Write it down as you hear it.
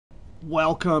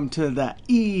Welcome to the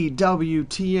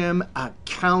EWTM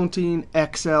Accounting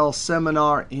Excel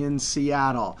Seminar in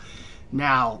Seattle.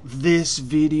 Now, this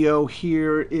video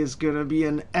here is going to be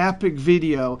an epic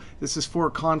video. This is for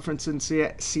a conference in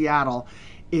Seattle.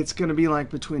 It's going to be like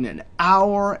between an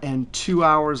hour and 2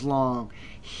 hours long.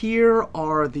 Here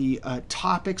are the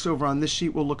topics over on this sheet.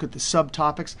 We'll look at the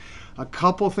subtopics. A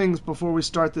couple things before we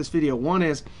start this video. One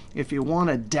is, if you want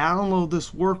to download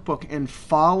this workbook and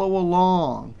follow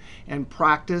along and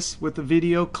practice with the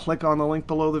video, click on the link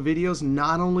below the videos.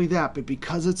 Not only that, but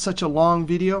because it's such a long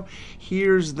video,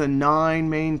 here's the 9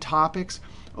 main topics.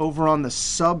 Over on the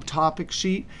subtopic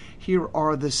sheet, here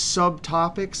are the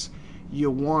subtopics. You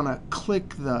want to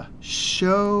click the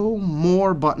Show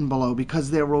More button below because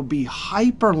there will be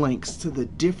hyperlinks to the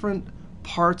different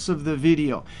parts of the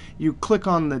video. You click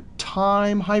on the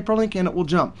time hyperlink and it will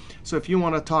jump. So if you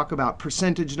want to talk about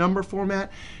percentage number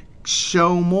format,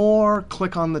 show more,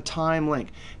 click on the time link.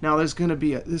 Now there's going to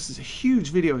be this is a huge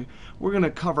video. We're going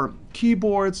to cover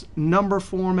keyboards, number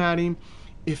formatting,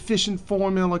 efficient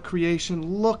formula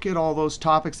creation. Look at all those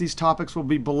topics. These topics will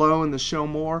be below in the show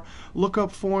more.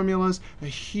 Lookup formulas, a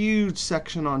huge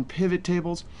section on pivot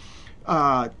tables,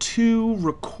 2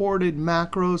 recorded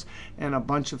macros, and a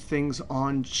bunch of things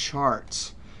on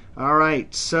charts. All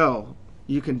right, so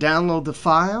you can download the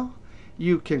file.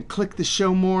 You can click the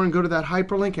show more and go to that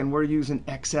hyperlink, and we're using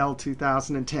Excel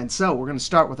 2010. So we're going to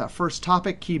start with our first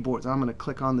topic, keyboards. I'm going to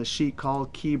click on the sheet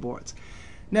called keyboards.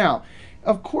 Now,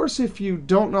 of course, if you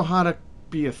don't know how to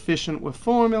be efficient with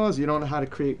formulas, you don't know how to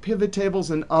create pivot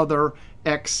tables and other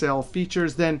Excel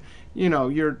features, then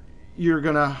you're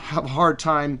going to have a hard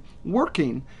time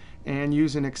working and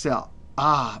using Excel.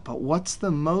 But what's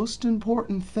the most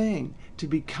important thing to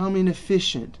becoming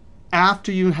efficient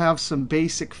after you have some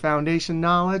basic foundation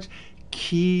knowledge?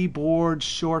 Keyboard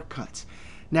shortcuts.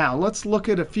 Now, let's look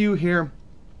at a few here.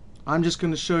 I'm just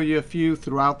going to show you a few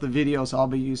throughout the videos. I'll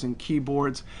be using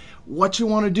keyboards. What you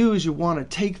want to do is you want to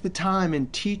take the time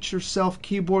and teach yourself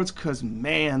keyboards because,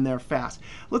 man, they're fast.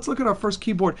 Let's look at our first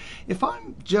keyboard. If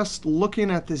I'm just looking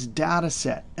at this data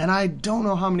set and I don't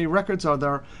know how many records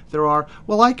there are,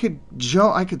 well, I could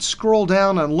scroll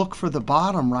down and look for the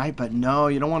bottom, right? But no,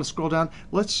 you don't want to scroll down.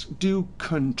 Let's do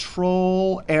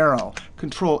Control Arrow.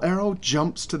 Control Arrow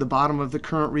jumps to the bottom of the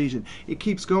current region. It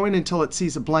keeps going until it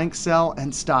sees a blank cell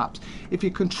and stops. If you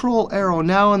Control Arrow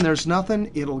now and there's nothing,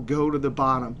 it'll go to the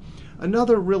bottom.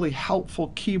 Another really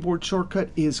helpful keyboard shortcut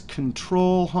is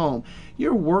Control Home.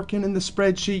 You're working in the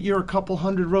spreadsheet, you're a couple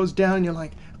hundred rows down, you're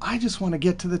like, I just want to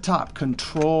get to the top.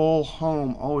 Control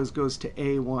Home always goes to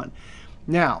A1.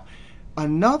 Now,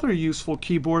 another useful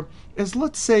keyboard is,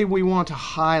 let's say we want to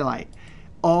highlight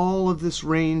all of this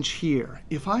range here.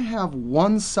 If I have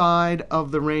one side of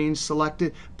the range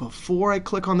selected, before I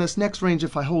click on this next range,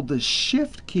 if I hold the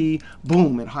Shift key,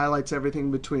 boom, it highlights everything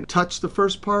between. Touch the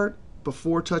first part,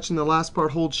 before touching the last part,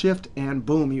 hold Shift, and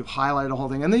boom, you highlight the whole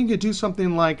thing. And then you could do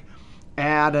something like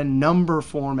add a number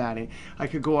formatting. I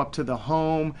could go up to the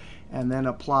Home and then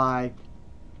apply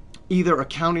either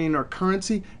accounting or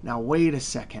currency. Now, wait a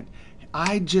second.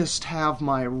 I just have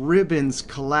my ribbons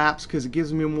collapsed because it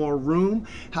gives me more room.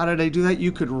 How did I do that?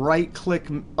 You could right-click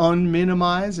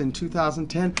Unminimize in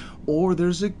 2010, or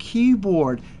there's a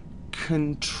keyboard.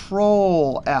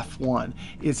 Control F1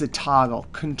 is a toggle.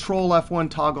 Control F1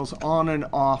 toggles on and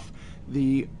off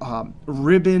the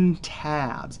ribbon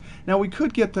tabs. Now, we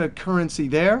could get the currency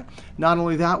there. Not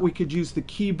only that, we could use the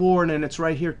keyboard, and it's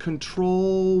right here,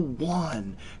 Control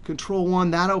 1. Control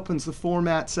 1, that opens the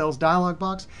Format Cells dialog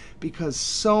box because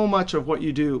so much of what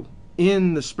you do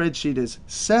in the spreadsheet is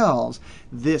cells.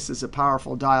 This is a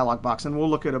powerful dialog box, and we'll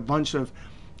look at a bunch of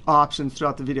options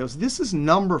throughout the videos. This is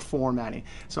number formatting.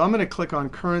 So I'm going to click on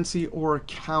currency or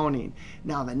accounting.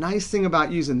 Now, the nice thing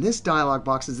about using this dialog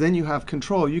box is then you have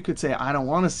control. You could say, I don't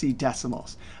want to see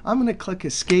decimals. I'm going to click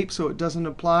escape so it doesn't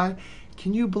apply.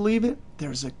 Can you believe it?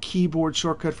 There's a keyboard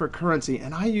shortcut for currency.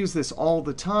 And I use this all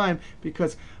the time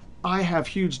because I have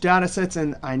huge data sets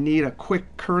and I need a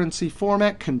quick currency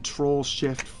format. Control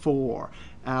Shift 4.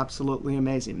 Absolutely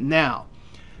amazing. Now,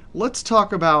 let's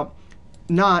talk about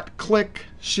not click,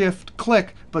 shift,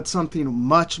 click, but something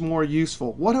much more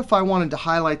useful. What if I wanted to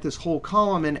highlight this whole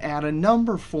column and add a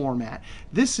number format?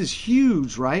 This is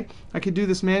huge, right? I could do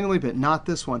this manually, but not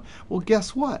this one. Well,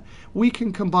 guess what? We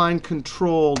can combine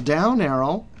Control down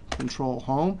arrow, Control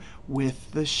Home, with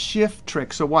the Shift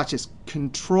trick. So watch this.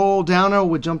 Control down arrow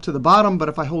would jump to the bottom, but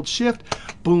if I hold Shift,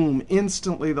 boom,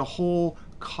 instantly the whole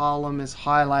column is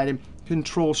highlighted.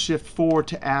 Control Shift 4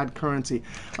 to add currency.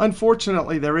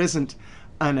 Unfortunately, there isn't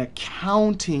an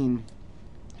accounting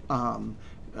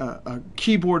a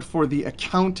keyboard for the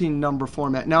accounting number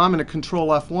format. Now I'm going to Control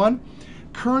F1.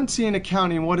 Currency and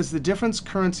accounting, what is the difference?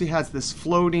 Currency has this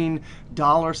floating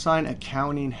dollar sign.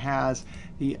 Accounting has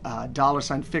the dollar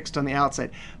sign fixed on the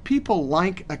outside. People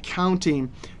like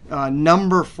accounting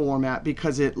number format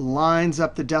because it lines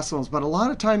up the decimals. But a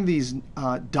lot of time these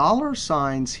dollar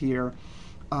signs here,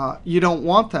 you don't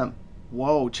want them.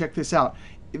 Whoa, check this out.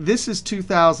 This is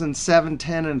 2007,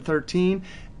 10, and 13.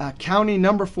 Accounting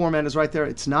number format is right there.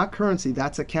 It's not currency.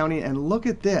 That's accounting. And look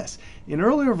at this. In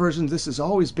earlier versions, this has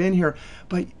always been here.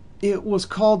 But it was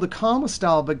called the comma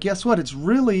style. But guess what? It's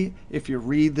really, if you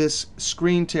read this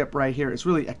screen tip right here, it's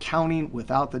really accounting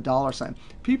without the dollar sign.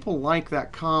 People like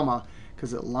that comma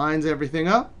because it lines everything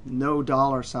up. No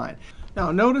dollar sign. Now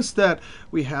notice that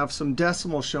we have some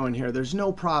decimals showing here. There's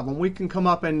no problem. We can come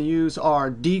up and use our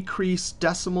decrease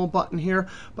decimal button here.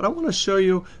 But I want to show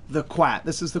you the QAT.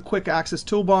 This is the quick access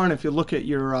toolbar. And if you look at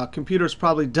your computer, it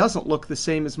probably doesn't look the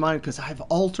same as mine because I've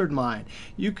altered mine.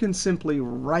 You can simply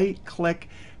right click,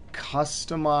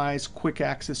 customize quick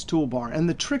access toolbar. And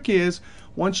the trick is,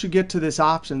 once you get to this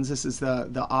options, this is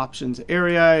the options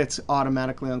area. It's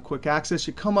automatically on quick access.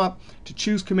 You come up to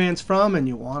choose commands from, and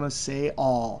you want to say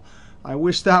all. I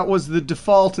wish that was the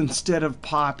default instead of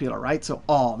popular, right? So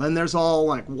all. Then there's all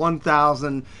like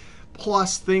 1,000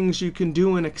 plus things you can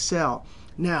do in Excel.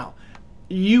 Now,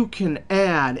 you can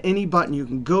add any button. You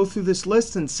can go through this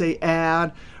list and say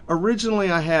add.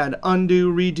 Originally, I had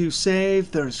undo, redo,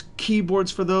 save. There's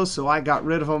keyboards for those, so I got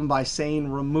rid of them by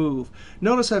saying remove.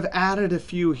 Notice I've added a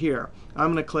few here.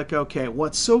 I'm going to click OK.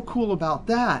 What's so cool about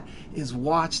that is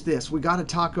watch this. We got to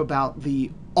talk about the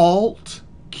Alt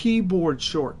keyboard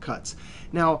shortcuts.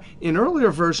 Now, in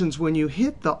earlier versions, when you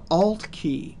hit the Alt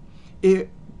key, it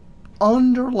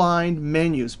underlined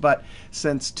menus. But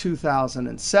since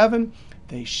 2007,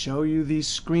 they show you these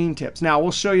screen tips. Now,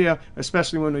 we'll show you,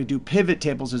 especially when we do pivot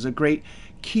tables, there's a great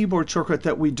keyboard shortcut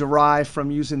that we derive from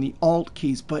using the Alt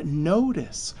keys. But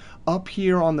notice up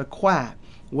here on the QAT,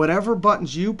 whatever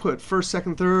buttons you put, first,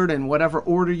 second, third, and whatever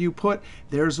order you put,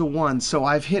 there's a 1. So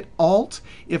I've hit Alt.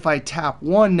 If I tap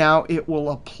 1 now, it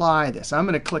will apply this. I'm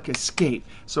going to click Escape.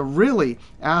 So really,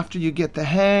 after you get the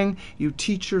hang, you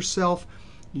teach yourself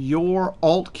your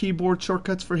Alt keyboard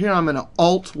shortcuts. For here, I'm going to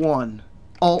Alt 1,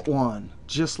 Alt 1.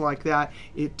 Just like that,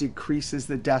 it decreases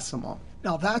the decimal.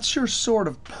 Now, that's your sort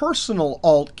of personal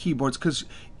Alt keyboards, because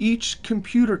each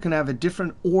computer can have a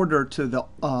different order to the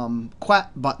QAT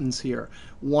buttons here.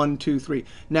 1, 2, 3.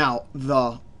 Now,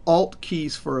 the Alt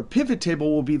keys for a pivot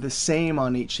table will be the same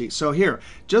on each sheet. So here,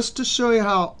 just to show you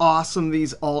how awesome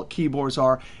these Alt keyboards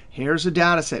are, here's a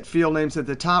data set. Field names at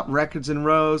the top, records and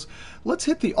rows. Let's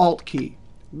hit the Alt key.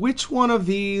 Which one of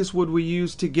these would we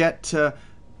use to get to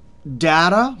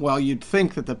data? Well, you'd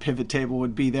think that the pivot table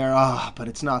would be there, but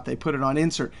it's not. They put it on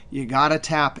insert. You got to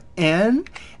tap N,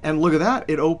 and look at that.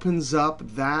 It opens up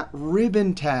that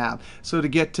ribbon tab. So to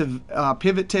get to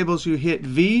pivot tables, you hit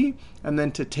V, and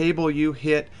then to table, you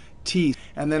hit T,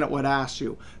 and then it would ask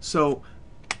you. So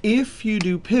if you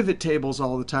do pivot tables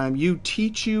all the time, you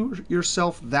teach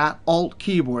yourself that Alt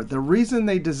keyboard. The reason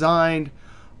they designed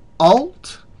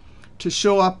Alt to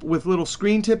show up with little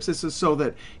screen tips, this is so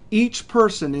that each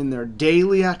person in their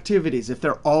daily activities, if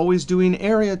they're always doing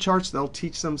area charts, they'll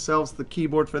teach themselves the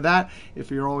keyboard for that. If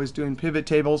you're always doing pivot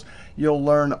tables, you'll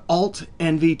learn Alt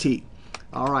and VT.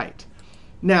 All right.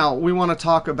 Now, we want to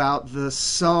talk about the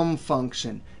sum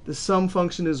function. The sum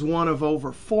function is one of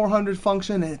over 400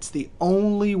 functions, and it's the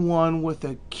only one with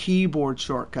a keyboard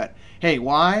shortcut. Hey,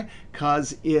 why?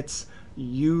 Because it's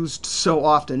used so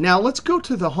often. Now, let's go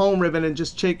to the home ribbon and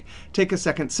just take a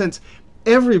second. Since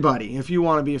everybody, if you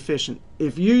want to be efficient,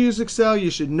 if you use Excel, you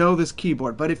should know this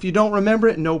keyboard. But if you don't remember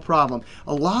it, no problem.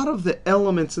 A lot of the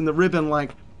elements in the ribbon,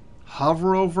 like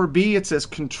hover over B, it says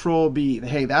Control B.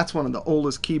 Hey, that's one of the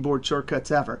oldest keyboard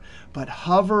shortcuts ever. But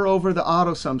hover over the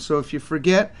auto sum. So if you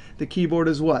forget, the keyboard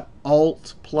is what?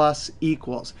 Alt plus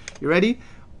equals. You ready?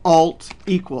 Alt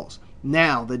equals.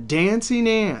 Now, the dancing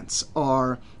ants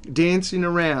are dancing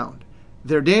around.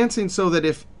 They're dancing so that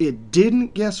if it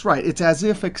didn't guess right, it's as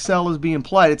if Excel is being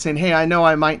polite. It's saying, hey, I know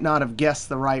I might not have guessed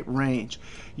the right range.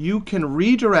 You can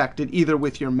redirect it either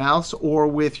with your mouse or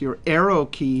with your arrow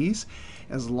keys.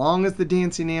 As long as the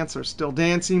dancing ants are still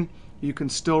dancing, you can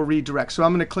still redirect. So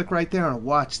I'm going to click right there and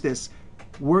watch this.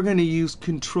 We're going to use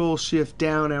Control-Shift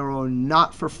down arrow,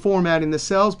 not for formatting the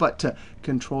cells, but to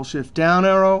Control-Shift down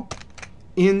arrow,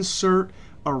 insert,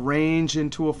 arrange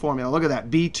into a formula. Look at that,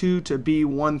 B2 to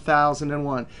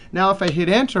B1001. Now if I hit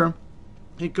Enter,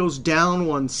 it goes down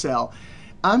one cell.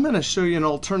 I'm going to show you an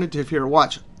alternative here.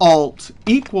 Watch, Alt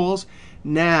equals.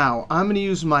 Now, I'm going to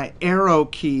use my arrow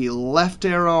key, left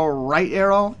arrow, right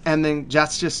arrow, and then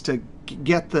that's just to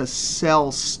get the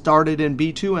cell started in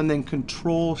B2, and then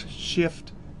Control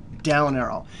Shift down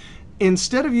arrow.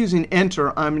 Instead of using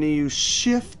Enter, I'm going to use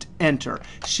Shift Enter.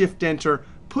 Shift Enter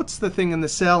puts the thing in the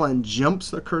cell and jumps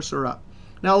the cursor up.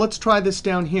 Now let's try this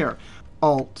down here.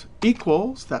 Alt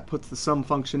equals, that puts the sum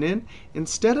function in.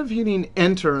 Instead of hitting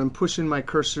Enter and pushing my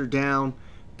cursor down,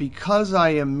 because I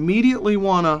immediately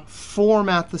want to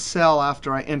format the cell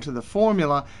after I enter the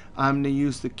formula, I'm going to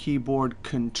use the keyboard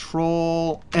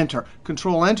Control Enter.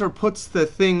 Control Enter puts the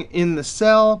thing in the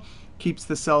cell, keeps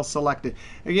the cell selected.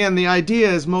 Again, the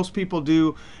idea is most people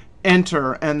do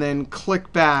Enter and then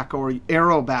click back or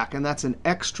arrow back, and that's an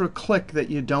extra click that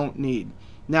you don't need.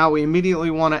 Now we immediately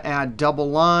want to add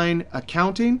double line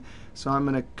accounting. So I'm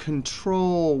going to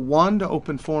Control 1 to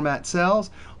open Format Cells.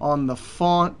 On the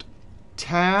Font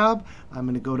tab, I'm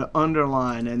going to go to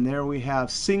Underline, and there we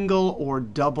have single or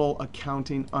double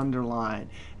accounting underline.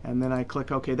 And then I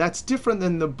click OK. That's different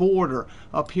than the border.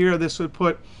 Up here, this would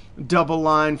put double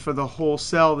line for the whole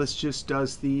cell. This just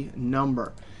does the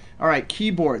number. All right,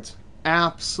 keyboards,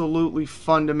 absolutely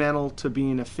fundamental to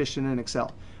being efficient in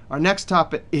Excel. Our next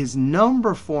topic is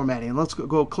number formatting. Let's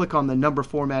go click on the number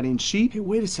formatting sheet. Hey,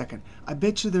 wait a second. I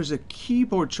bet you there's a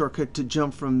keyboard shortcut to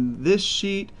jump from this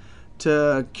sheet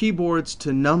to keyboards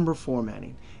to number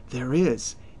formatting. There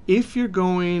is. If you're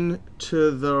going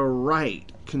to the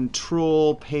right,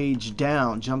 Control Page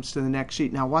Down jumps to the next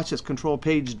sheet. Now watch this, Control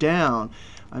Page Down.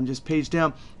 I'm just page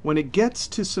down. When it gets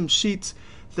to some sheets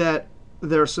that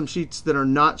there are some sheets that are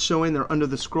not showing, they're under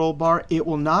the scroll bar, it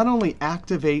will not only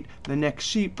activate the next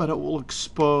sheet, but it will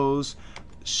expose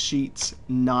sheets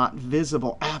not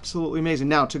visible. Absolutely amazing.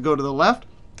 Now to go to the left,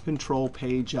 Control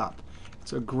Page Up.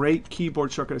 It's a great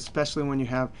keyboard shortcut, especially when you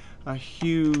have a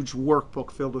huge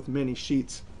workbook filled with many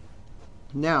sheets.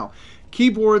 Now,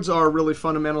 keyboards are really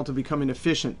fundamental to becoming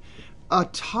efficient. A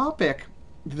topic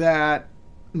that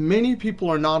many people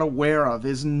are not aware of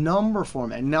is number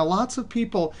formatting. Now, lots of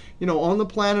people, on the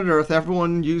planet Earth,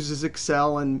 everyone uses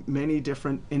Excel in many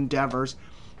different endeavors.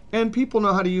 And people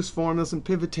know how to use formulas and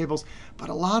pivot tables. But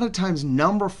a lot of times,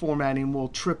 number formatting will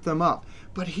trip them up.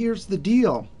 But here's the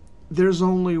deal. There's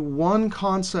only one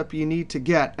concept you need to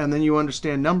get, and then you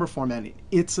understand number formatting.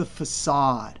 It's a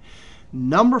facade.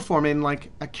 Number formatting, like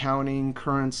accounting,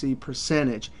 currency,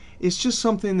 percentage, is just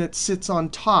something that sits on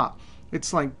top.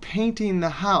 It's like painting the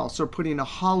house or putting a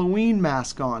Halloween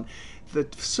mask on. The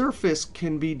surface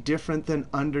can be different than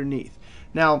underneath.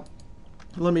 Now,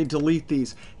 let me delete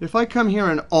these. If I come here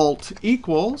and Alt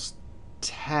equals,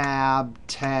 Tab,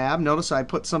 Tab. Notice I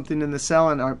put something in the cell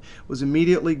and I was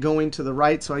immediately going to the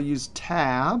right, so I used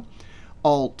Tab.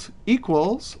 Alt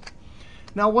equals.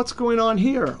 Now what's going on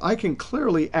here? I can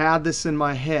clearly add this in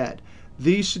my head.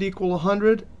 These should equal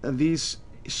 100, and these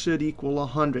should equal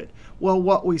 100. Well,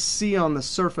 what we see on the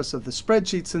surface of the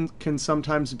spreadsheets can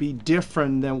sometimes be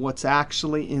different than what's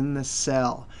actually in the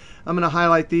cell. I'm going to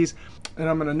highlight these, and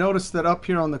I'm going to notice that up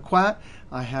here on the Quat,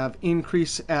 I have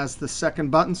increase as the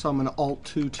second button, so I'm going to Alt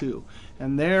 2.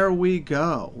 And there we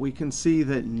go. We can see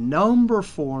that number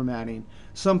formatting,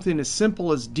 something as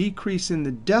simple as decreasing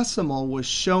the decimal, was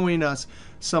showing us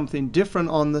something different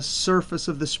on the surface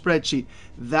of the spreadsheet.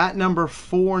 That number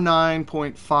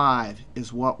 49.5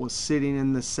 is what was sitting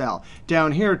in the cell.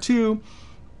 Down here too,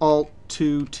 Alt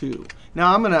 2.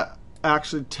 Now I'm going to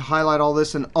actually highlight all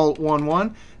this in Alt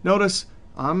 1. Notice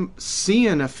I'm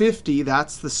seeing a 50.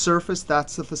 That's the surface.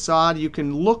 That's the facade. You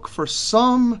can look for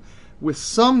with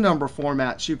some number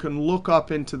formats, you can look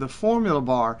up into the formula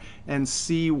bar and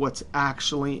see what's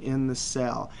actually in the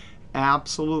cell.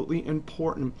 Absolutely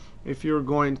important if you're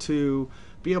going to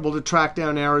be able to track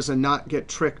down errors and not get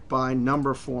tricked by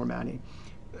number formatting.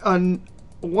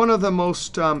 One of the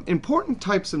most important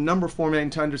types of number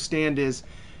formatting to understand is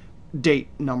date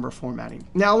number formatting.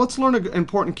 Now let's learn an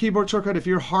important keyboard shortcut. If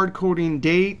you're hard coding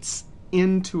dates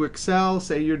into Excel,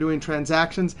 say you're doing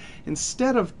transactions,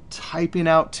 instead of typing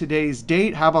out today's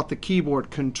date, how about the keyboard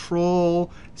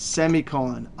Control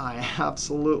semicolon? I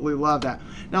absolutely love that.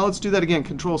 Now let's do that again.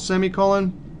 Control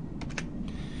semicolon.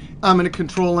 I'm going to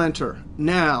Control Enter.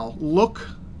 Now look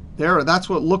there. That's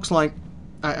what it looks like.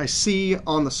 I see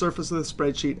on the surface of the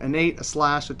spreadsheet an 8, a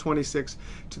slash, a 26,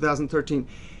 2013.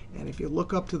 And if you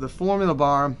look up to the formula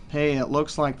bar, hey, it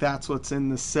looks like that's what's in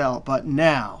the cell. But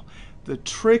now, the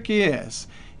trick is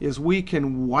we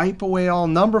can wipe away all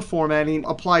number formatting,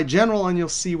 apply general, and you'll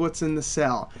see what's in the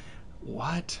cell.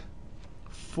 What?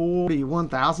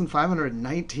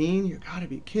 41,519? You got to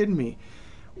be kidding me.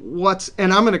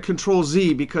 and I'm going to Control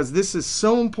Z because this is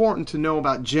so important to know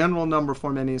about general number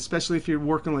formatting, especially if you're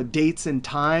working with dates and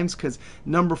times, because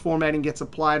number formatting gets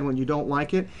applied when you don't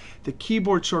like it. The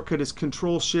keyboard shortcut is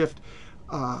Control Shift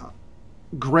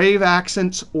grave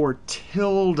accents or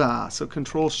tilde. So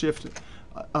Control Shift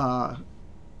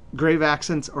grave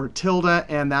accents or tilde,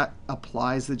 and that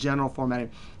applies the general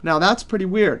formatting. Now that's pretty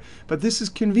weird, but this is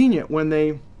convenient. When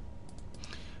they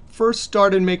first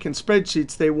started making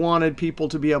spreadsheets, they wanted people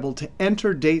to be able to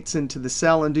enter dates into the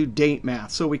cell and do date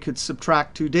math, so we could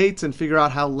subtract two dates and figure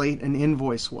out how late an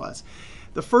invoice was.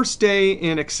 The first day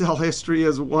in Excel history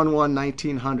is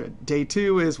 1/1/1900. Day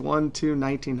 2 is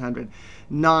 1/2/1900.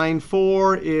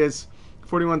 9/4 is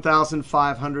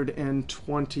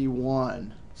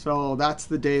 41,521. So that's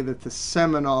the day that the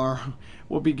seminar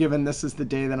will be given. This is the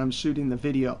day that I'm shooting the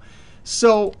video.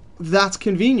 So that's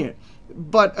convenient.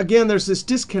 But again, there's this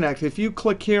disconnect. If you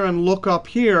click here and look up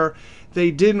here, they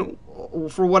didn't,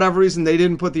 for whatever reason, they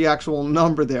didn't put the actual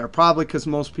number there. Probably because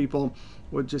most people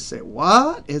would just say,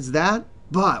 what is that?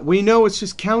 But we know it's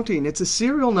just counting. It's a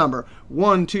serial number.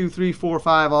 1, 2, 3, 4,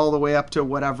 5, all the way up to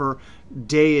whatever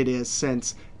day it is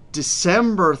since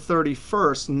December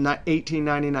 31st,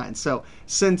 1899. So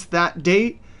since that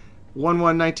date,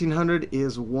 1/1/1900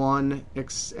 is 1.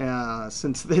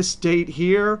 Since this date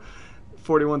here,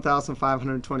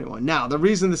 41,521. Now, the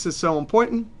reason this is so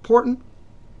important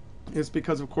is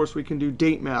because, of course, we can do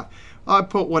date math. I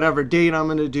put whatever date I'm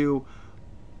going to do,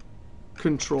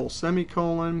 Control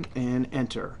semicolon, and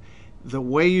Enter. The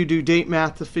way you do date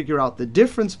math to figure out the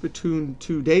difference between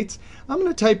two dates, I'm going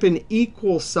to type an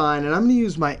equal sign, and I'm going to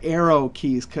use my arrow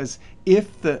keys, because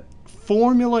if the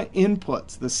formula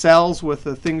inputs, the cells with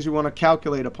the things you want to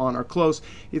calculate upon, are close,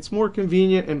 it's more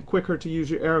convenient and quicker to use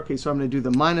your arrow key. So I'm going to do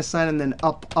the minus sign and then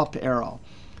up arrow.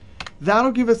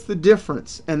 That'll give us the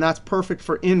difference, and that's perfect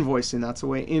for invoicing. That's the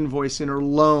way invoicing or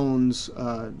loans,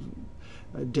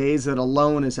 days that a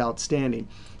loan is outstanding.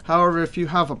 However, if you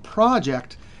have a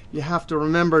project, you have to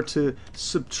remember to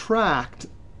subtract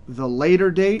the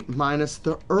later date minus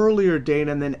the earlier date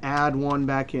and then add 1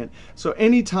 back in. So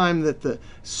anytime that the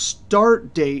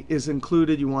start date is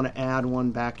included, you want to add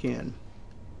 1 back in.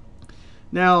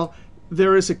 Now,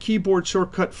 there is a keyboard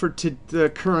shortcut for the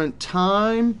current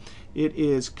time. It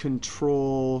is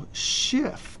Control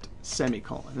Shift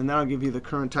semicolon, and that'll give you the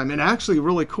current time. And actually,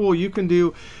 really cool, you can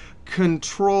do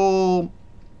Control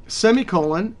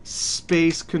semicolon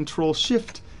space Control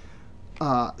Shift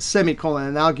semicolon,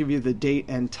 and that'll give you the date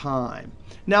and time.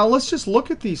 Now let's just look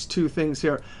at these two things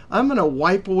here. I'm going to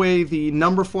wipe away the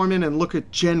number formatting and look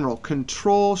at general,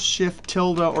 Control Shift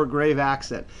tilde or grave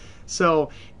accent. So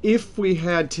if we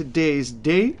had today's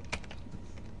date,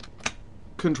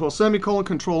 Control semicolon,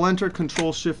 Control Enter,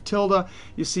 Control Shift tilde,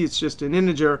 you see it's just an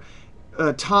integer.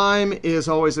 Time is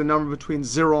always a number between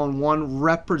 0 and 1,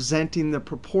 representing the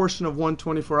proportion of one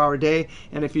 24-hour day.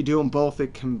 And if you do them both,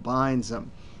 it combines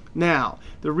them. Now,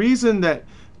 the reason that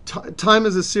time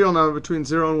is a serial number between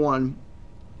 0 and 1,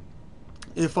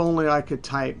 if only I could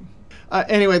type.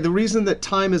 Anyway, the reason that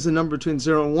time is a number between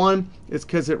 0 and 1 is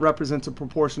because it represents a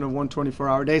proportion of one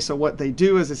 24-hour day. So what they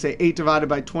do is they say 8 divided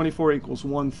by 24 equals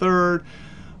 1/3,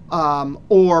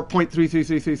 or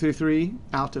 0.333333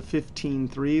 out to 15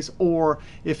 threes. Or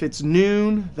if it's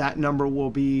noon, that number will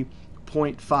be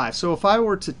 0.5. So if I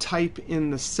were to type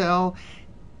in the cell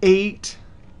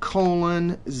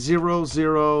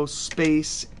 8:00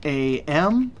 space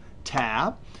AM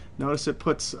tab, notice it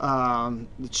puts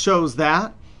it shows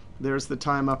that. There's the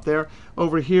time up there.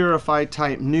 Over here, if I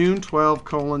type noon,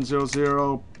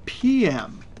 12:00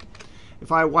 PM.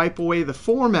 If I wipe away the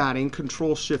formatting,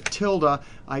 Control Shift tilde,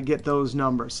 I get those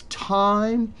numbers.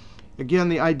 Time, again,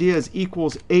 the idea is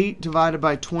equals 8 divided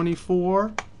by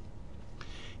 24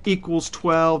 equals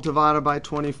 12 divided by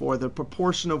 24, the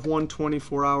proportion of one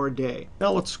 24-hour day.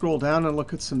 Now let's scroll down and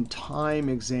look at some time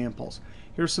examples.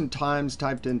 Here's some times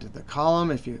typed into the column.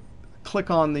 If you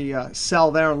click on the cell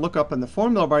there and look up in the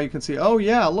formula bar, you can see, oh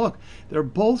yeah, look, they're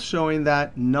both showing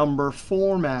that number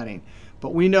formatting.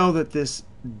 But we know that this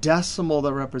decimal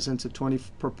that represents a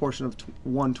proportion of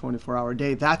one 24-hour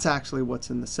day, that's actually what's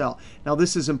in the cell. Now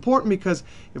this is important because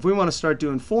if we want to start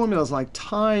doing formulas like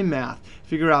time math,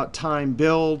 figure out time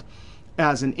billed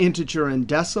as an integer and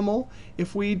decimal,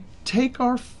 if we take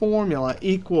our formula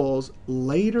equals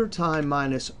later time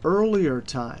minus earlier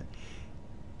time,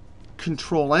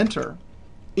 Control Enter,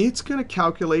 it's going to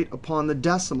calculate upon the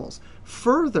decimals.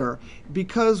 Further,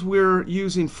 because we're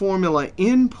using formula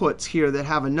inputs here that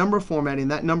have a number formatting,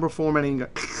 that number formatting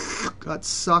got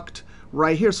sucked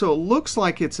right here. So it looks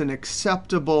like it's an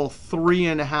acceptable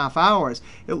 3.5 hours.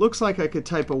 It looks like I could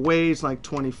type a wage like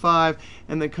 25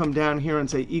 and then come down here and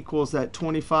say equals that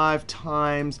 25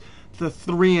 times the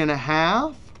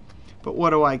 3.5. But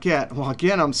what do I get? Well,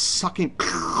 again, I'm sucking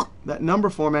that number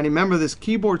formatting. Remember, this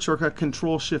keyboard shortcut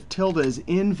Control-Shift-tilde is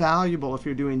invaluable if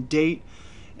you're doing date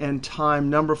and time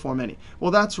number formatting.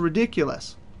 Well, that's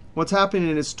ridiculous. What's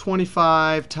happening is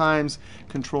 25 times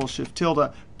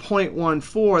Control-Shift-tilde,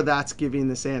 0.14, that's giving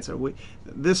this answer.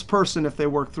 This person, if they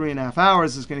work 3.5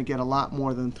 hours, is going to get a lot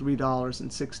more than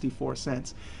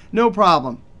 $3.64. No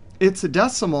problem. It's a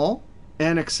decimal,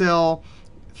 and Excel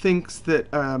thinks that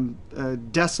a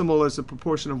decimal is a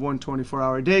proportion of 1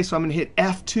 24-hour day. So I'm going to hit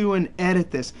F2 and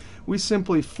edit this. We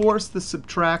simply force the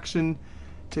subtraction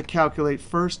to calculate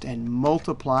first and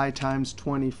multiply times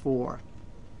 24.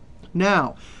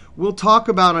 Now, we'll talk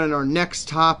about it in our next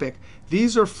topic.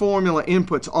 These are formula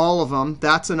inputs, all of them.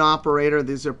 That's an operator.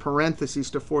 These are parentheses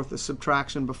to force the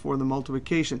subtraction before the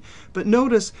multiplication. But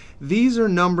notice these are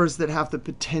numbers that have the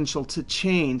potential to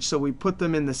change. So we put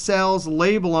them in the cells,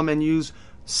 label them, and use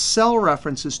cell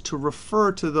references to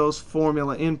refer to those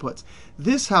formula inputs.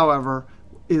 This, however,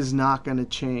 is not going to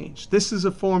change. This is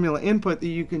a formula input that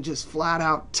you can just flat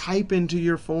out type into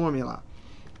your formula.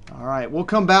 All right, we'll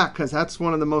come back because that's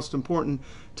one of the most important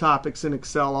topics in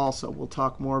Excel also. We'll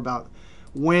talk more about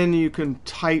when you can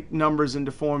type numbers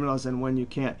into formulas and when you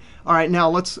can't. All right, now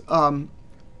let's,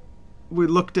 we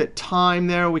looked at time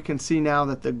there. We can see now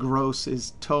that the gross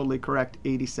is totally correct,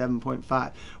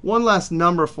 87.5. One last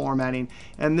number formatting,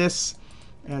 and this,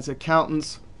 as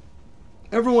accountants,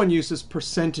 everyone uses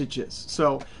percentages.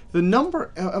 So the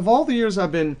number, of all the years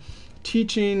I've been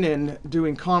teaching and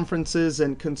doing conferences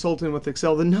and consulting with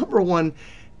Excel, the number one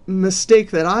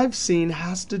mistake that I've seen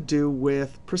has to do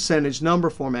with percentage number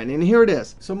formatting. And here it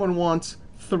is. Someone wants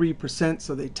 3%,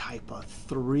 so they type a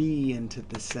 3 into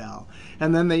the cell.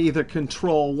 And then they either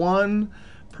Control 1,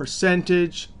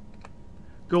 percentage,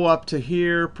 go up to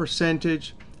here,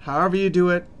 percentage, however you do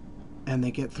it, and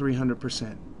they get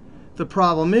 300%. The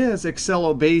problem is Excel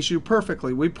obeys you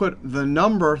perfectly. We put the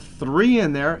number 3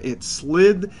 in there. It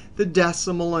slid the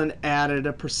decimal and added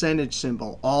a percentage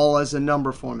symbol, all as a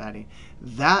number formatting.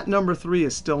 That number 3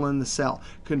 is still in the cell.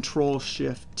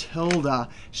 Control-Shift-tilde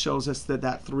shows us that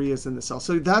that 3 is in the cell.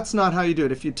 So that's not how you do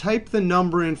it. If you type the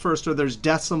number in first, or there's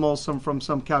decimals from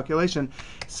some calculation,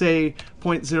 say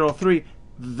 0.03,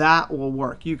 that will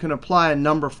work. You can apply a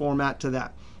number format to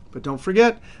that. But don't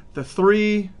forget, the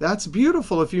 3, that's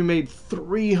beautiful if you made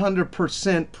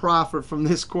 300% profit from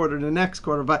this quarter to next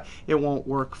quarter, but it won't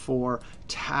work for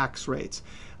tax rates.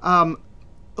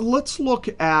 Let's look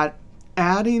at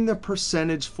adding the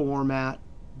percentage format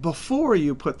before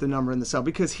you put the number in the cell.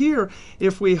 Because here,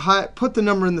 if we put the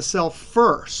number in the cell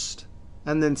first,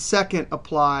 and then second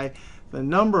apply the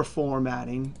number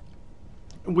formatting,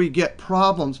 we get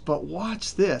problems. But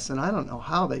watch this, and I don't know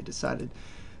how they decided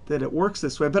that it works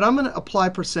this way, but I'm going to apply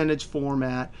percentage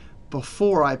format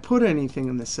before I put anything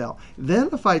in the cell. Then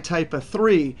if I type a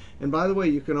 3, and by the way,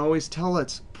 you can always tell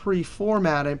it's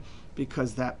pre-formatted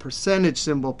because that percentage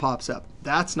symbol pops up.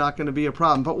 That's not going to be a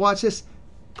problem. But watch this,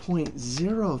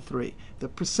 0.03. The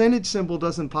percentage symbol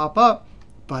doesn't pop up,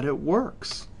 but it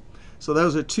works. So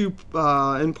those are two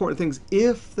important things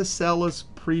if the cell is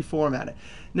pre-formatted.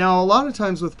 Now, a lot of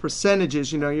times with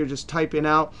percentages, you're just typing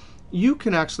out. You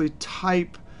can actually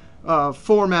type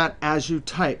format as you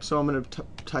type. So I'm going to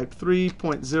type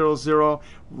 3.00.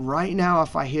 Right now,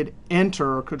 if I hit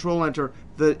Enter or Control Enter,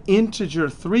 the integer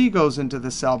 3 goes into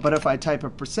the cell. But if I type a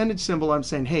percentage symbol, I'm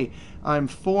saying, hey, I'm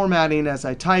formatting as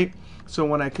I type. So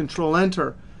when I Control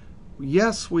Enter,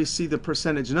 yes, we see the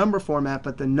percentage number format,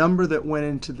 but the number that went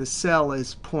into the cell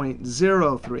is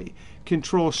 0.03.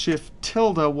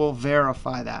 Control-Shift-tilde will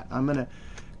verify that. I'm going to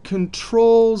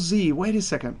Control-Z. Wait a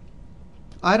second.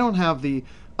 I don't have the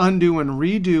undo and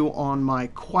redo on my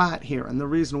quat here. And the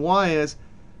reason why is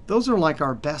those are like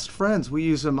our best friends. We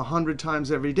use them 100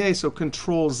 times every day. So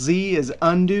Control-Z is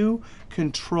undo.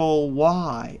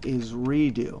 Control-Y is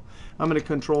redo. I'm going to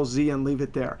Control-Z and leave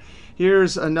it there.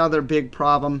 Here's another big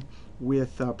problem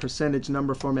with percentage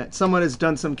number format. Someone has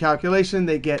done some calculation.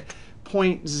 They get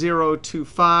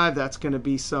 0.025. That's going to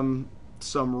be some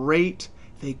rate.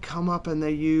 They come up and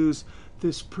they use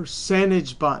this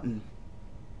percentage button.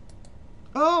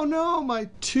 Oh no, my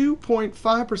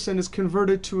 2.5% is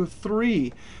converted to a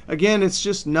 3. Again, it's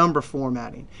just number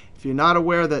formatting. If you're not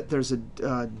aware that there's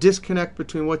a disconnect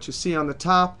between what you see on the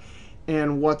top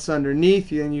and what's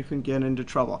underneath you, and you can get into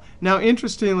trouble. Now,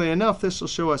 interestingly enough, this will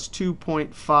show us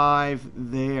 2.5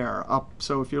 there. Up.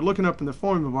 So if you're looking up in the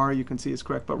formula bar, you can see it's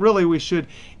correct. But really, we should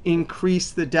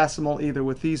increase the decimal either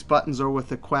with these buttons or with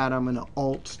the quad. I'm going to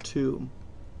Alt-2.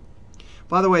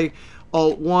 By the way,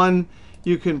 Alt-1,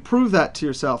 you can prove that to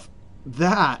yourself.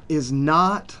 That is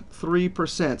not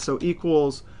 3%. So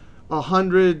equals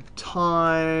 100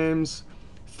 times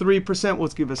 3% will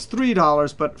give us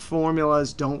 $3, but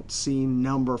formulas don't see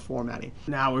number formatting.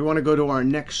 Now we want to go to our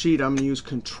next sheet. I'm going to use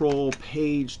Control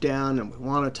Page Down, and we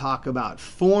want to talk about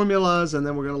formulas, and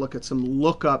then we're going to look at some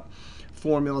lookup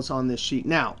formulas on this sheet.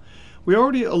 Now, we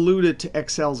already alluded to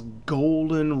Excel's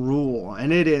golden rule,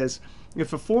 and it is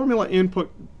if a formula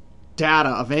input data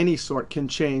of any sort can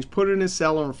change, put it in a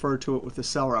cell and refer to it with the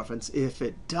cell reference. If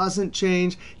it doesn't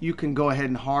change, you can go ahead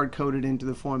and hard code it into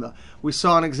the formula. We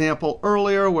saw an example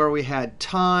earlier where we had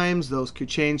times. Those could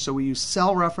change, so we use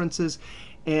cell references.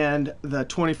 And the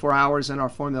 24 hours in our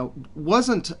formula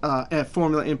wasn't a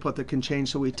formula input that can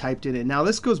change, so we typed it in. Now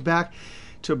this goes back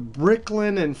to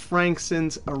Bricklin and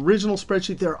Frankson's original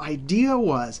spreadsheet. Their idea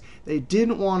was they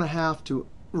didn't want to have to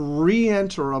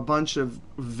re-enter a bunch of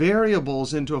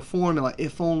variables into a formula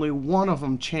if only one of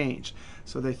them changed.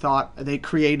 So they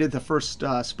created the first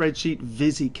spreadsheet,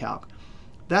 VisiCalc.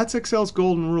 That's Excel's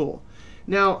golden rule.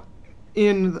 Now,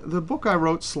 in the book I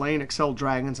wrote, Slaying Excel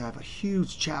Dragons, I have a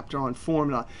huge chapter on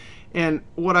formula. And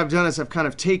what I've done is I've kind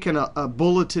of taken a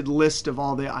bulleted list of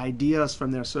all the ideas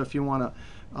from there. So if you want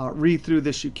to read through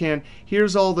this, you can.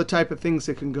 Here's all the type of things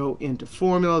that can go into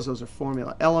formulas. Those are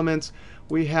formula elements.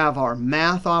 We have our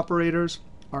math operators,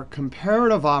 our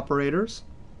comparative operators,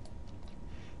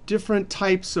 different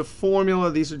types of formula.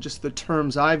 These are just the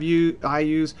terms I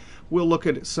use. We'll look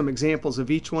at some examples of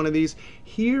each one of these.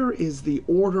 Here is the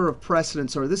order of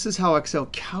precedence, or this is how Excel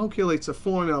calculates a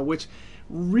formula, which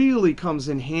really comes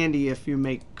in handy if you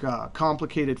make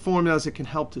complicated formulas. It can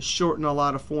help to shorten a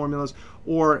lot of formulas,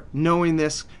 or knowing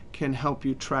this can help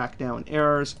you track down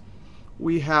errors.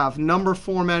 We have number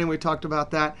formatting. We talked about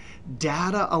that.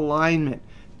 Data alignment.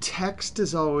 Text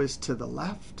is always to the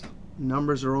left.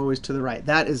 Numbers are always to the right.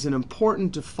 That is an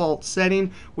important default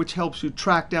setting, which helps you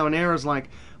track down errors like,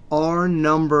 are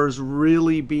numbers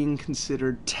really being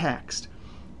considered text?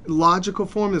 Logical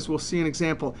formulas, we'll see an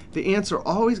example. The answer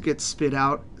always gets spit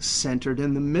out centered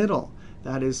in the middle.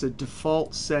 That is a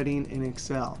default setting in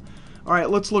Excel. All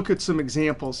right, let's look at some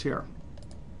examples here.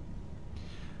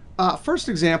 First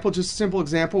example, just a simple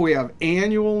example. We have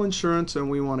annual insurance,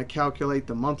 and we want to calculate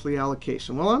the monthly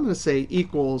allocation. Well, I'm going to say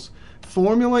equals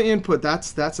formula input.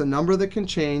 That's a number that can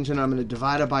change, and I'm going to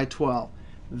divide it by 12.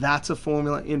 That's a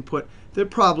formula input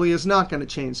that probably is not going to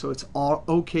change, so it's all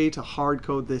okay to hard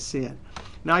code this in.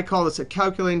 Now, I call this a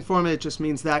calculating formula. It just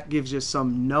means that gives you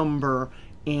some number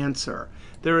answer.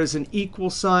 There is an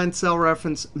equal sign, cell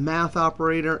reference, math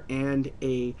operator, and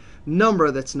a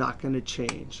number that's not going to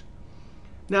change.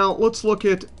 Now, let's look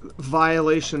at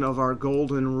violation of our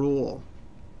golden rule.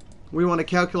 We want to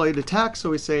calculate a tax,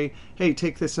 so we say, hey,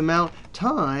 take this amount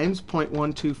times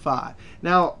 0.125.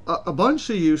 Now, a bunch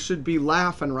of you should be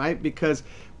laughing, right? Because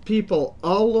people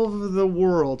all over the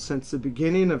world since the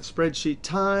beginning of spreadsheet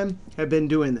time have been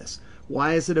doing this.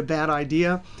 Why is it a bad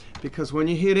idea? Because when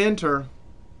you hit enter,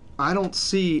 I don't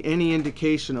see any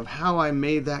indication of how I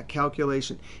made that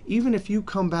calculation. Even if you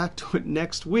come back to it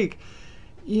next week,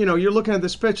 you know, you're looking at the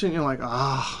spreadsheet and you're like,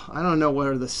 I don't know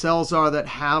where the cells are that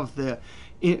have the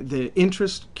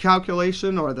interest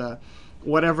calculation or the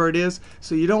whatever it is.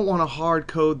 So you don't want to hard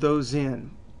code those in.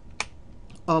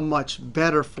 A much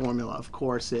better formula, of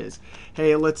course, is,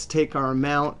 hey, let's take our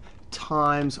amount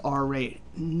times our rate.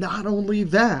 Not only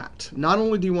that, not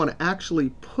only do you want to actually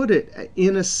put it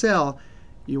in a cell,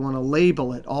 you want to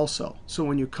label it also. So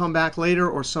when you come back later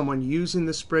or someone using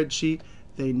the spreadsheet,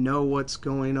 they know what's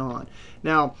going on.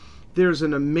 Now, there's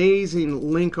an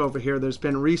amazing link over here. There's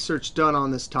been research done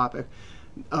on this topic.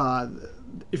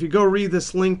 If you go read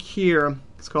this link here,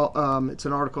 it's called it's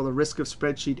an article, The Risk of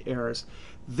Spreadsheet Errors.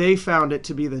 They found it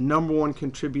to be the #1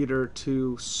 contributor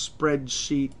to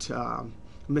spreadsheet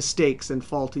mistakes and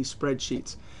faulty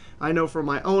spreadsheets. I know from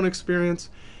my own experience,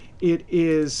 it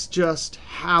is just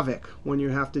havoc when you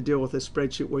have to deal with a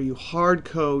spreadsheet where you hard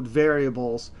code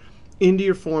variables into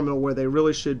your formula where they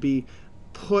really should be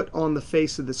put on the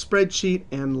face of the spreadsheet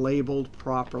and labeled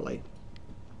properly.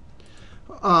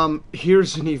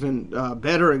 Here's an even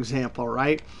better example,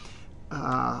 right?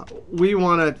 We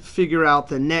want to figure out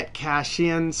the net cash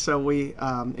in, so we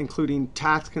including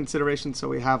tax considerations. So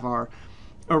we have our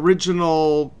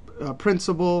original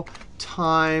principal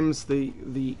times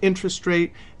the interest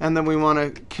rate, and then we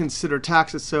want to consider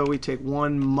taxes, so we take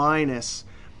 1 minus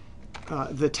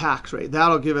the tax rate.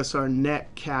 That'll give us our net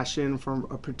cash in from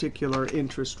a particular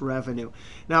interest revenue.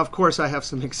 Now, of course, I have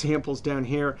some examples down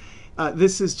here.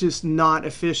 This is just not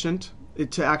efficient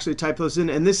to actually type those in,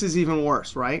 and this is even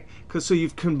worse, right? Because so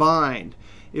you've combined.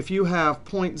 If you have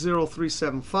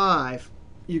 0.0375,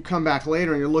 you come back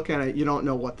later and you're looking at it, you don't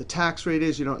know what the tax rate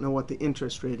is, you don't know what the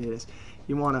interest rate is.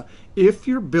 You want to, if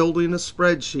you're building a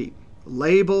spreadsheet,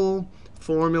 label,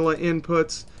 formula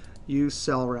inputs, use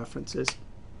cell references.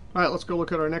 All right, let's go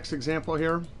look at our next example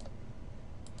here.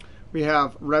 We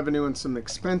have revenue and some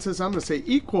expenses. I'm going to say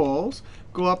equals,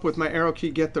 go up with my arrow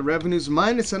key, get the revenues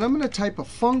minus, and I'm going to type a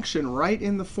function right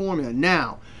in the formula.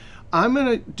 Now, I'm going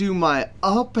to do my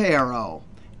up arrow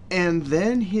and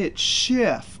then hit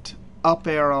shift, up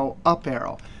arrow, up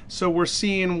arrow. So we're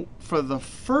seeing for the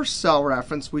first cell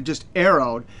reference, we just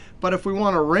arrowed. But if we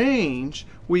want to range,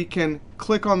 we can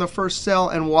click on the first cell,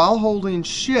 and while holding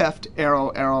shift, arrow,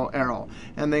 arrow, arrow,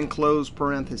 and then close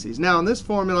parentheses. Now, in this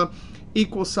formula,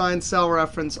 equal sign, cell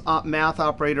reference, math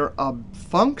operator, a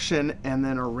function, and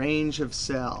then a range of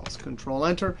cells. Control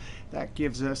Enter. That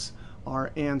gives us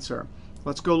our answer.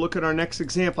 Let's go look at our next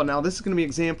example. Now, this is going to be an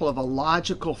example of a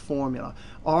logical formula.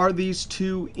 Are these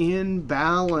two in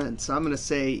balance? I'm going to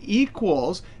say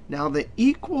equals. Now, the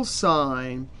equal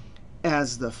sign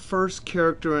as the first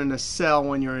character in a cell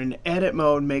when you're in edit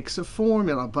mode makes a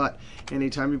formula. But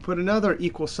anytime you put another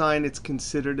equal sign, it's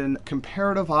considered a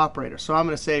comparative operator. So I'm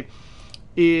going to say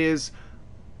is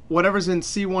whatever's in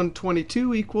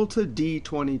C122 equal to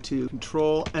D22.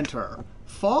 Control Enter.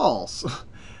 False.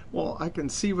 Well, I can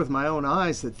see with my own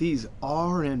eyes that these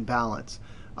are in balance.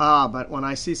 But when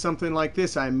I see something like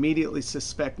this, I immediately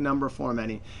suspect number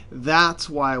formatting. That's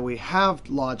why we have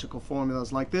logical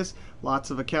formulas like this.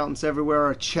 Lots of accountants everywhere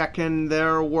are checking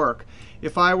their work.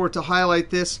 If I were to highlight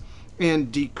this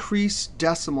and decrease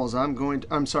decimals,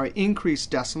 increase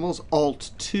decimals,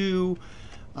 Alt-2,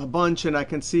 a bunch, and I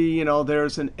can see,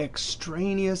 there's an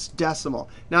extraneous decimal.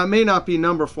 Now, it may not be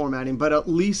number formatting, but at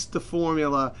least the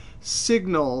formula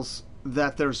signals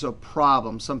that there's a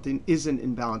problem. Something isn't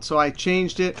in balance. So I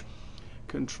changed it.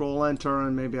 Control Enter,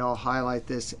 and maybe I'll highlight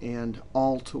this and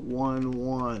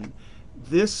Alt-1.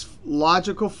 This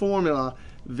logical formula,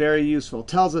 very useful.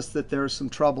 Tells us that there's some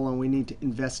trouble and we need to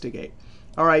investigate.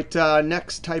 All right,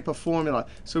 next type of formula.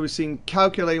 So we've seen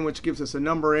calculating, which gives us a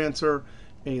number answer,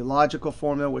 a logical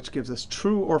formula, which gives us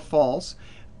true or false.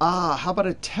 How about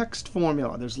a text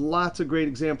formula? There's lots of great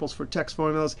examples for text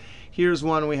formulas. Here's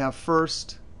one. We have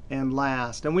first and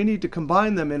last, and we need to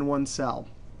combine them in one cell.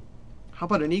 How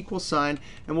about an equal sign?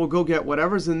 And we'll go get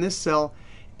whatever's in this cell,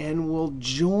 and we'll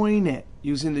join it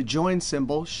using the join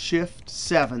symbol,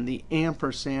 Shift-7, the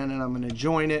ampersand, and I'm going to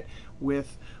join it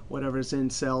with whatever's in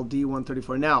cell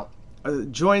D134. Now, a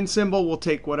join symbol will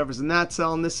take whatever's in that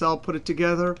cell and this cell, put it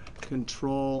together,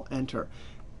 Control Enter.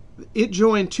 It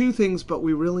joined two things, but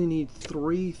we really need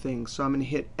three things. So I'm going to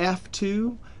hit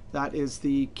F2. That is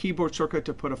the keyboard shortcut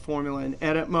to put a formula in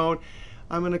edit mode.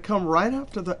 I'm going to come right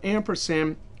after the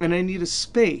ampersand, and I need a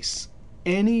space.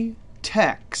 Any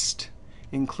text,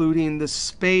 including the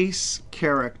space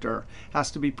character,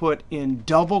 has to be put in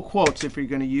double quotes if you're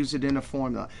going to use it in a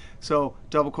formula. So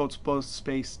double quotes, both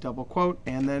space, double quote,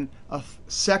 and then a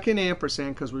second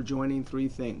ampersand because we're joining three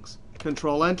things.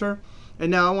 Control Enter.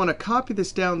 And now I want to copy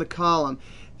this down the column.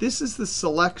 This is the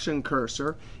selection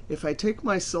cursor. If I take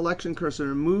my selection cursor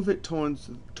and move it towards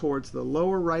the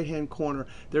lower right-hand corner,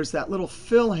 there's that little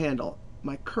fill handle.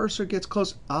 My cursor gets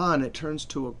close, and it turns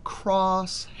to a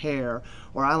crosshair,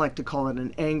 or I like to call it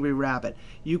an angry rabbit.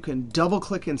 You can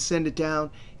double-click and send it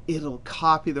down. It'll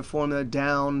copy the formula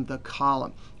down the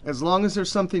column. As long as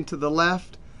there's something to the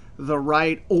left, the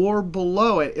right, or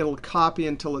below it, it'll copy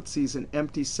until it sees an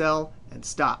empty cell and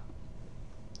stop.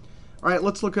 All right,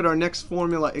 let's look at our next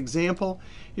formula example.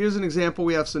 Here's an example.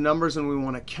 We have some numbers, and we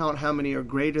want to count how many are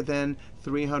greater than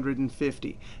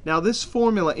 350. Now, this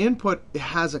formula input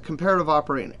has a comparative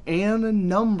operator and a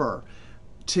number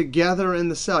together in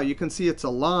the cell. You can see it's a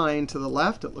line to the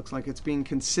left. It looks like it's being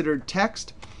considered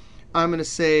text. I'm going to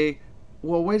say,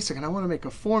 well, wait a second. I want to make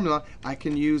a formula. I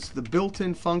can use the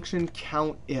built-in function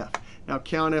COUNTIF. Now,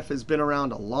 COUNTIF has been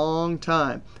around a long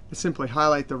time. I simply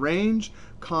highlight the range,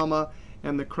 comma,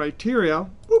 and the criteria.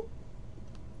 Whoop,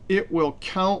 it will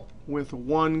count with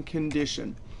one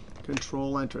condition.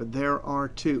 Control Enter. There are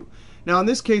two. Now, in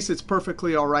this case, it's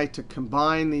perfectly all right to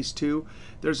combine these two.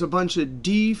 There's a bunch of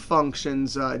D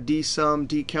functions, dsum,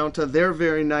 dcounta. They're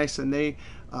very nice, and they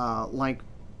like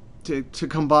to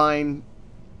combine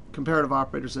comparative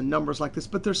operators and numbers like this,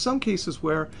 but there's some cases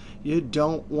where you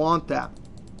don't want that.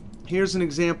 Here's an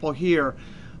example here.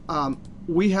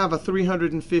 We have a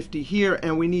 350 here,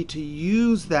 and we need to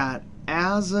use that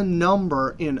as a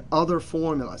number in other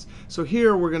formulas. So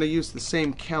here we're going to use the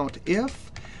same count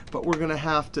if, but we're going to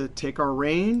have to take our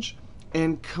range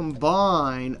and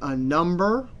combine a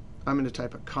number. I'm going to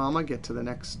type a comma, get to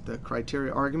the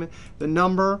criteria argument. The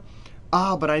number,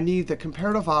 but I need the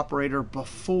comparative operator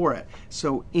before it.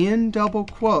 So in double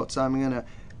quotes, I'm going to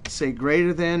say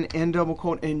greater than, end double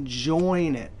quote, and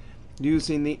join it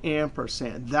using the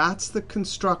ampersand. That's the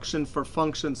construction for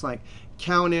functions like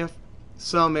countif,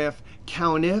 sumif,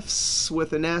 countifs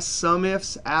with an S,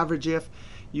 sumifs, average if.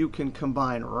 You can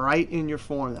combine right in your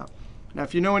formula. Now,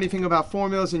 if you know anything about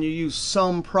formulas and you use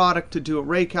sum product to do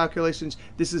array calculations,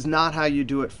 this is not how you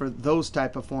do it for those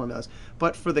type of formulas.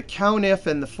 But for the countif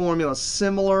and the formula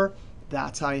similar,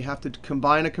 that's how you have to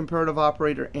combine a comparative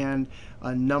operator and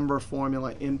a number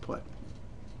formula input.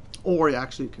 Or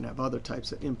actually, you can have other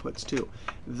types of inputs too.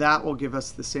 That will give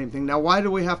us the same thing. Now, why do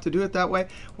we have to do it that way?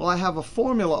 Well, I have a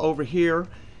formula over here.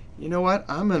 You know what?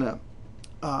 I'm going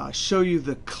to show you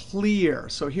the clear.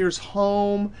 So here's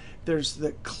home. There's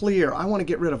the clear. I want to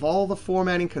get rid of all the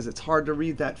formatting because it's hard to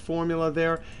read that formula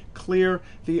there. Clear.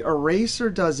 The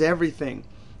eraser does everything.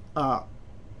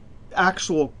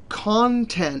 Actual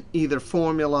content, either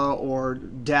formula or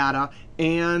data,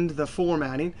 and the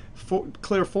formatting.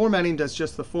 Clear formatting does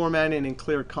just the formatting, and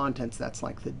clear contents, that's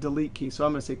like the delete key. So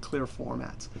I'm going to say clear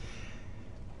formats.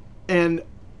 And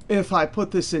if I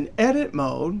put this in edit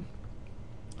mode,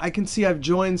 I can see I've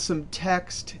joined some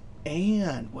text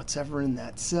and what's ever in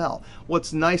that cell.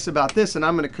 What's nice about this, and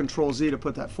I'm going to Control Z to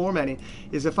put that formatting,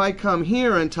 is if I come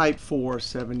here and type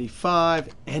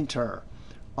 475, enter,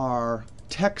 our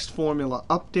text formula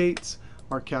updates,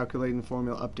 our calculating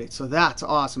formula updates. So that's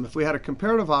awesome. If we had a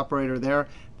comparative operator there,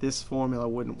 this formula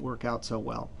wouldn't work out so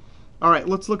well. All right,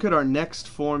 let's look at our next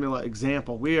formula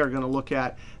example. We are going to look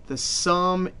at the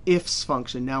SUMIFS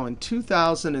function. Now in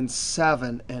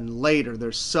 2007 and later,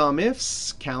 there's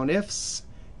SUMIFS, COUNTIFs,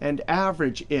 and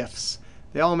average ifs.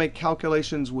 They all make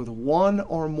calculations with one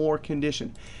or more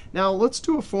condition. Now let's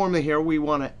do a formula here. We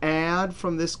want to add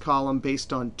from this column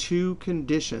based on two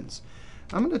conditions.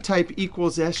 I'm going to type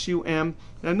equals SUM.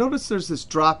 Now notice there's this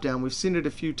drop down. We've seen it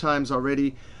a few times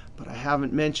already, but I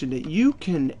haven't mentioned it. You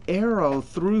can arrow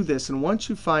through this, and once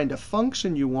you find a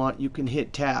function you want, you can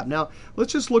hit tab. Now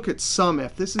let's just look at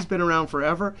SUMIF. This has been around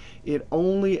forever. It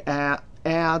only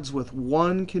adds with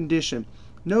one condition.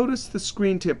 Notice the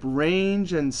screen tip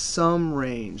range and sum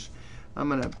range. I'm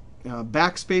going to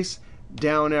backspace,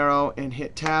 down arrow, and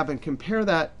hit tab and compare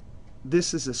that.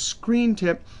 This is a screen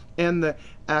tip, and the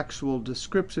actual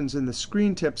descriptions in the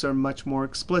screen tips are much more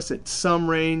explicit. Sum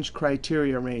range,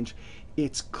 criteria range.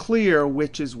 It's clear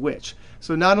which is which.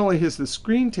 So not only is the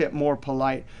screen tip more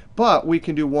polite, but we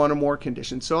can do one or more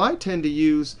conditions. So I tend to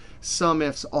use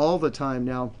SUMIFs all the time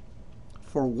now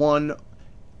for one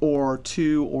or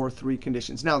two or three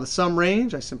conditions. Now the sum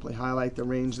range, I simply highlight the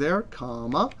range there,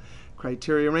 comma,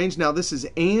 criteria range. Now this is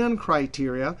and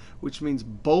criteria, which means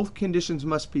both conditions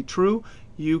must be true.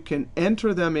 You can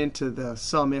enter them into the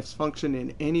SUMIFS function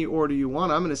in any order you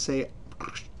want. I'm going to say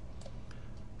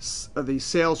the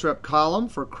sales rep column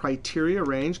for criteria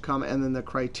range, comma, and then the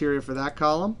criteria for that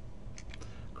column.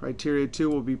 Criteria 2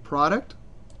 will be product.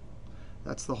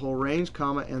 That's the whole range,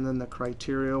 comma, and then the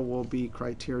criteria will be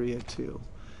criteria 2.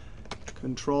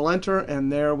 Control Enter,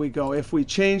 and there we go. If we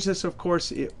change this, of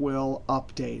course, it will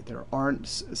update. There aren't,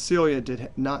 Celia did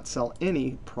not sell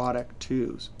any product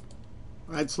 2s.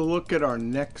 All right, so look at our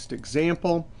next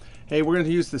example. Hey, we're going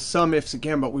to use the SUMIFs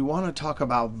again, but we want to talk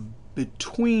about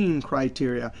between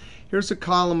criteria. Here's a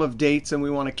column of dates, and we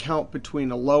want to count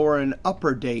between a lower and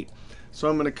upper date. So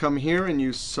I'm going to come here and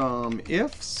use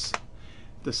SUMIFs.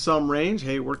 The sum range,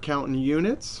 hey, we're counting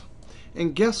units.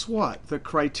 And guess what? The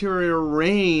criteria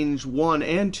range 1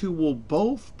 and 2 will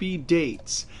both be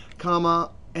dates,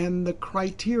 comma, and the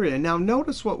criteria. Now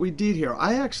notice what we did here.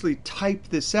 I actually typed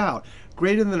this out.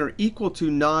 Greater than or equal to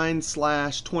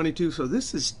 9/22. So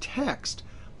this is text.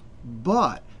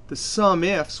 But the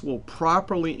SUMIFs will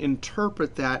properly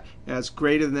interpret that as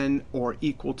greater than or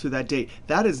equal to that date.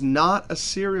 That is not a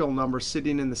serial number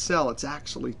sitting in the cell. It's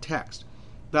actually text.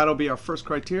 That'll be our first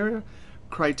criteria.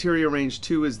 Criteria range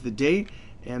 2 is the date,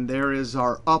 and there is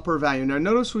our upper value. Now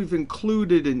notice we've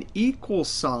included an equal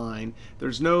sign.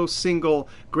 There's no single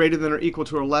greater than or equal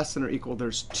to or less than or equal.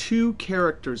 There's two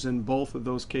characters in both of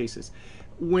those cases.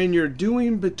 When you're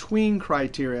doing between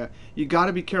criteria, you got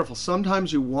to be careful.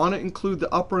 Sometimes you want to include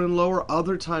the upper and lower.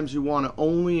 Other times you want to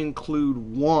only include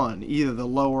one, either the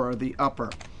lower or the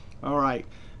upper. All right,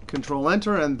 Control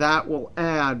Enter, and that will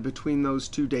add between those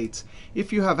two dates.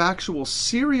 If you have actual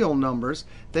serial numbers,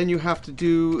 then you have to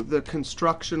do the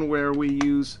construction where we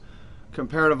use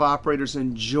comparative operators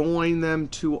and join them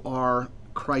to our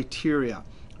criteria.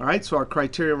 All right, so our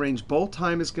criteria range both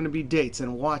time is going to be dates.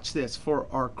 And watch this. For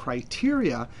our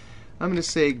criteria, I'm going to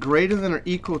say greater than or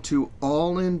equal to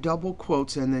all in double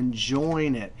quotes and then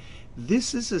join it.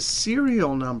 This is a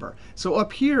serial number. So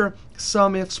up here,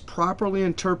 SUMIFs properly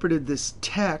interpreted this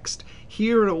text.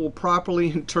 Here it will properly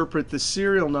interpret the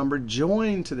serial number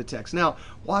joined to the text. Now,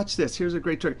 watch this. Here's a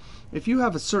great trick. If you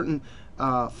have a certain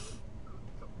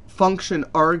function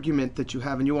argument that you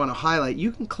have and you want to highlight, you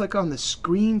can click on the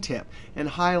screen tip and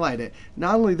highlight it.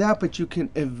 Not only that, but you can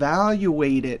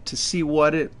evaluate it to see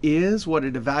what it is, what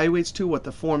it evaluates to, what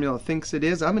the formula thinks it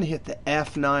is. I'm going to hit the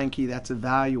F9 key. That's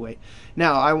evaluate.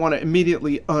 Now, I want to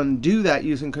immediately undo that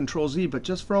using Control Z, but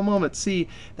just for a moment, see,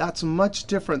 that's much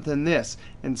different than this.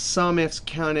 And SUMIFs,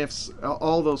 COUNTIFs,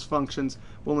 all those functions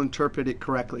will interpret it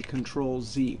correctly. Control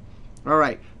Z. All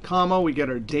right, comma, we get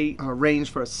our date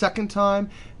range for a second time.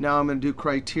 Now I'm going to do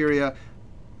criteria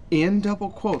in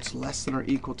double quotes, less than or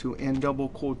equal to, in double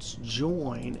quotes,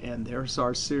 join, and there's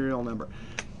our serial number.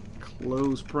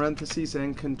 Close parentheses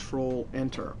and Control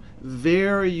Enter.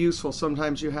 Very useful.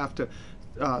 Sometimes you have to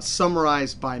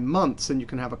summarize by months, and you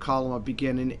can have a column of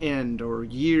begin and end, or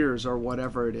years, or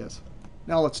whatever it is.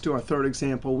 Now let's do our third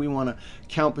example. We want to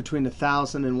count between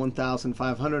 1,000 and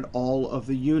 1,500 all of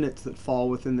the units that fall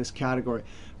within this category.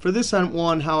 For this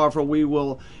one, however, we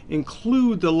will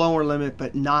include the lower limit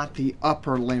but not the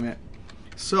upper limit.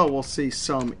 So we'll see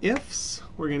some ifs.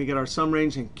 We're going to get our sum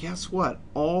range, and guess what?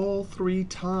 All three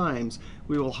times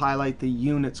we will highlight the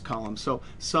units column. So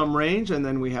sum range, and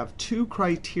then we have two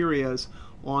criterias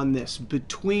on this.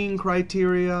 Between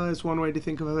criteria is one way to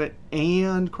think of it,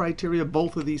 and criteria.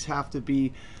 Both of these have to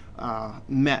be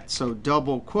met. So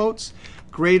double quotes,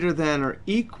 greater than or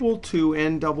equal to,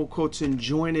 end double quotes, and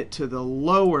join it to the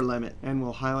lower limit. And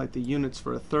we'll highlight the units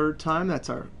for a third time. That's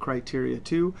our criteria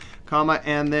 2, comma,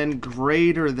 and then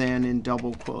greater than in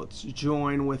double quotes.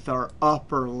 Join with our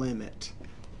upper limit.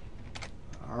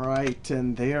 All right,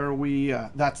 and there we,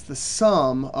 that's the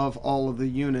sum of all of the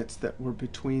units that were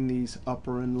between these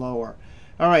upper and lower.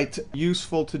 All right,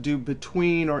 useful to do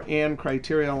between or and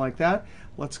criteria like that.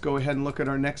 Let's go ahead and look at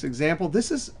our next example.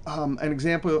 This is an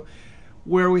example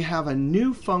where we have a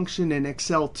new function in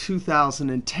Excel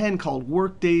 2010 called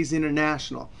Workdays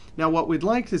International. Now what we'd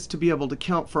like is to be able to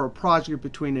count for a project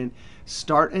between a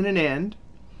start and an end.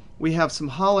 We have some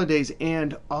holidays,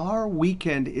 and our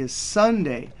weekend is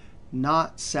Sunday,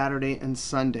 not Saturday and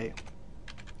Sunday.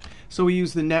 So we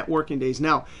use the net working days.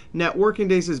 Now, net working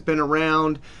days has been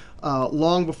around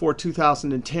long before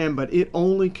 2010, but it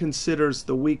only considers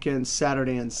the weekend,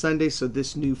 Saturday and Sunday. So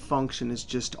this new function is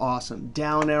just awesome.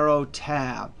 Down arrow,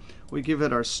 tab. We give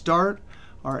it our start,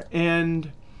 our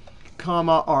end,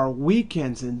 comma, our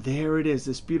weekends, and there it is,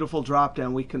 this beautiful drop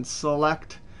down. We can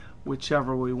select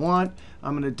whichever we want.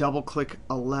 I'm going to double click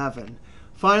 11.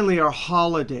 Finally, our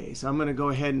holidays. I'm going to go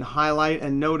ahead and highlight,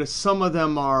 and notice some of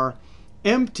them are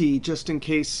empty just in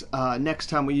case next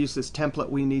time we use this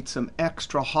template we need some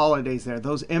extra holidays there.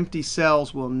 Those empty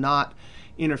cells will not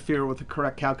interfere with the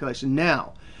correct calculation.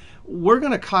 Now, we're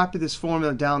going to copy this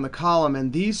formula down the column,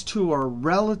 and these two are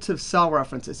relative cell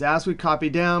references. As we copy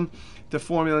down, the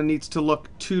formula needs to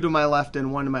look 2 to my left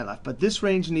and 1 to my left. But this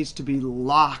range needs to be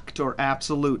locked or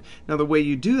absolute. Now, the way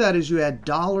you do that is you add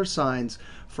 $signs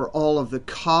for all of the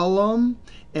column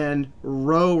and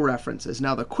row references.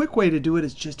 Now, the quick way to do it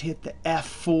is just hit the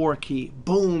F4 key.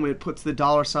 Boom, it puts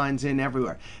the $signs in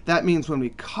everywhere. That means when we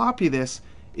copy this,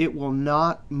 it will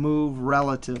not move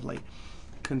relatively.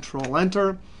 Control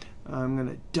Enter. I'm going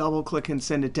to double click and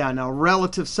send it down. Now,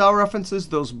 relative cell references,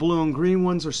 those blue and green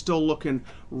ones are still looking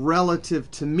relative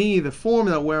to me. The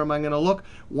formula, where am I going to look?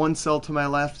 1 cell to my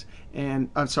left, and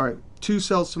I'm sorry, 2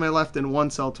 cells to my left and 1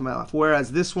 cell to my left.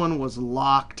 Whereas this one was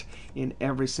locked in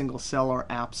every single cell, or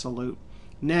absolute.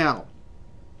 Now,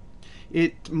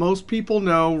 most people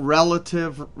know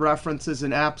relative references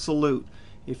and absolute.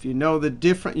 If you know the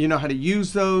different, you know how to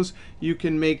use those, you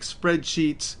can make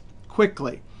spreadsheets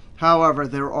quickly. However,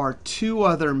 there are 2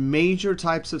 other major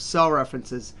types of cell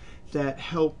references that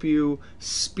help you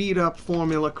speed up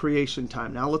formula creation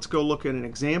time. Now let's go look at an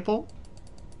example.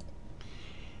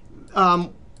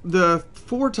 The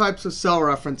 4 types of cell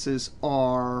references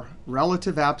are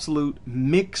relative, absolute,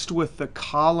 mixed with the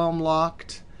column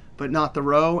locked, but not the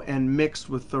row, and mixed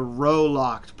with the row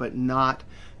locked, but not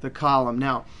the column.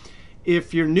 Now,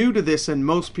 if you're new to this, and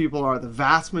most people are, the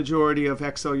vast majority of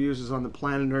Excel users on the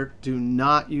planet Earth do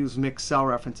not use mixed cell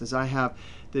references. I have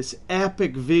this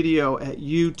epic video at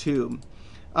YouTube.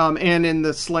 And in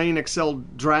the Slaying Excel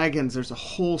Dragons, there's a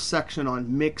whole section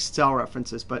on mixed cell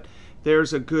references, but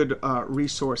there's a good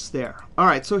resource there. All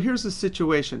right, so here's the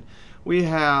situation. We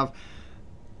have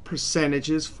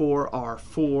percentages for our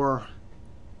 4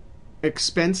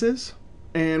 expenses,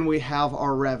 and we have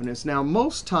our revenues. Now,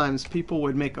 most times people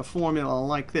would make a formula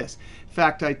like this. In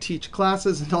fact, I teach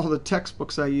classes, and all the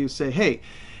textbooks I use say, hey,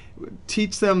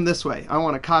 teach them this way. I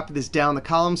want to copy this down the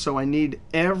column, so I need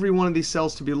every one of these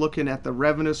cells to be looking at the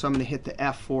revenue, so I'm going to hit the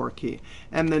F4 key.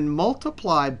 And then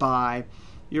multiply by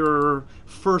your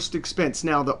first expense.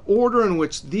 Now, the order in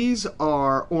which these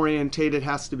are orientated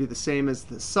has to be the same as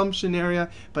the assumption area,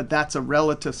 but that's a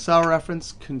relative cell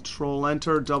reference. Control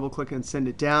Enter, double click, and send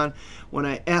it down. When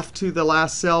I F2 the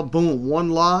last cell, boom, 1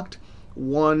 locked,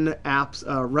 1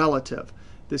 relative.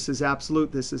 This is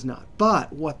absolute, this is not.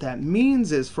 But what that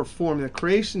means is for formula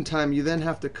creation time, you then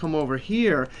have to come over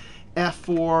here,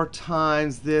 F4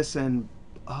 times this, and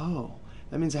oh,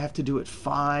 that means I have to do it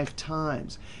 5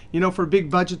 times. You know, for big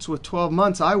budgets with 12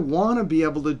 months, I want to be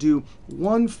able to do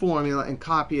one formula and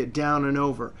copy it down and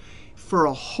over. For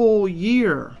a whole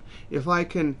year, if I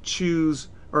can choose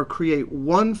or create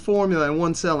one formula in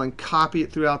one cell and copy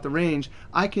it throughout the range,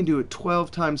 I can do it 12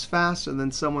 times faster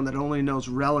than someone that only knows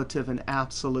relative and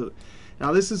absolute.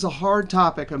 Now, this is a hard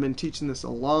topic. I've been teaching this a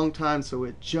long time, so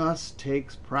it just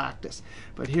takes practice.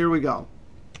 But here we go.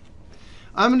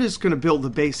 I'm just going to build the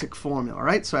basic formula,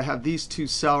 right? So I have these 2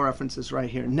 cell references right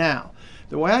here. Now,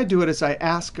 the way I do it is I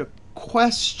ask a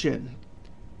question,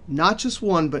 not just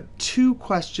one, but 2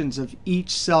 questions of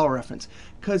each cell reference.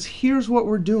 Because here's what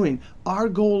we're doing. Our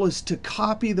goal is to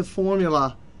copy the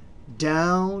formula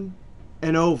down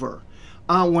and over.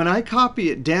 When I copy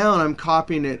it down, I'm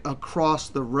copying it across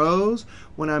the rows.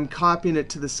 When I'm copying it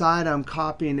to the side, I'm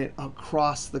copying it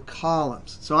across the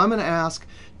columns. So I'm going to ask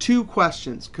 2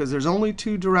 questions, because there's only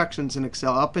 2 directions in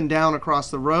Excel, up and down across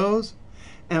the rows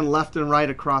and left and right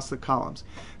across the columns.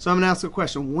 So I'm going to ask a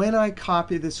question. When I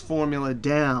copy this formula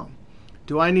down,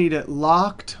 do I need it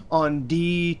locked on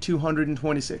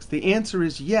D226? The answer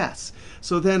is yes.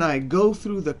 So then I go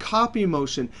through the copy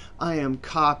motion. I am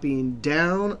copying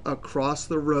down across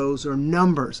the rows or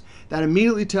numbers. That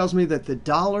immediately tells me that the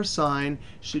 $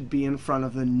 should be in front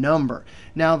of the number.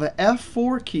 Now, the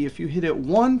F4 key, if you hit it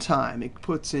 1 time, it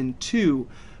puts in 2.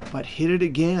 But hit it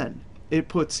again, it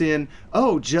puts in,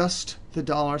 oh, just the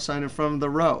 $ in front of the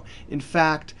row. In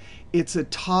fact, it's a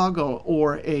toggle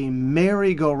or a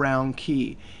merry-go-round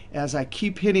key. As I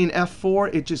keep hitting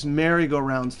F4, it just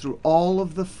merry-go-rounds through all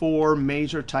of the 4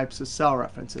 major types of cell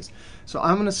references. So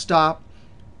I'm going to stop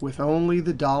with only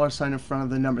the $ in front of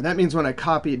the number. That means when I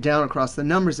copy it down across the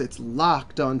numbers, it's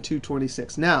locked on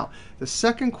 226. Now, the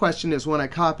second question is when I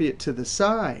copy it to the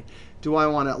side, do I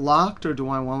want it locked or do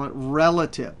I want it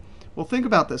relative? Well, think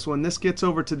about this. When this gets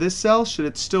over to this cell, should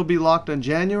it still be locked on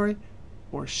January?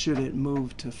 Or should it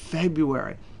move to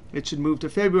February? It should move to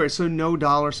February, so no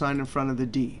 $ in front of the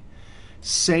D.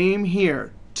 Same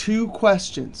here. 2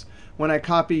 questions. When I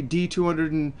copy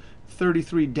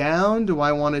D233 down, do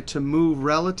I want it to move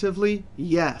relatively?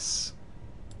 Yes.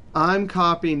 I'm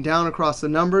copying down across the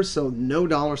numbers, so no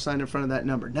 $ in front of that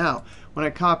number. Now, when I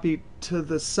copy to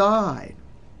the side,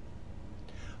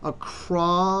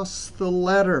 across the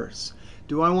letters,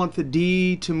 do I want the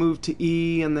D to move to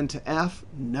E and then to F?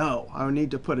 No. I would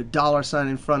need to put a $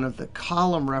 in front of the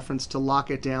column reference to lock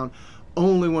it down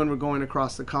only when we're going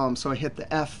across the column. So I hit the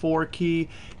F4 key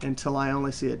until I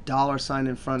only see a $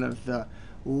 in front of the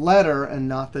letter and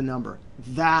not the number.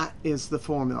 That is the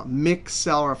formula. Mixed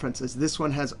cell references. This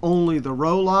one has only the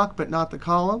row lock but not the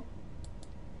column.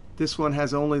 This one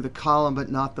has only the column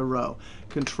but not the row.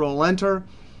 Control Enter.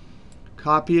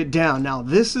 Copy it down. Now,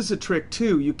 this is a trick,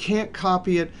 too. You can't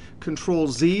copy it Control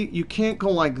Z. You can't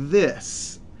go like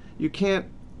this. You can't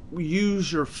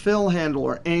use your fill handle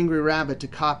or angry rabbit to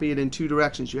copy it in 2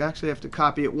 directions. You actually have to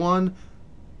copy it 1,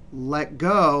 let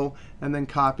go, and then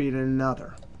copy it in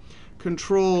another.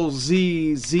 Control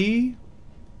Z, Z.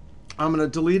 I'm going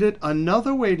to delete it.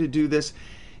 Another way to do this,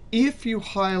 if you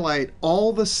highlight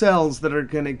all the cells that are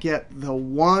going to get the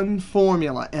one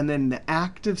formula, and then the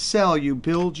active cell you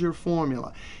build your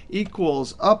formula,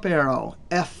 equals up arrow,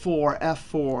 F4,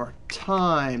 F4,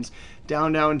 times,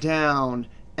 down, down, down,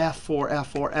 F4,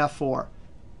 F4, F4.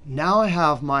 Now I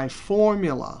have my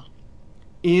formula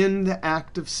in the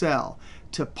active cell.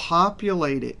 To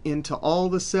populate it into all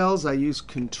the cells, I use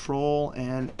Control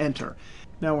and Enter.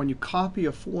 Now, when you copy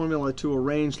a formula to a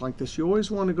range like this, you always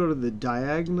want to go to the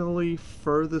diagonally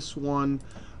furthest one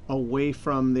away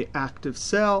from the active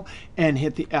cell and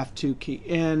hit the F2 key.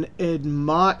 And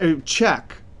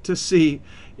check to see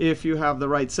if you have the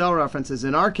right cell references.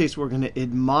 In our case, we're going to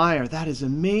admire. That is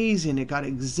amazing. It got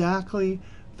exactly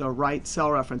the right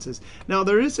cell references. Now,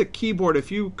 there is a keyboard.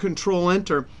 If you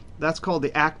Control-Enter, that's called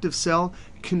the active cell.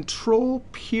 Control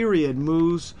period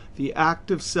moves the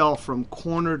active cell from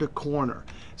corner to corner.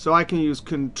 So I can use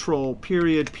Control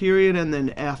period, period, and then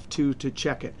F2 to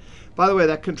check it. By the way,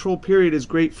 that Control period is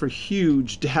great for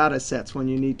huge data sets when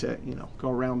you need to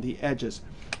go around the edges.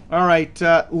 All right,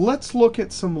 let's look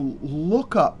at some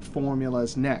lookup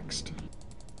formulas next.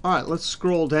 All right, let's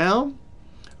scroll down.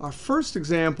 Our first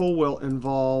example will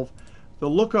involve the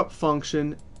lookup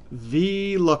function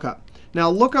VLOOKUP. Now,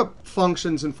 lookup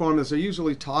functions and formulas are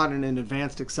usually taught in an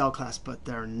advanced Excel class, but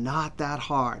they're not that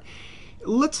hard.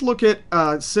 Let's look at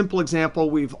a simple example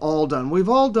we've all done. We've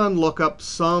all done lookup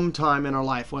sometime in our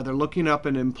life, whether looking up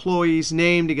an employee's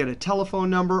name to get a telephone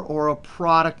number or a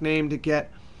product name to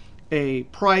get a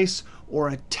price or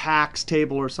a tax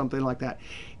table or something like that.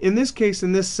 In this case,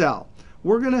 in this cell,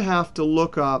 we're going to have to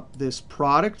look up this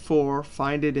product for,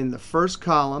 find it in the first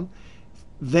column.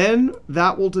 Then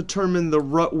that will determine the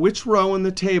which row in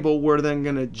the table we're then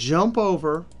going to jump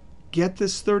over, get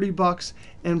this $30,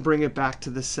 and bring it back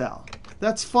to the cell.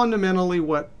 That's fundamentally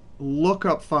what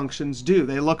lookup functions do.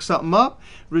 They look something up,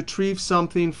 retrieve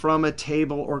something from a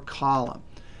table or column.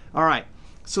 All right,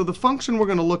 so the function we're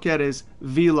going to look at is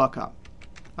VLOOKUP.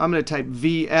 I'm going to type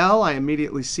VL. I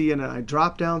immediately see it, and I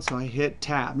drop down, so I hit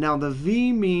Tab. Now, the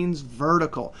V means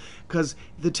vertical, because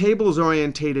the table is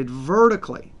orientated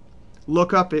vertically.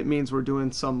 Lookup, it means we're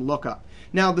doing some lookup.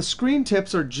 Now, the screen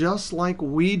tips are just like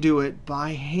we do it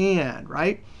by hand,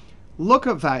 right?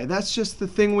 Lookup value, that's just the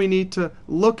thing we need to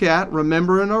look at,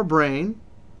 remember in our brain,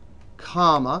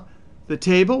 comma. The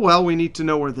table, well, we need to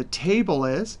know where the table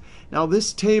is. Now,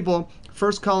 this table,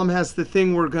 first column has the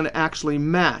thing we're going to actually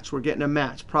match. We're getting a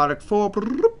match. Product 4,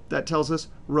 that tells us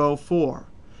row 4.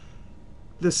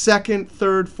 The second,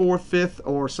 third, fourth, fifth,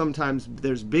 or sometimes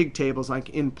there's big tables like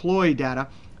employee data.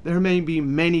 There may be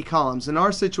many columns. In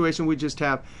our situation, we just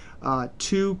have a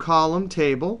 2-column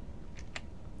table,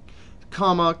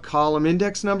 comma, column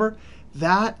index number.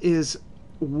 That is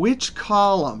which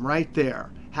column right there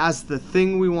has the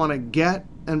thing we want to get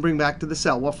and bring back to the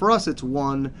cell. Well, for us, it's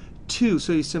 1, 2.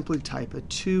 So you simply type a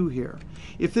 2 here.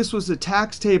 If this was a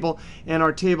tax table and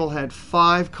our table had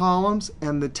 5 columns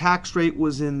and the tax rate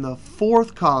was in the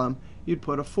 4th column, you'd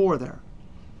put a 4 there,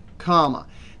 comma.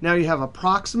 Now you have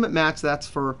approximate match. That's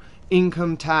for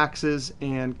income taxes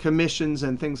and commissions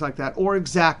and things like that, or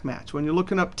exact match. When you're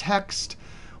looking up text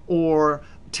or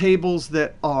tables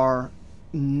that are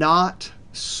not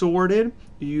sorted,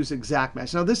 you use exact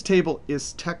match. Now, this table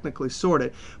is technically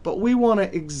sorted, but we want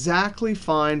to exactly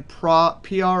find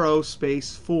PRO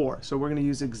space 4. So we're going to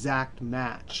use exact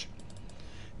match.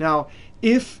 Now,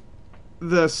 if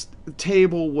the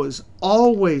table was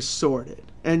always sorted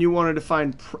and you wanted to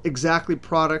find exactly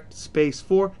product space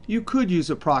 4, you could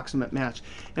use approximate match.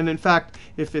 And in fact,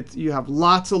 if you have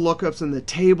lots of lookups and the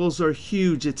tables are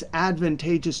huge, it's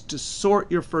advantageous to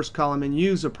sort your first column and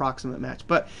use approximate match.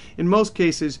 But in most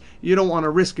cases, you don't want to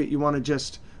risk it. You want to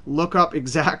just look up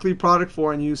exactly product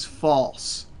 4 and use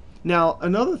false. Now,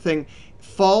 another thing,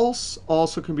 false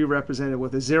also can be represented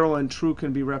with a 0, and true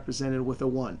can be represented with a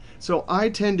 1. So I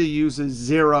tend to use a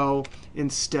 0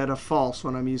 instead of false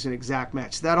when I'm using exact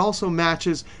match. That also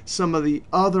matches some of the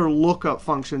other lookup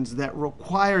functions that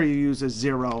require you use a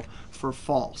 0 for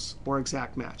false or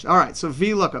exact match. All right, so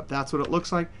VLOOKUP, that's what it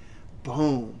looks like.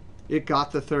 Boom, it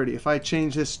got the 30. If I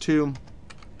change this to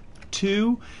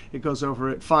 2, it goes over,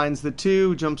 it finds the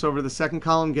 2, jumps over the second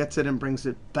column, gets it, and brings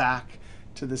it back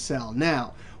to the cell.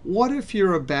 Now, what if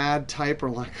you're a bad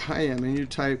typer like I am and you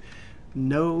type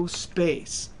no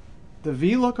space? The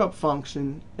VLOOKUP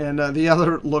function and the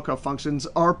other lookup functions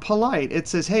are polite. It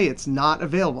says, hey, it's not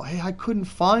available. Hey, I couldn't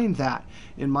find that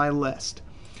in my list.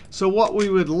 So what we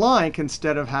would like,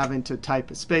 instead of having to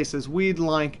type a space, is we'd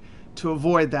like to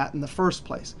avoid that in the first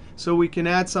place. So we can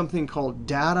add something called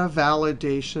data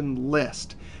validation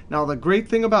list. Now, the great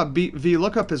thing about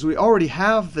VLOOKUP is we already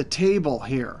have the table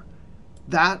here.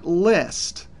 That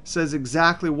list says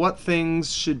exactly what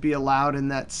things should be allowed in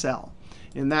that cell.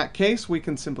 In that case, we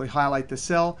can simply highlight the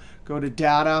cell, go to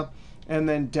Data, and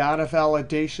then Data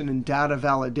Validation and Data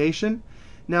Validation.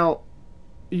 Now,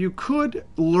 you could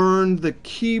learn the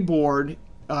keyboard,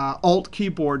 Alt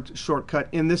keyboard shortcut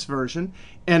in this version,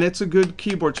 and it's a good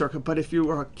keyboard shortcut. But if you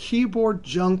are a keyboard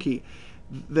junkie,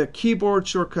 the keyboard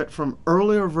shortcut from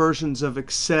earlier versions of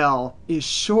Excel is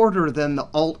shorter than the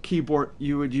Alt keyboard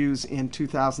you would use in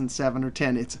 2007 or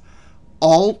 10. It's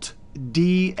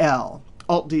Alt-DL.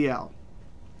 Alt-DL.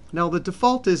 Now the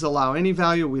default is allow any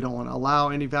value. We don't want to allow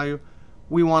any value.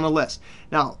 We want a list.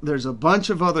 Now there's a bunch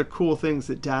of other cool things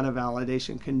that data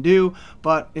validation can do,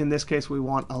 but in this case we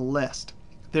want a list.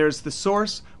 There's the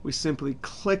source. We simply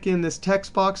click in this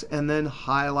text box and then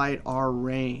highlight our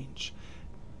range.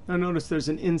 Now notice there's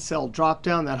an in-cell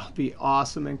dropdown. That'll be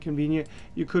awesome and convenient.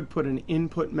 You could put an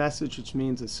input message, which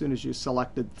means as soon as you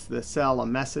selected the cell, a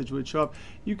message would show up.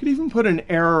 You could even put an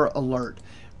error alert.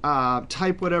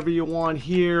 Type whatever you want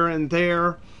here and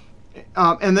there.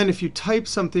 And then if you type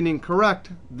something incorrect,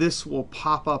 this will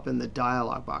pop up in the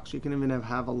dialog box. You can even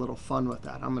have a little fun with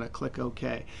that. I'm going to click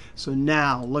OK. So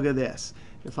now look at this.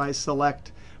 If I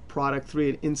select product 3,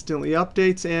 it instantly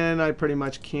updates, and I pretty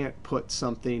much can't put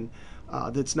something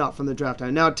that's not from the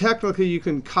dropdown. Now technically you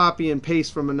can copy and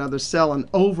paste from another cell and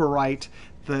overwrite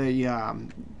the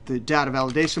data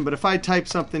validation. But if I type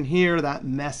something here, that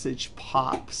message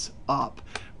pops up.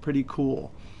 Pretty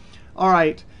cool. All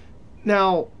right.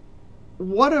 Now,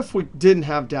 what if we didn't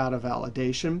have data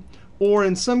validation? Or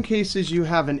in some cases, you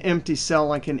have an empty cell,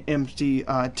 like an empty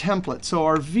template. So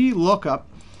our VLOOKUP,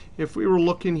 if we were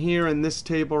looking here in this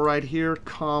table right here,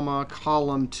 comma,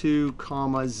 column 2,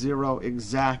 comma, 0,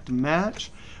 exact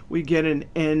match, we get an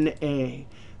NA.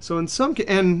 So in some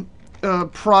and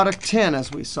product 10,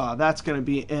 as we saw, that's going to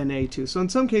be NA2. So in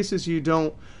some cases, you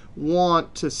don't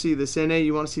want to see this NA.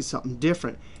 You want to see something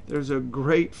different. There's a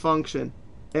great function,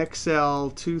 XL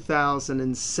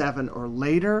 2007 or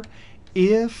later,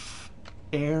 if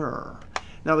error.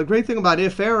 Now the great thing about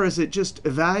if error is it just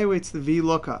evaluates the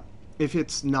VLOOKUP. If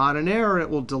it's not an error, it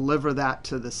will deliver that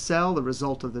to the cell, the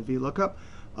result of the VLOOKUP.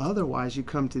 Otherwise, you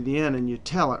come to the end and you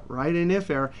tell it right in if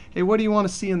error, hey, what do you want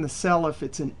to see in the cell if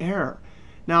it's an error?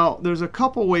 Now there's a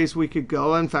couple ways we could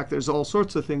go. In fact, there's all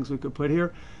sorts of things we could put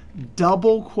here.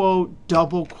 Double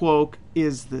quote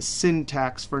is the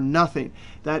syntax for nothing.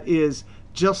 That is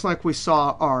just like we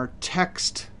saw our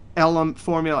text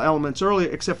formula elements earlier,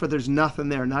 except for there's nothing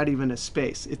there, not even a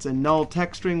space. It's a null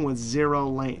text string with 0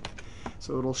 length.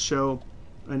 So it'll show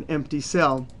an empty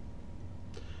cell.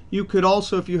 You could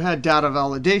also, if you had data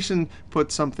validation,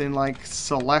 put something like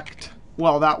select.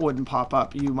 Well, that wouldn't pop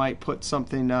up. You might put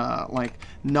something like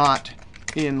not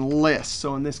in list.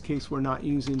 So in this case, we're not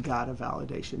using data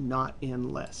validation, not in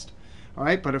list. All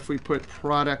right, but if we put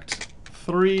product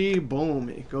 3, boom,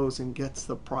 it goes and gets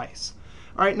the price.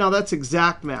 All right, now that's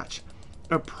exact match.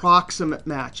 Approximate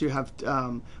match. You have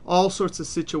all sorts of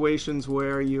situations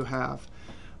where you have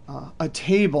a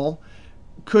table.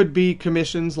 Could be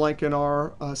commissions, like in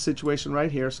our situation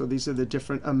right here. So these are the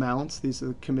different amounts. These are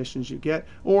the commissions you get.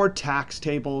 Or tax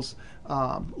tables,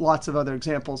 lots of other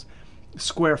examples.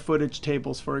 Square footage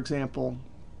tables, for example.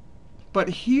 But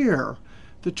here,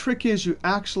 the trick is you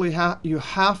actually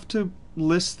have to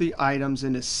list the items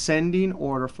in ascending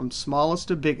order from smallest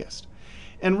to biggest.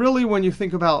 And really, when you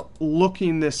think about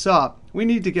looking this up, we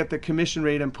need to get the commission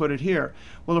rate and put it here.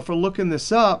 Well, if we're looking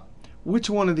this up, which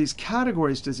one of these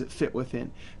categories does it fit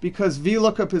within? Because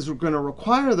VLOOKUP is going to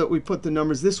require that we put the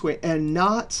numbers this way and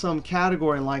not some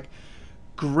category like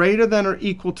greater than or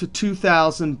equal to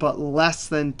 2,000 but less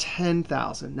than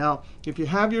 10,000. Now, if you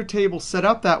have your table set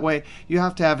up that way, you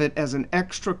have to have it as an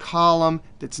extra column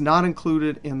that's not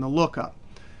included in the lookup.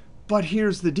 But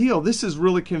here's the deal. This is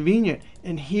really convenient.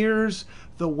 And here's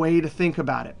the way to think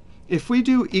about it. If we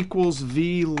do equals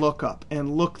VLOOKUP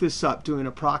and look this up, do an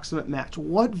approximate match,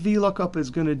 what VLOOKUP is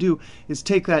going to do is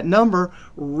take that number,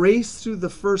 race through the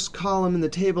first column in the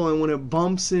table, and when it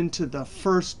bumps into the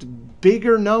first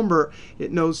bigger number,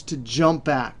 it knows to jump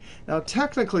back. Now,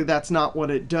 technically, that's not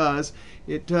what it does.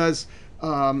 It does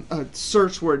a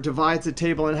search where it divides the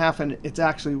table in half, and it's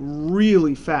actually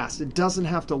really fast. It doesn't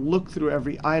have to look through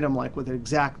every item like with an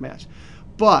exact match.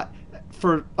 But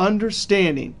for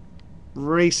understanding,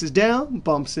 races down,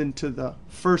 bumps into the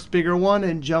first bigger one,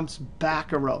 and jumps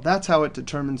back a row. That's how it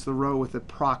determines the row with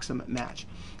approximate match.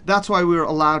 That's why we were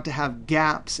allowed to have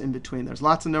gaps in between. There's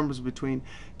lots of numbers between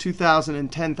 2,000 and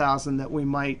 10,000 that we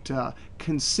might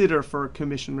consider for a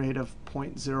commission rate of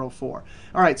 0.04. All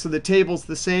right, so the table's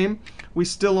the same. We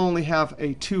still only have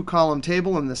a 2-column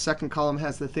table, and the second column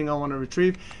has the thing I want to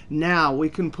retrieve. Now we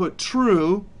can put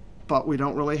true, but we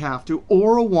don't really have to,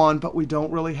 or a 1, but we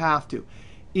don't really have to.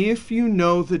 If you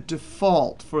know the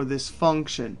default for this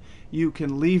function, you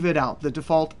can leave it out. The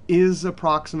default is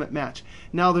approximate match.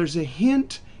 Now, there's a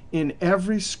hint in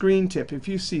every screen tip. If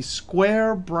you see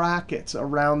square brackets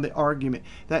around the argument,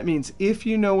 that means if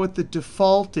you know what the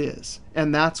default is,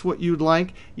 and that's what you'd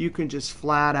like, you can just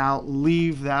flat out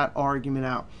leave that argument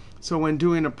out. So when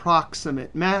doing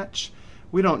approximate match,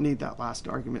 we don't need that last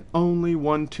argument. Only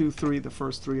 1, 2, 3, the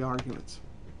first 3 arguments.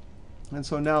 And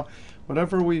so now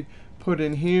whatever we put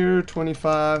in here,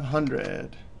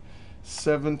 2,500,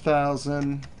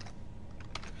 7,000.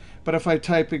 But if I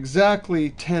type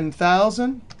exactly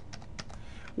 10,000,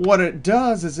 what it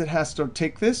does is it has to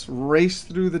take this, race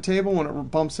through the table. When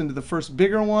it bumps into the first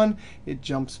bigger one, it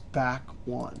jumps back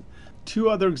one. Two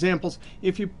other examples.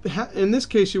 If you in this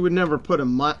case, you would never put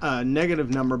a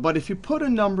negative number. But if you put a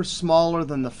number smaller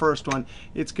than the first one,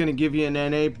 it's going to give you an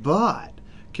NA. But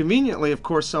conveniently, of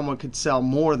course, someone could sell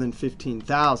more than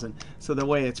 15,000. So the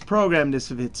way it's programmed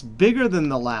is if it's bigger than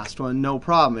the last one, no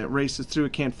problem. It races through.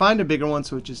 It can't find a bigger one,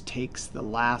 so it just takes the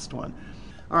last one.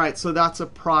 All right, so that's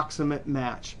approximate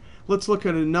match. Let's look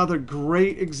at another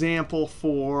great example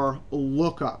for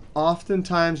lookup.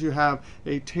 Oftentimes, you have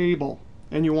a table,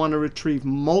 and you want to retrieve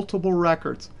multiple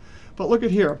records. But look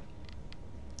at here.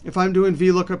 If I'm doing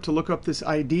VLOOKUP to look up this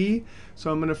ID,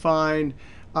 so I'm going to find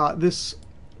this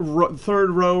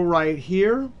third row right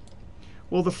here.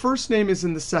 Well, the first name is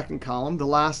in the second column. The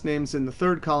last name is in the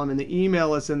third column. And the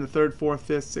email is in the third, fourth,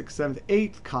 fifth, sixth, seventh,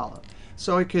 eighth column.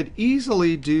 So I could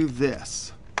easily do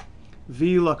this.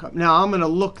 VLOOKUP. Now, I'm going to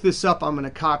look this up. I'm going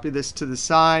to copy this to the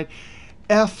side.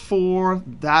 F4,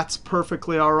 that's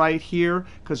perfectly all right here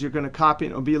because you're going to copy it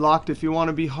and it'll be locked. If you want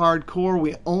to be hardcore,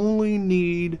 we only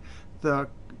need the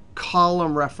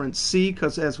column reference C,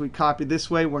 because as we copy this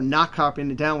way, we're not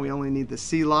copying it down. We only need the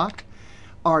C lock.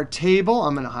 Our table,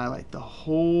 I'm going to highlight the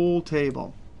whole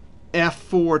table.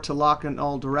 F4 to lock in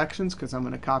all directions because I'm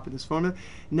going to copy this formula.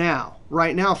 Now,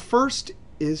 right now, first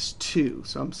is 2.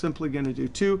 So I'm simply going to do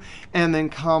 2, and then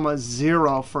comma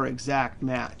 0 for exact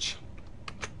match.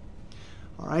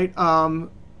 All right.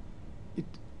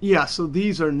 Yeah, so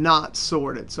these are not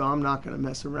sorted, so I'm not going to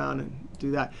mess around and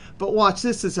do that. But watch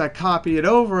this. As I copy it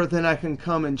over, then I can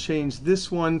come and change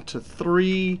this one to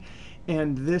 3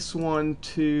 and this one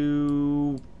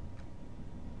to,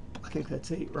 I think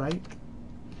that's 8, right?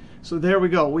 So there we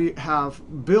go. We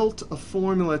have built a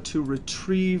formula to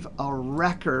retrieve a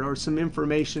record or some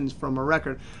information from a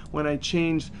record. When I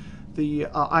change the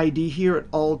ID here, it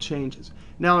all changes.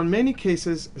 Now, in many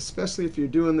cases, especially if you're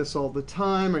doing this all the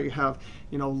time or you have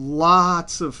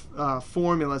lots of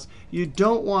formulas, you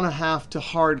don't want to have to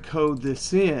hard code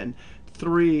this in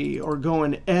 3 or go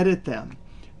and edit them.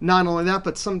 Not only that,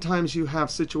 but sometimes you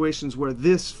have situations where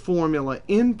this formula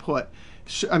input,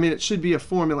 it should be a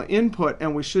formula input,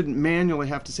 and we shouldn't manually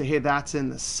have to say, hey, that's in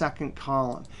the second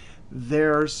column.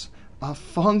 There's a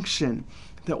function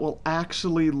that will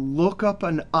actually look up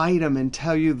an item and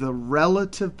tell you the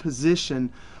relative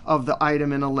position of the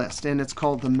item in a list, and it's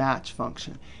called the match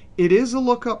function. It is a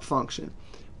lookup function,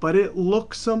 but it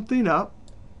looks something up.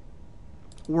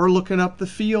 We're looking up the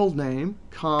field name,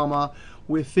 comma,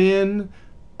 within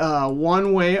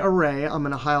one-way array. I'm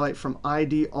going to highlight from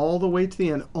ID all the way to the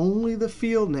end, only the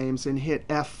field names, and hit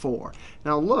F4.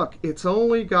 Now look, it's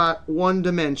only got one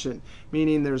dimension,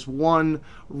 meaning there's 1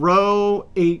 row,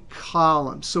 8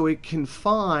 columns. So it can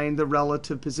find the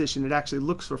relative position. It actually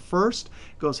looks for first,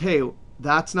 goes, hey,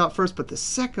 that's not first, but the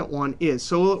second one is.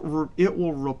 So it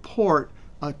will report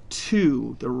a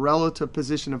 2, the relative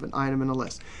position of an item in a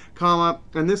list, comma,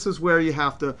 and this is where you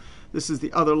have to, this is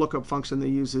the other lookup function that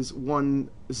uses 1,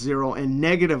 0, and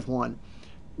 -1.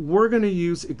 We're going to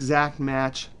use exact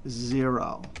match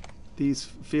 0. These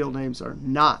field names are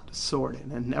not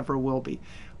sorted and never will be.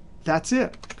 That's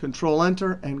it.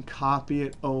 Control-Enter and copy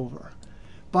it over.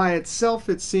 By itself,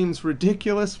 it seems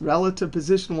ridiculous. Relative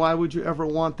position, why would you ever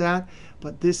want that?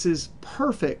 But this is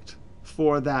perfect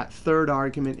for that third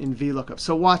argument in VLOOKUP.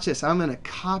 So watch this. I'm going to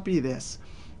copy this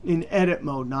in edit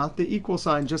mode, not the equal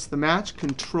sign, just the match.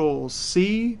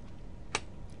 Control-C,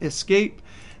 escape,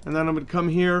 and then I'm going to come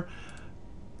here,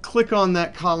 click on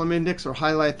that column index or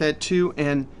highlight that too,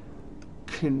 and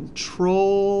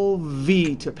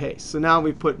Control-V to paste. So now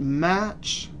we put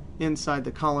match inside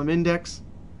the column index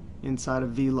inside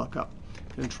of VLOOKUP.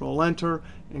 Control-Enter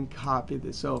and copy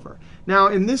this over. Now,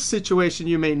 in this situation,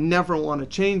 you may never want to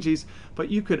change these, but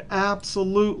you could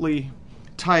absolutely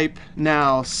type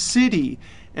now city,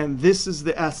 and this is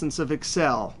the essence of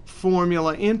Excel.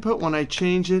 Formula input, when I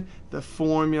change it, the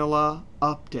formula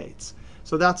updates.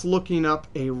 So that's looking up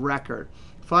a record.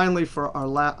 Finally, for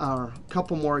our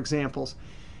couple more examples,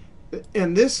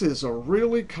 and this is a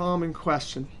really common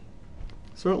question.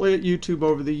 Certainly at YouTube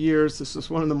over the years, this is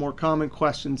one of the more common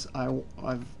questions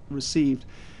I've received.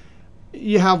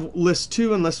 You have list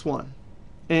 2 and list 1,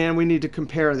 and we need to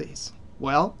compare these.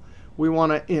 Well, we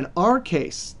want to, in our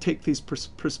case, take these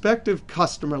prospective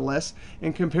customer lists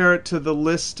and compare it to the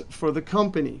list for the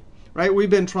company. Right? We've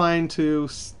been trying to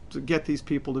get these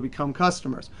people to become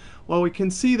customers. Well, we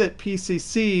can see that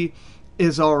PCC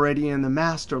is already in the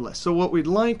master list. So what we'd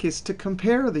like is to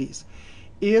compare these.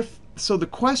 So the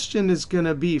question is going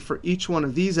to be for each one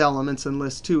of these elements in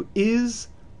list 2, is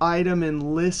item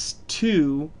in list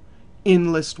 2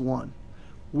 in list 1?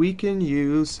 We can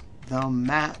use the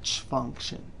match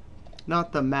function.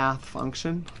 Not the math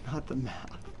function, not the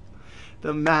math.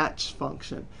 The match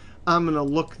function. I'm going to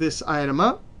look this item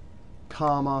up,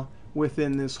 comma,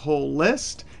 within this whole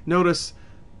list. Notice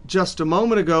just a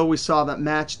moment ago we saw that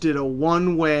match did a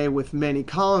one-way with many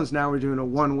columns. Now we're doing a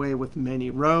one-way with many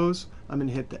rows. I'm going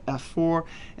to hit the F4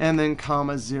 and then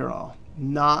comma 0.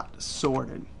 Not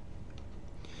sorted.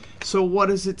 So what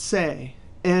does it say?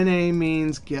 NA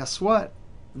means, guess what?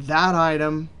 That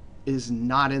item is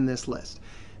not in this list.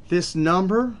 This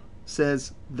number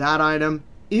says that item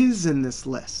is in this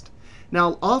list.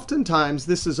 Now, oftentimes,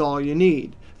 this is all you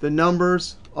need. The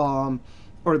numbers,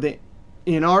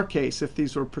 in our case, if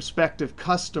these were prospective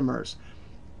customers,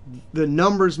 the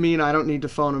numbers mean I don't need to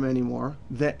phone them anymore.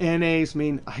 The NAs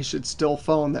mean I should still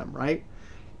phone them, right?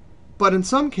 But in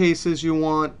some cases, you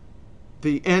want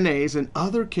the NAs. In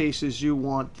other cases, you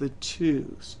want the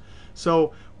 2s.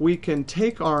 So we can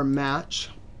take our match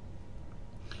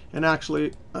and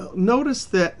actually notice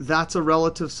that that's a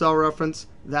relative cell reference.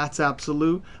 That's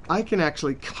absolute. I can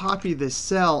actually copy this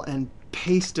cell and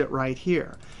paste it right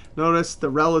here. Notice the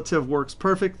relative works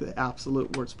perfect. The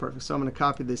absolute works perfect. So I'm going to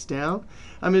copy this down.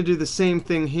 I'm going to do the same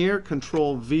thing here.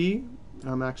 Control V.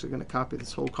 I'm actually going to copy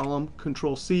this whole column.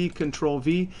 Control C, Control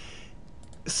V.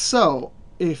 So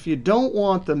if you don't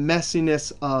want the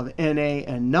messiness of NA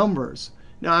and numbers,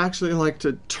 now I actually like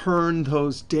to turn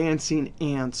those dancing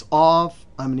ants off.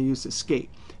 I'm going to use escape.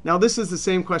 Now this is the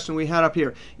same question we had up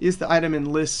here. Is the item in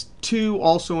list 2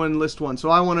 also in list 1?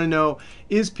 So I want to know,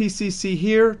 is PCC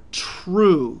here?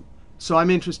 True. So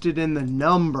I'm interested in the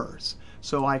numbers.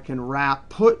 So I can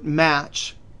put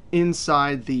match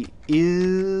inside the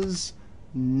is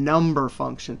number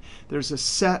function. There's a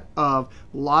set of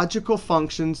logical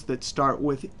functions that start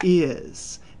with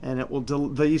is. And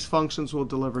these functions will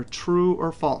deliver true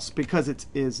or false. Because it's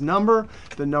is number,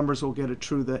 the numbers will get a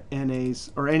true. The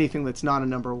NAs, or anything that's not a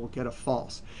number, will get a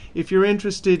false. If you're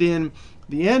interested in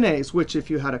the NAs, which if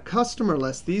you had a customer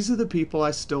list, these are the people I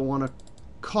still want to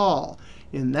call.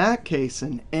 In that case,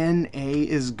 an NA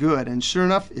is good. And sure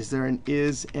enough, is there an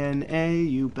is NA?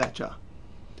 You betcha.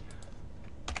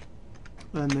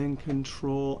 And then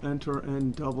Control Enter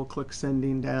and double click send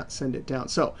it down.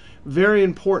 So very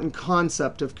important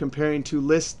concept of comparing two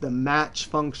lists. The match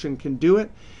function can do it.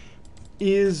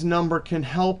 Is number can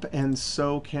help, and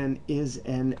so can is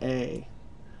NA.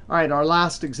 All right, our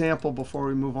last example before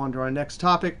we move on to our next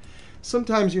topic.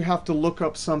 Sometimes you have to look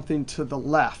up something to the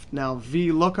left. Now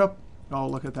VLOOKUP, oh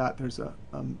look at that, there's a,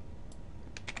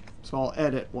 so I'll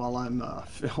edit while I'm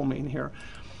filming here.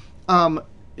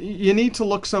 You need to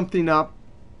look something up,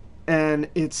 and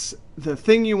it's the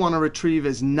thing you want to retrieve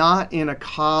is not in a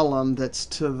column that's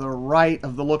to the right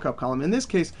of the lookup column. In this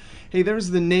case, hey,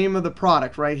 there's the name of the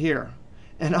product right here,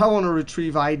 and I want to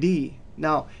retrieve ID.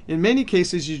 Now, in many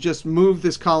cases, you just move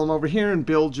this column over here and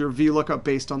build your VLOOKUP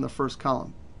based on the first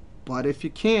column. But if you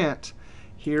can't,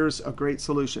 here's a great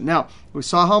solution. Now, we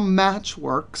saw how match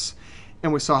works,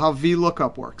 and we saw how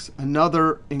VLOOKUP works.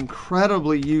 Another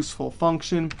incredibly useful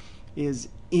function is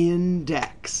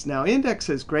index. Now, index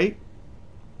is great.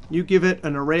 You give it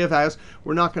an array of values.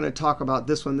 We're not going to talk about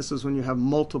this one. This is when you have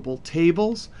multiple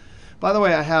tables. By the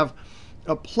way, I have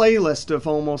a playlist of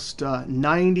almost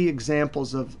 90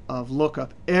 examples of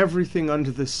lookup. Everything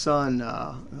under the sun.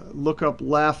 Lookup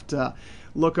left.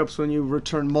 Lookups when you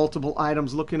return multiple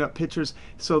items, looking up pictures.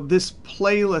 So this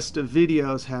playlist of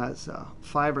videos has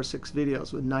 5 or 6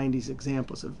 videos with 90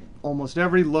 examples of almost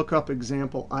every lookup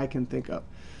example I can think of.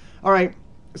 All right,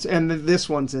 and this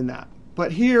one's in that.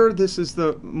 But here, this is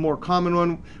the more common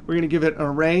one. We're going to give it an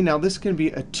array. Now, this can be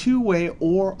a two-way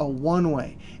or a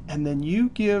one-way. And then you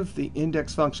give the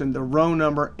index function the row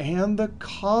number and the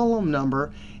column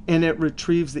number, and it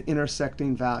retrieves the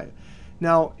intersecting value.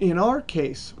 Now, in our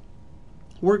case,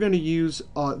 we're going to use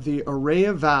the array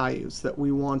of values that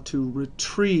we want to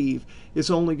retrieve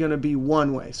is only going to be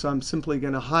one way. So I'm simply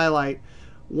going to highlight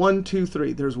 1, 2,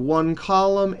 3. There's one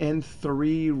column and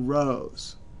 3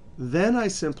 rows. Then I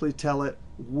simply tell it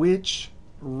which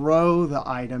row the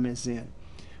item is in.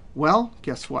 Well,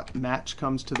 guess what? Match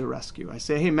comes to the rescue. I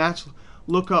say, hey, match,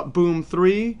 look up boom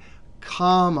 3,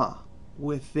 comma,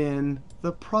 within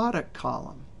the product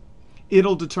column.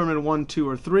 It'll determine 1, 2,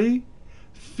 or 3.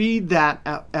 Feed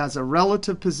that as a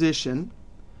relative position.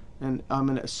 And I'm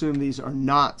going to assume these are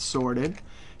not sorted.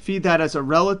 Feed that as a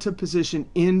relative position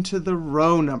into the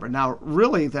row number. Now,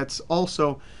 really, that's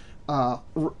also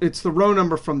it's the row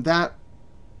number from that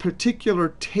particular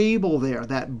table there,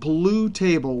 that blue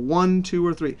table, 1, 2,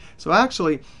 or 3. So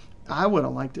actually, I would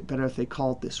have liked it better if they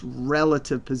called this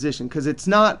relative position, because it's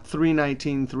not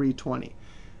 319, 320.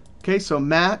 Okay, so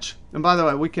match. And by the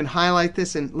way, we can highlight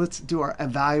this, and let's do our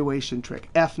evaluation trick,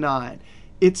 F9.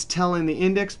 It's telling the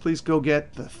index, please go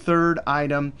get the third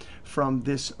item from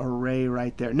this array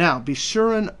right there. Now, be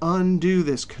sure and undo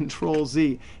this, Control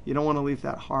Z. You don't want to leave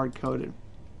that hard-coded.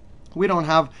 We don't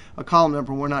have a column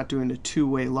number. We're not doing a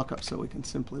two-way lookup, so we can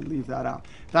simply leave that out.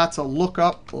 That's a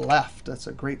lookup left. That's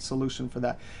a great solution for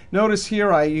that. Notice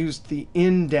here I used the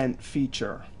indent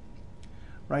feature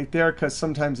right there, because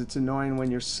sometimes it's annoying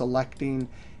when you're selecting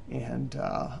and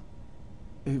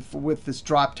if with this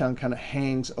drop-down kind of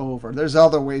hangs over. There's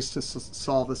other ways to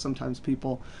solve this. Sometimes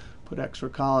people put extra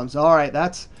columns. All right,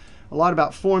 that's a lot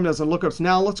about formulas and lookups.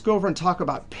 Now let's go over and talk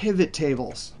about pivot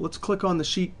tables. Let's click on the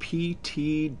sheet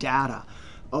PT Data.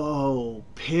 Oh,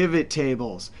 pivot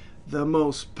tables, the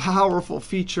most powerful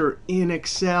feature in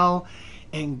Excel.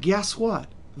 And guess what?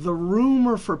 The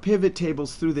rumor for pivot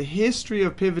tables through the history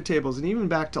of pivot tables, and even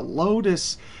back to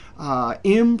Lotus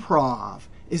Improv,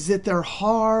 is that they're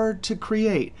hard to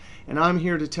create. And I'm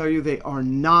here to tell you they are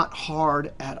not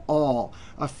hard at all.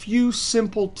 A few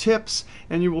simple tips,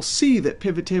 and you will see that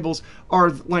pivot tables are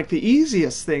like the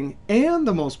easiest thing and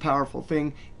the most powerful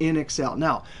thing in Excel.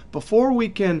 Now, before we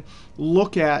can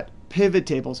look at pivot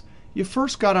tables, you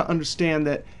first got to understand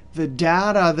that the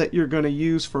data that you're going to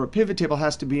use for a pivot table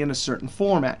has to be in a certain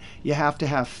format. You have to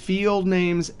have field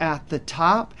names at the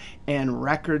top and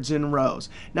records in rows.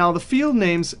 Now, the field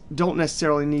names don't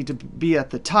necessarily need to be at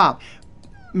the top,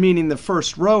 meaning the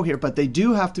first row here, but they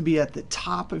do have to be at the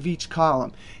top of each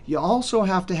column. You also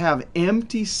have to have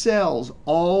empty cells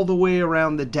all the way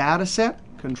around the data set,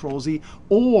 Control Z,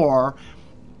 or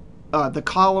the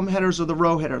column headers or the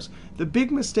row headers. The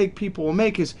big mistake people will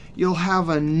make is you'll have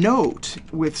a note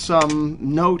with some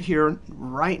note here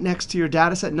right next to your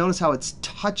data set. Notice how it's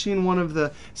touching one of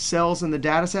the cells in the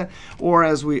data set. Or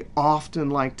as we often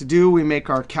like to do, we make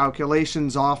our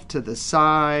calculations off to the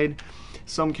side.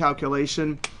 Some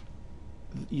calculation.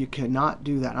 You cannot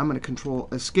do that. I'm going to Control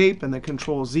Escape and then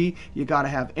Control Z. You got to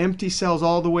have empty cells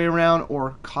all the way around,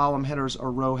 or column headers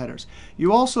or row headers.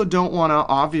 You also don't want to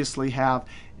obviously have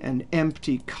an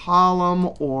empty column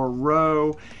or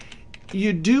row.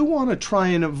 You do want to try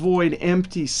and avoid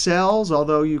empty cells,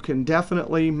 although you can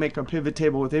definitely make a pivot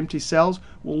table with empty cells.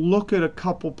 We'll look at a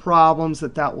couple problems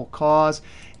that will cause,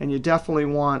 and you definitely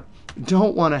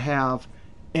don't want to have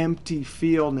empty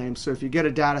field names. So if you get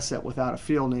a data set without a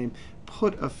field name,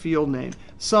 put a field name,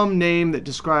 some name that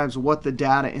describes what the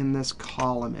data in this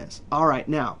column is. All right,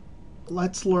 now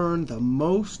let's learn the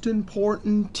most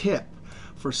important tip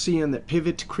for seeing that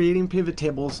creating pivot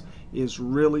tables is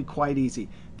really quite easy.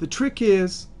 The trick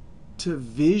is to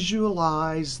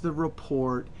visualize the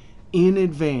report in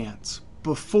advance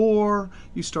before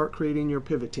you start creating your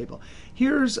pivot table.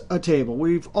 Here's a table.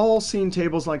 We've all seen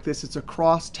tables like this. It's a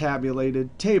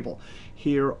cross-tabulated table.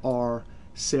 Here are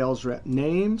sales rep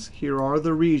names. Here are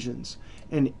the regions.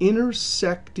 An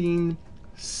intersecting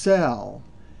cell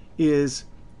is,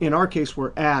 in our case,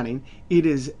 we're adding. It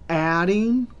is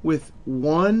adding with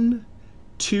 1,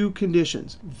 2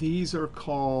 conditions. These are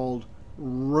called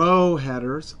row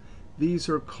headers. These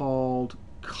are called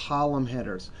column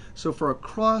headers. So for a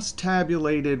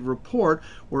cross-tabulated report,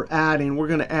 we're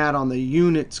going to add on the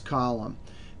units column.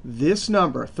 This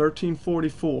number,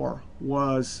 1344,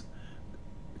 was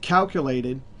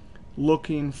calculated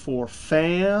looking for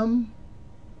FAM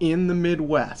in the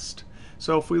Midwest.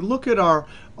 So if we look at our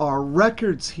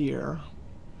records here,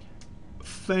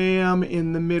 FAM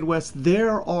in the Midwest,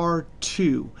 there are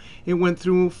 2. It went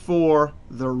through for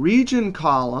the region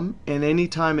column, and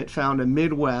anytime it found a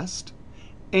Midwest.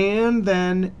 And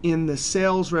then in the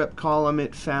sales rep column,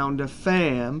 it found a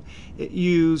FAM. It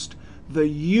used the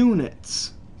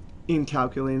units in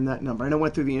calculating that number. And it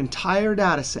went through the entire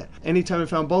data set. Anytime it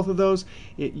found both of those,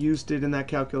 it used it in that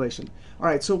calculation. All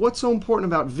right, so what's so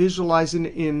important about visualizing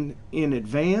in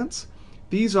advance?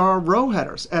 These are row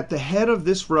headers. At the head of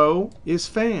this row is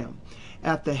FAM.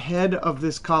 At the head of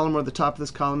this column or the top of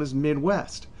this column is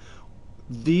Midwest.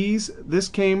 This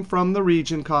came from the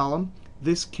region column.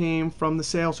 This came from the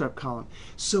sales rep column.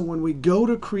 So when we go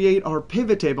to create our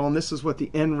pivot table, and this is what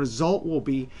the end result will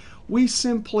be, we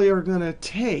simply are going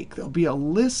to there'll be a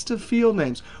list of field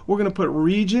names. We're going to put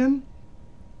region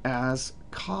as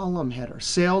column header,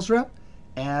 sales rep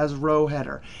as row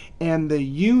header, and the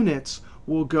units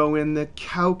will go in the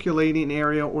calculating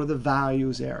area or the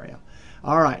values area.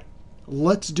 All right,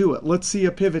 let's do it. Let's see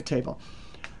a pivot table.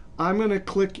 I'm going to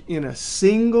click in a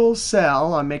single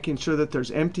cell. I'm making sure that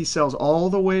there's empty cells all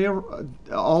the way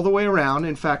around.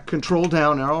 In fact, control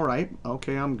down arrow, right?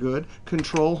 OK, I'm good.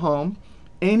 Control home.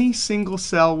 Any single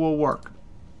cell will work.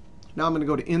 Now I'm going to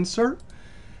go to Insert,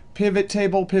 Pivot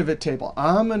Table, Pivot Table.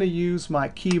 I'm going to use my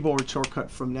keyboard shortcut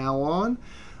from now on,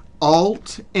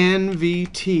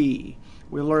 Alt-NVT.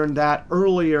 We learned that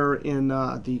earlier in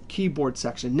the keyboard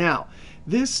section. Now,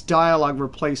 this dialog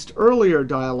replaced earlier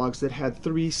dialogs that had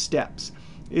 3 steps.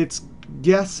 It's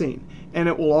guessing, and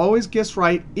it will always guess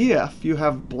right if you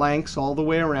have blanks all the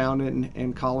way around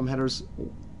and column headers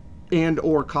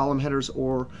or column headers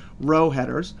or row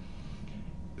headers.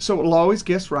 So it will always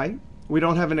guess right. We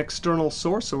don't have an external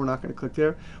source, so we're not going to click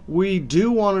there. We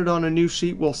do want it on a new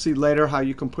sheet. We'll see later how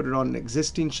you can put it on an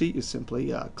existing sheet. You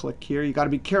simply click here. You got to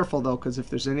be careful, though, because if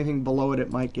there's anything below it, it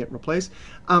might get replaced.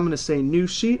 I'm going to say New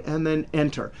Sheet and then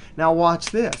Enter. Now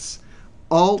watch this.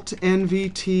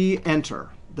 Alt-NVT, Enter.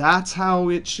 That's how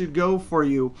it should go for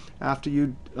you after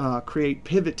you create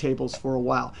pivot tables for a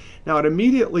while. Now it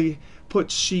immediately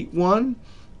puts Sheet 1.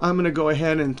 I'm going to go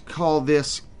ahead and call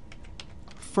this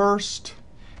First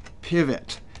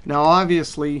Pivot. Now,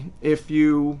 obviously, if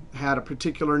you had a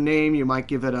particular name, you might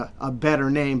give it a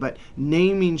better name. But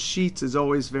naming sheets is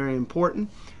always very important.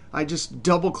 I just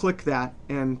double-click that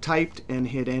and typed and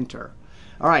hit Enter.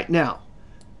 All right, now,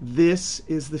 this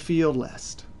is the field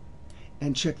list.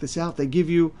 And check this out. They give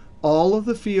you all of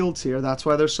the fields here. That's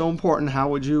why they're so important. How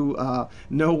would you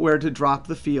know where to drop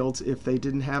the fields if they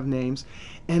didn't have names?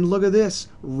 And look at this,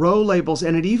 row labels.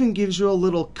 And it even gives you a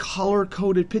little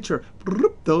color-coded picture.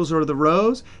 Those are the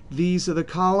rows. These are the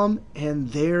column. And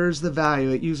there's the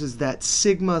value. It uses that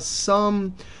sigma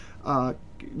sum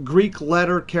Greek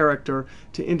letter character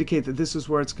to indicate that this is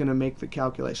where it's going to make the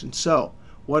calculation. So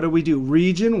what do we do?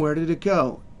 Region, where did it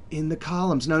go? In the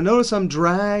columns. Now notice I'm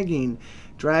dragging,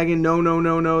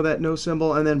 no, that no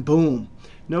symbol, and then boom.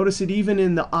 Notice it even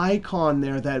in the icon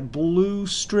there, that blue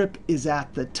strip is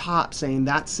at the top saying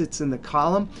that sits in the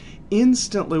column.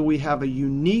 Instantly we have a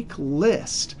unique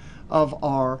list of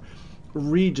our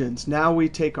regions. Now we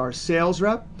take our sales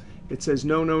rep. It says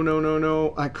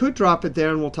no. I could drop it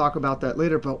there, and we'll talk about that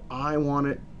later, but I want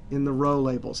it in the row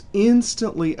labels.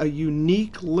 Instantly a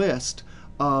unique list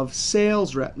of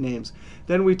sales rep names.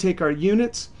 Then we take our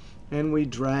units and we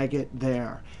drag it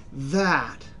there.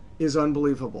 That is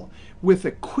unbelievable. With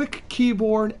a quick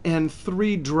keyboard and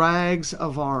 3 drags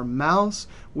of our mouse,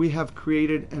 we have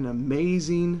created an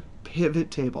amazing pivot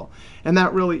table. And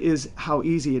that really is how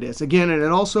easy it is. Again, and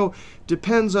it also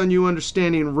depends on you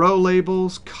understanding row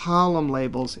labels, column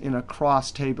labels in a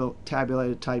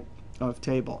cross-tabulated type of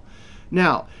table.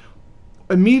 Now,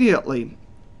 immediately,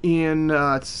 in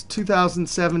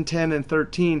 2007, 10, and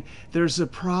 13, there's a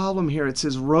problem here. It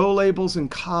says row labels and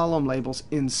column labels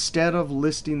instead of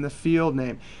listing the field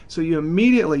name. So you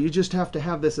immediately, you just have to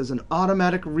have this as an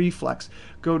automatic reflex.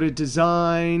 Go to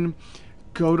Design,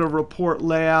 go to Report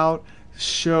Layout,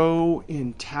 Show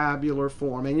in Tabular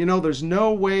Form. And you know, there's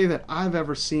no way that I've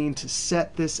ever seen to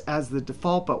set this as the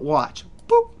default, but watch.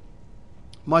 Boop.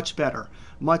 Much better.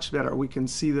 Much better. We can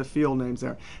see the field names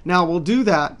there. Now, we'll do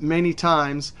that many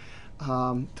times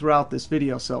throughout this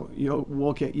video, so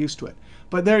we'll get used to it.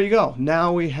 But there you go.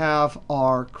 Now we have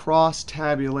our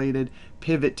cross-tabulated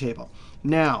pivot table.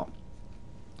 Now,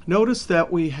 notice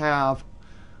that we have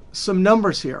some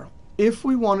numbers here. If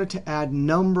we wanted to add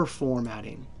number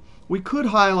formatting, we could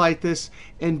highlight this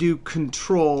and do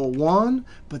Control 1,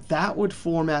 but that would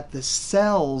format the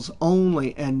cells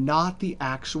only and not the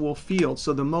actual fields.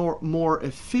 So the more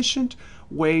efficient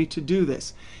way to do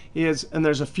this is, and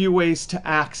there's a few ways to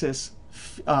access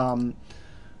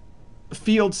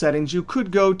field settings. You could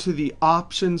go to the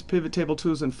Options, Pivot Table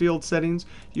Tools, and Field Settings.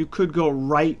 You could go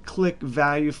right-click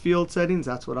Value Field Settings.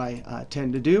 That's what I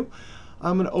tend to do.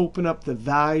 I'm going to open up the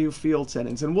value field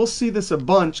settings. And we'll see this a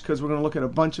bunch because we're going to look at a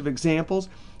bunch of examples.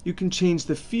 You can change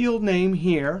the field name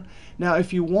here. Now,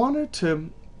 if you wanted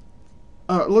to,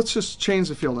 let's just change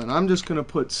the field name. I'm just going to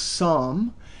put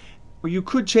sum. Well, you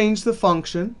could change the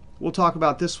function. We'll talk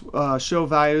about this show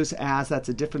values as. That's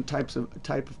a different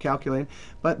type of calculating.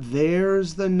 But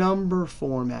there's the number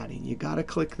formatting. You got to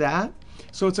click that.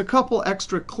 So it's a couple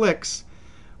extra clicks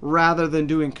rather than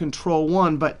doing Control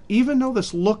 1. But even though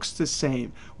this looks the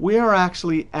same, we are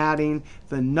actually adding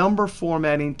the number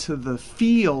formatting to the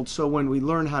field. So when we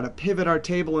learn how to pivot our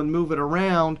table and move it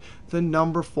around, the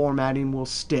number formatting will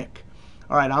stick.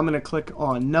 All right, I'm going to click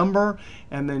on number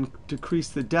and then decrease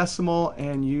the decimal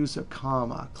and use a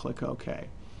comma. Click OK.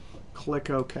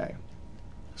 Click OK.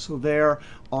 So there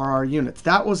are our units.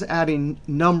 That was adding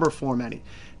number formatting.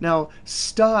 Now,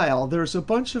 style, there's a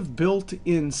bunch of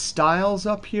built-in styles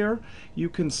up here. You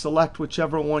can select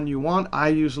whichever one you want. I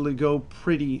usually go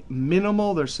pretty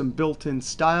minimal. There's some built-in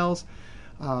styles.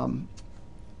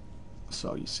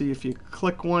 So you see if you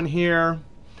click one here,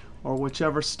 or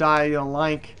whichever style you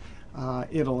like,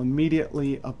 it'll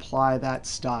immediately apply that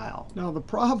style. Now, the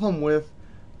problem with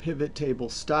pivot table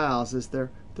styles is they're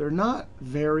not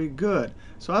very good.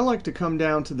 So I like to come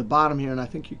down to the bottom here, and I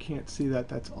think you can't see that.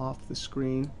 That's off the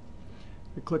screen.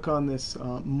 I click on this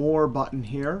More button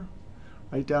here.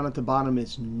 Right down at the bottom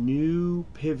is New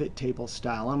Pivot Table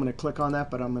Style. I'm going to click on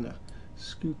that, but I'm going to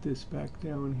scoot this back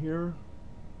down here.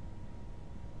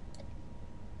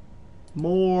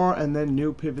 More, and then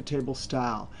New Pivot Table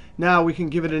Style. Now we can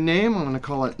give it a name. I'm going to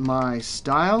call it My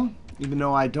Style. Even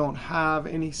though I don't have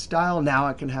any style, now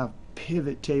I can have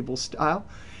Pivot Table Style.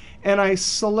 And I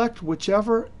select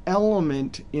whichever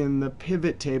element in the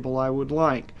pivot table I would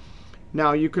like.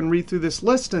 Now you can read through this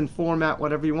list and format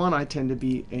whatever you want. I tend to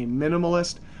be a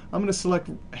minimalist. I'm going to select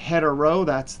header row.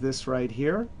 That's this right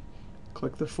here.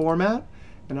 Click the format.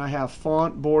 And I have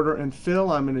font, border, and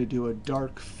fill. I'm going to do a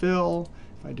dark fill.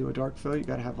 If I do a dark fill, you've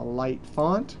got to have a light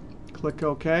font. Click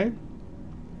OK.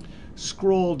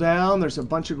 Scroll down. There's a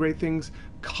bunch of great things.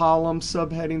 Column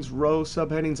subheadings, row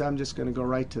subheadings. I'm just going to go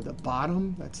right to the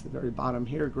bottom. That's the very bottom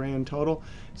here, grand total.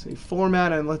 Say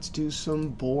format, and let's do some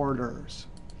borders.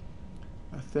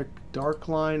 A thick dark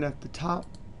line at the top,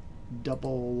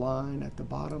 double line at the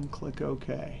bottom. Click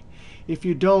OK. If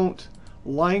you don't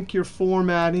like your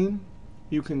formatting,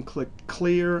 you can click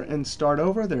Clear and start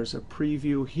over. There's a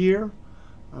preview here.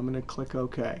 I'm going to click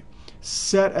OK.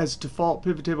 Set as default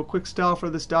pivot table quick style for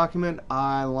this document.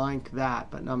 I like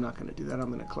that, but I'm not going to do that. I'm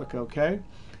going to click OK.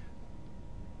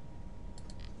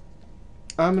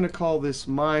 I'm going to call this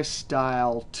My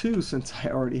Style 2 since I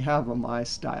already have a My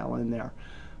Style in there.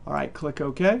 All right, click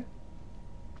OK.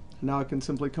 Now I can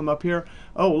simply come up here.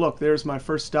 Oh, look, there's my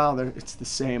first style there. It's the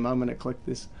same. I'm going to click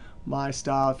this My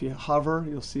Style. If you hover,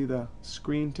 you'll see the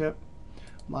screen tip.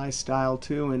 My Style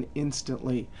 2, and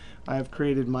instantly I have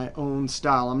created my own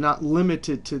style. I'm not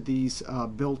limited to these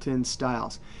built-in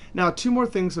styles. Now, two more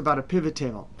things about a pivot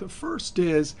table. The first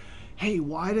is, hey,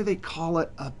 why do they call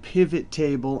it a pivot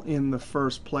table in the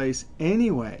first place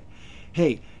anyway?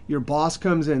 Hey, your boss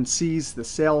comes in, sees the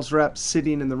sales reps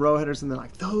sitting in the row headers, and they're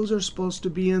like, those are supposed to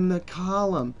be in the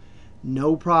column.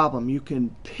 No problem. You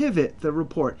can pivot the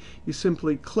report. You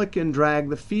simply click and drag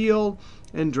the field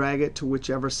and drag it to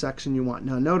whichever section you want.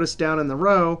 Now notice down in the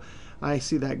row, I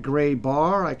see that gray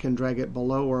bar. I can drag it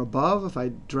below or above. If I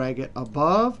drag it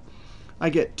above, I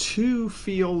get two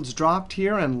fields dropped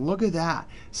here, and look at that.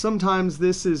 Sometimes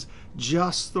this is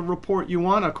just the report you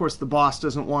want. Of course, the boss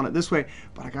doesn't want it this way,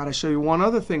 but I got to show you one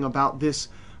other thing about this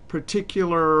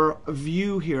particular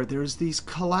view here. There's these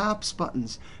collapse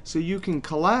buttons. So you can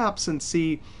collapse and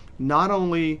see not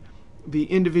only the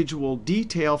individual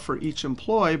detail for each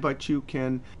employee, but you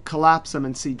can collapse them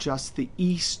and see just the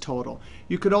East total.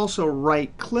 You could also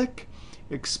right-click,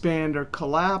 expand or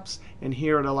collapse, and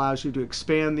here it allows you to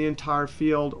expand the entire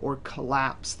field or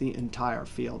collapse the entire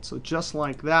field. So just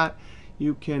like that,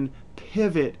 you can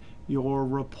pivot your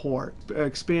report,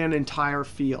 expand entire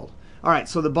field. All right,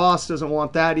 so the boss doesn't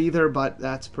want that either, but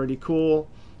that's pretty cool.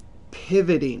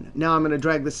 Pivoting. Now I'm going to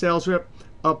drag the sales rep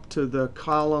up to the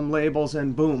column labels,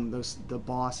 and boom, the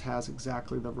boss has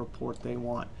exactly the report they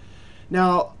want.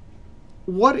 Now,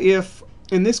 what if,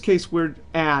 in this case, we're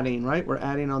adding, right? We're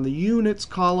adding on the units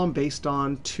column based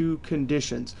on two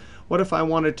conditions. What if I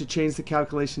wanted to change the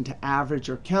calculation to average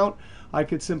or count? I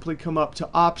could simply come up to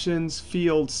Options,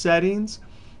 Field Settings.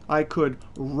 I could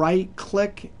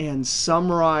right-click and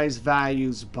summarize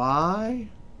values by.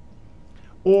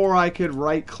 Or I could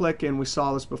right-click, and we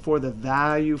saw this before, the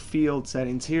value field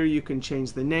settings. Here you can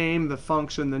change the name, the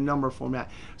function, the number format.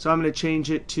 So I'm going to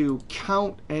change it to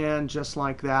count, and just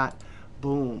like that,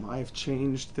 boom, I've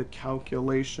changed the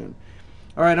calculation.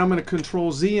 All right, I'm going to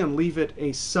Control-Z and leave it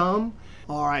a sum.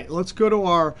 All right, let's go to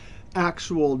our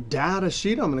actual data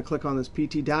sheet. I'm going to click on this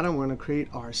PT data, and we're going to create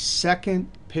our second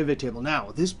pivot table. Now,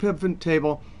 with this pivot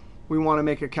table, we want to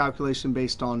make a calculation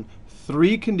based on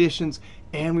 3 conditions,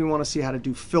 and we want to see how to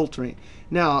do filtering.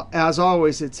 Now, as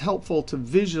always, it's helpful to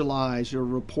visualize your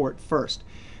report first.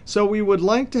 So we would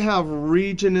like to have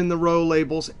region in the row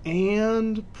labels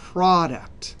and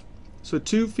product. So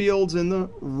 2 fields in the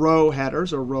row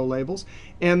headers or row labels.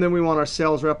 And then we want our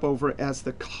sales rep over as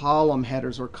the column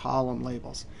headers or column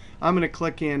labels. I'm going to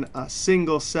click in a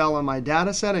single cell in my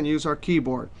data set and use our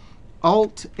keyboard.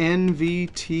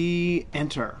 Alt-NVT,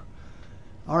 Enter.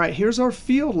 All right, here's our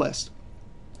field list.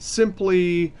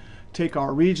 simply take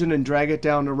our region and drag it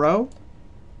down to row,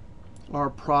 our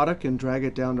product and drag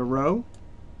it down to row,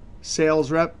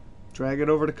 sales rep, drag it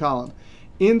over to column.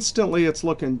 Instantly, it's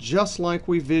looking just like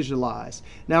we visualized.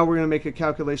 Now we're going to make a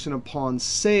calculation upon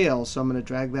sales, so I'm going to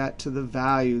drag that to the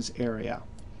values area.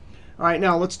 All right,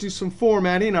 now let's do some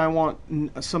formatting. I want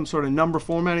some sort of number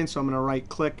formatting, so I'm going to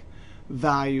right-click,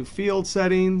 Value Field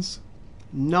Settings,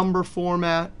 Number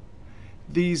Format.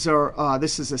 These are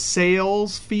this is a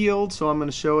sales field, so I'm going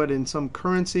to show it in some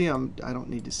currency. I don't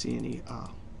need to see any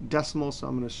decimals, so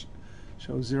I'm going to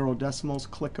show 0 decimals.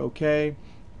 Click OK.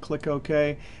 Click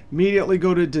OK. Immediately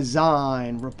go to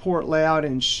Design, Report Layout,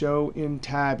 and Show in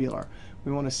Tabular.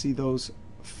 We want to see those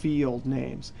field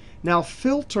names. Now,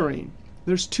 filtering.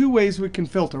 There's two ways we can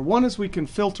filter. One is we can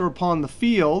filter upon the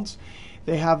fields.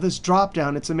 They have this drop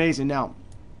down. It's amazing. Now,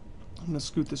 I'm going to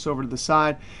scoot this over to the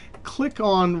side. Click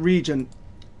on region.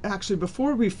 Actually,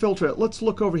 before we filter it, let's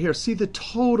look over here. See the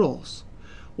totals.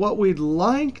 What we'd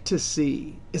like to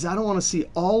see is I don't want to see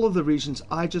all of the regions.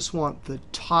 I just want the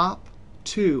top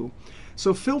 2.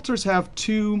 So filters have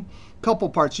two couple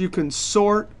parts. You can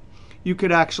sort. You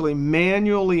could actually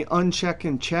manually uncheck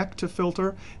and check to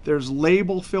filter. There's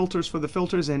label filters for the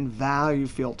filters and value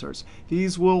filters.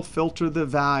 These will filter the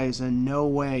values in no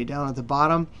way. Down at the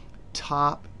bottom,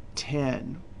 top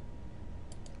 10.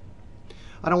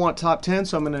 I don't want top 10,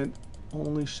 so I'm going to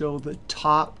only show the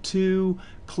top 2.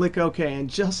 Click OK. And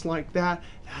just like that,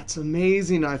 that's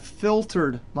amazing. I've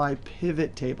filtered my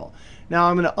pivot table. Now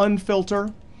I'm going to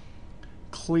unfilter,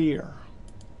 clear.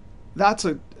 That's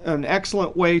an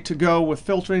excellent way to go with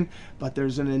filtering, but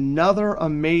there's another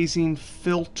amazing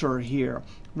filter here.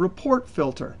 Report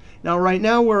filter. Now right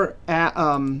now we're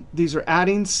these are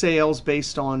adding sales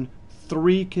based on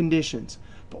 3 conditions.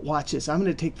 But watch this. I'm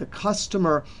going to take the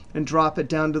customer and drop it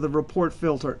down to the report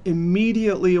filter.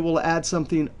 Immediately, it will add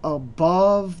something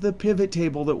above the pivot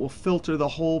table that will filter the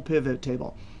whole pivot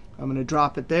table. I'm going to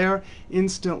drop it there.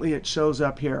 Instantly, it shows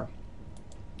up here.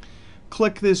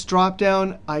 Click this drop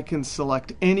down. I can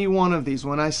select any one of these.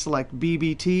 When I select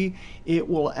BBT, it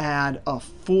will add a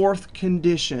 4th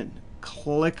condition.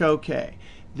 Click OK.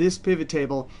 This pivot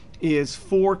table is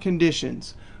 4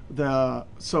 conditions.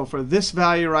 So for this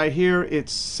value right here,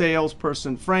 it's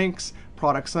salesperson Franks,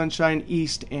 product Sunshine,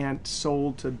 East, and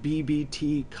sold to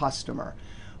BBT customer.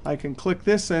 I can click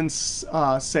this and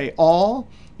say all.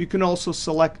 You can also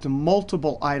select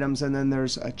multiple items, and then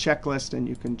there's a checklist, and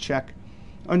you can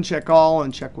uncheck all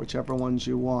and check whichever ones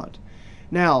you want.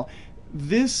 Now,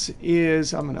 this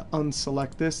is, I'm going to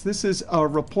unselect this. This is a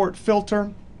report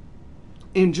filter.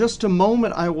 In just a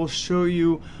moment, I will show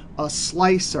you a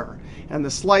slicer. And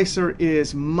the slicer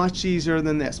is much easier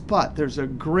than this. But there's a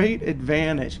great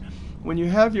advantage. When you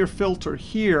have your filter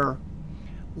here,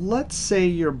 let's say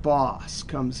your boss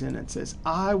comes in and says,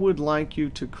 I would like you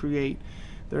to create,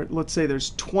 let's say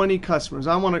there's 20 customers.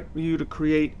 I want you to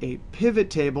create a pivot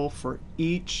table for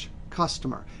each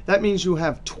customer. That means you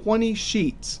have 20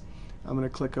 sheets. I'm going to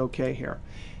click OK here.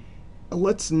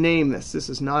 Let's name this. This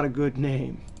is not a good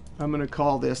name. I'm going to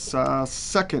call this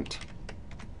second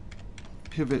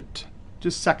pivot,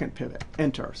 just second pivot,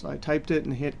 enter. So I typed it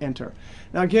and hit enter.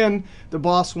 Now again, the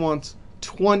boss wants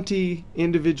 20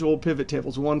 individual pivot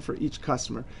tables, 1 for each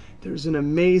customer. There's an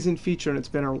amazing feature, and it's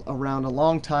been around a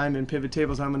long time in pivot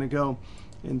tables. I'm going to go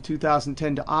in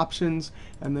 2010 to options,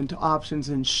 and then to options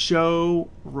and show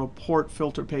report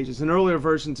filter pages. In earlier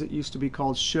versions, it used to be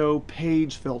called show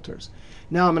page filters.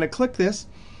 Now I'm going to click this.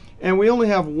 And we only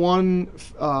have one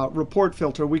report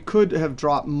filter. We could have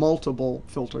dropped multiple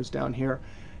filters down here.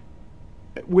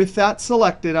 With that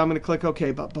selected, I'm going to click OK.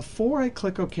 But before I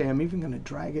click OK, I'm even going to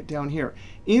drag it down here.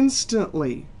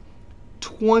 Instantly,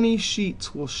 20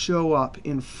 sheets will show up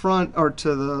in front or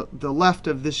to the left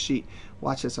of this sheet.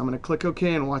 Watch this. I'm going to click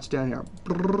OK and watch down here.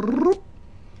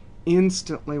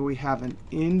 Instantly, we have an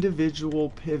individual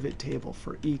pivot table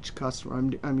for each customer.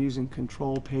 I'm using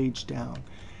Control Page Down.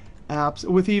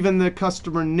 With even the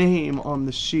customer name on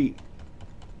the sheet.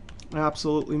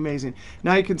 Absolutely amazing.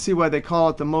 Now you can see why they call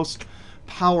it the most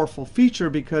powerful feature,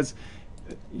 because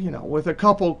with a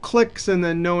couple clicks and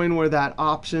then knowing where that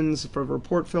options for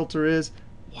report filter is,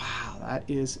 wow, that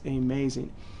is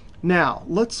amazing. Now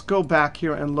let's go back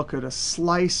here and look at a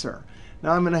slicer.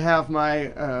 Now I'm going to have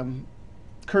my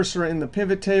cursor in the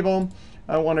pivot table.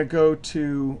 I want to go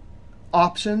to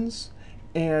options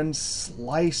and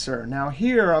slicer. Now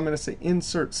here I'm going to say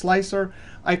insert slicer.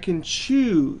 I can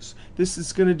choose. This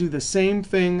is going to do the same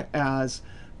thing as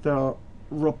the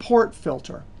report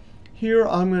filter. Here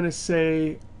I'm going to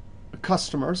say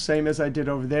customer, same as I did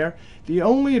over there. The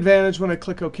only advantage when I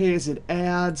click OK is it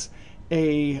adds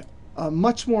a a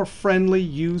much more friendly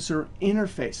user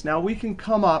interface. Now we can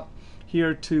come up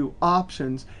here to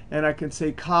options, and I can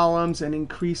say columns and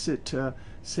increase it to,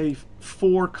 say,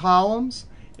 4 columns.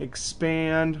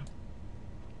 Expand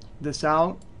this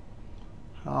out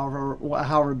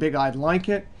however big I'd like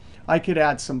it. I could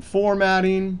add some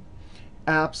formatting.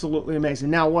 Absolutely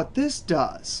amazing. Now what this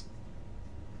does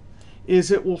is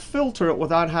it will filter it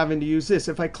without having to use this.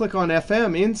 If I click on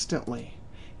FM instantly,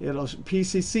 it'll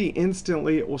PCC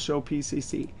instantly, it will show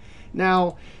PCC.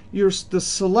 Now the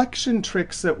selection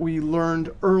tricks that we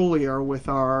learned earlier with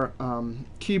our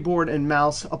keyboard and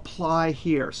mouse apply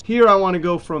here. Here I want to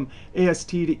go from AST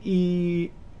to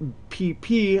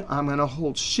EPP. I'm going to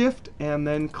hold Shift and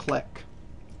then click.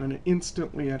 And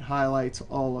instantly it highlights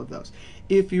all of those.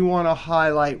 If you want to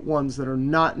highlight ones that are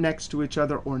not next to each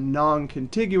other or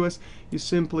non-contiguous, you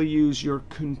simply use your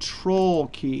Control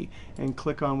key and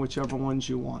click on whichever ones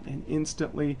you want. And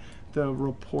instantly the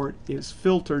report is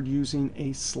filtered using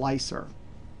a slicer.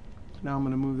 Now I'm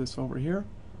going to move this over here.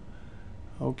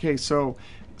 OK, so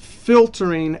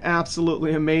filtering,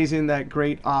 absolutely amazing. That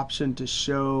great option to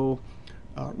show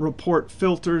report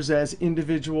filters as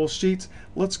individual sheets.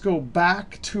 Let's go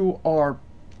back to our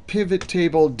pivot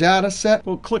table data set.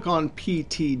 We'll click on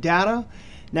PT data.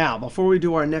 Now, before we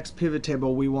do our next pivot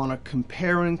table, we want to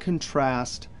compare and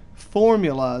contrast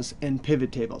formulas and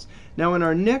pivot tables. Now, in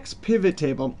our next pivot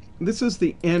table, this is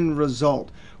the end result.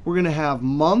 We're going to have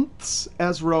months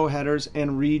as row headers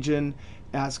and region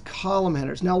as column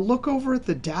headers. Now, look over at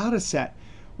the data set.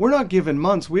 We're not given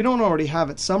months. We don't already have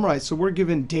it summarized, so we're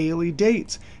given daily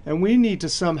dates. And we need to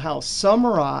somehow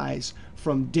summarize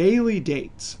from daily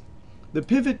dates. The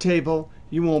pivot table,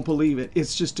 you won't believe it.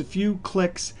 It's just a few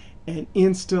clicks, and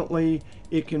instantly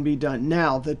it can be done.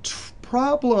 Now, the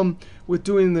problem with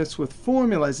doing this with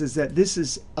formulas is that this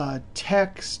is a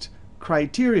text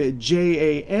criteria.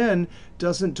 JAN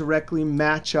doesn't directly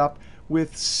match up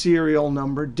with serial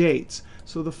number dates.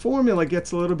 So the formula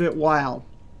gets a little bit wild.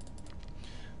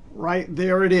 Right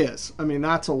there it is. I mean,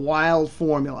 that's a wild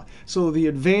formula. So the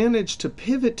advantage to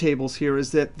pivot tables here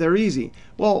is that they're easy.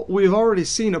 Well, we've already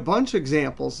seen a bunch of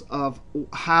examples of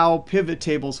how pivot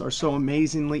tables are so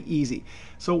amazingly easy.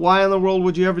 So why in the world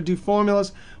would you ever do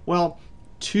formulas? Well,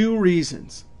 2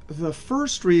 reasons. The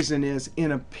first reason is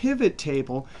in a pivot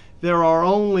table, there are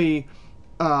only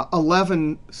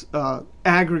 11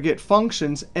 aggregate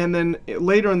functions. And then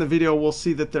later in the video, we'll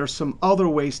see that there's some other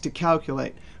ways to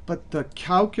calculate. But the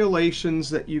calculations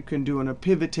that you can do in a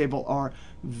pivot table are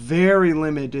very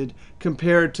limited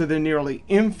compared to the nearly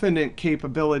infinite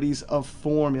capabilities of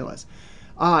formulas.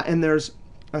 And there's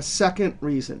a second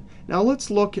reason. Now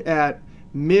let's look at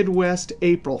Midwest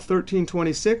April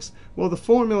 1326. Well, the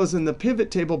formulas in the pivot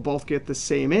table both get the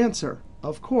same answer,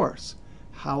 of course.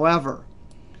 However,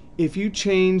 if you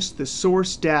change the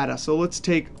source data, so let's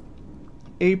take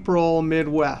April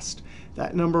Midwest,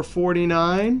 that number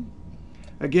 49.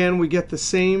 Again, we get the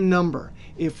same number.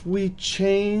 If we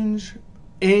change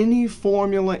any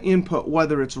formula input,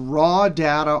 whether it's raw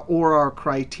data or our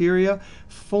criteria,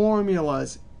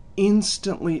 formulas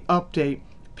instantly update.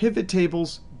 Pivot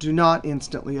tables do not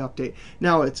instantly update.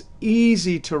 Now, it's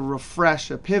easy to refresh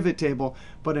a pivot table,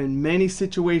 but in many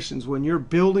situations, when you're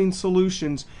building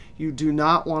solutions, you do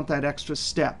not want that extra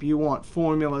step. You want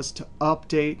formulas to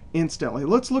update instantly.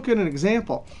 Let's look at an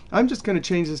example. I'm just going to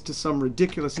change this to some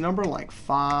ridiculous number like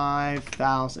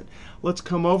 5,000. Let's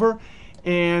come over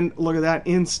and look at that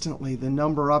instantly. The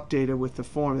number updated with the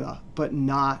formula, but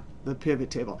not the pivot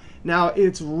table. Now,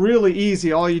 it's really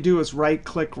easy. All you do is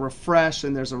right-click refresh,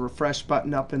 and there's a refresh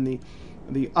button up in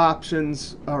the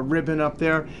options ribbon up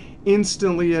there.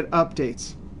 Instantly, it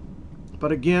updates.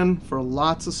 But again, for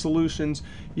lots of solutions,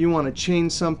 you want to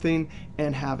change something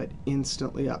and have it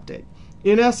instantly update.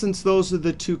 In essence, those are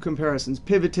the 2 comparisons.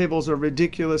 Pivot tables are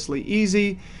ridiculously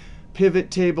easy.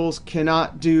 Pivot tables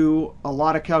cannot do a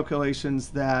lot of calculations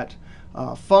that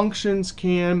functions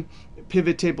can.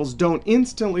 Pivot tables don't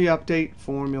instantly update.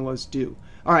 Formulas do.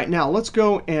 All right, now let's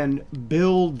go and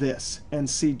build this and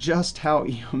see just how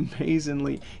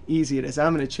amazingly easy it is.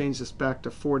 I'm going to change this back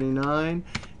to 49.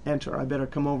 Enter. I better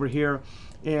come over here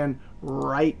and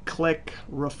right-click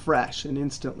refresh. And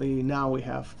instantly, now we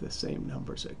have the same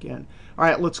numbers again. All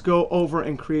right, let's go over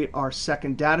and create our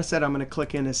second data set. I'm going to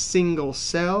click in a single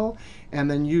cell and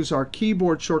then use our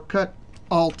keyboard shortcut,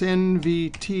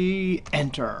 Alt-NVT,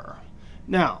 Enter.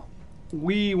 Now,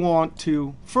 we want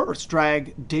to first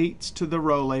drag dates to the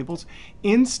row labels.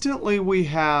 Instantly, we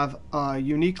have a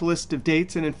unique list of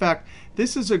dates. And in fact,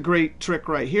 this is a great trick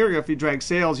right here. If you drag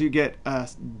sales, you get a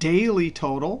daily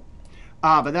total.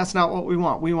 But that's not what we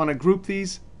want. We want to group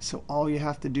these So all you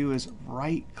have to do is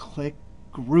right-click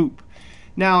Group.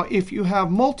 Now, if you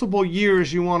have multiple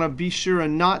years, you want to be sure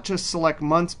and not just select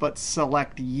months, but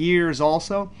select years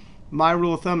also. My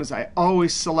rule of thumb is I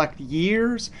always select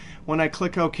years. When I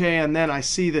click OK, and then I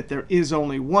see that there is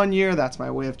only 1 year, that's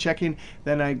my way of checking.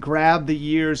 Then I grab the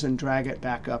years and drag it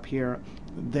back up here.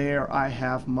 There I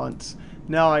have months.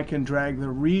 Now I can drag the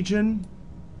region.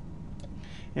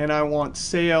 And I want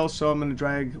sales, so I'm going to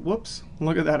drag, whoops,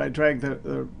 look at that. I dragged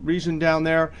the region down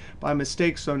there by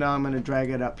mistake, so now I'm going to drag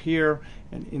it up here.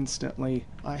 And instantly,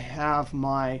 I have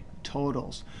my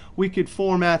totals. We could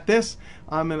format this.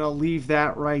 I'm going to leave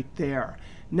that right there.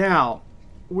 Now,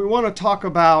 we want to talk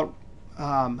about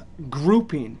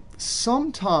grouping.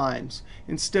 Sometimes,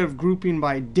 instead of grouping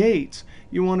by dates,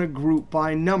 you want to group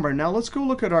by number. Now, let's go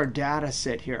look at our data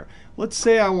set here. Let's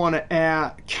say I want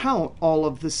to count all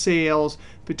of the sales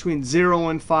between 0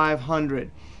 and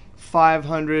 500,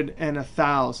 500 and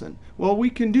 1,000. Well, we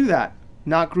can do that.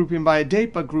 Not grouping by a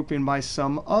date, but grouping by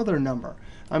some other number.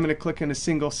 I'm going to click in a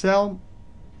single cell.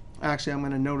 Actually, I'm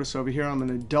going to notice over here, I'm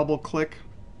going to double click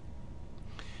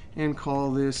and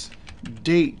call this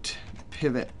date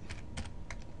pivot.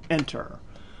 Enter.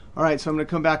 All right, so I'm going to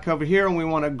come back over here, and we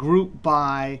want to group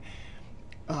by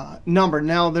number.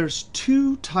 Now, there's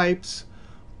two types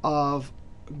of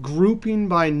grouping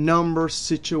by number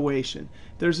situation.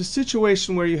 There's a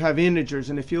situation where you have integers.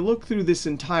 And if you look through this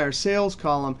entire sales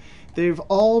column, they've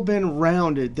all been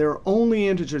rounded. They're only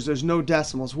integers. There's no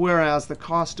decimals. Whereas the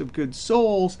cost of goods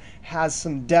sold has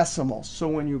some decimals. So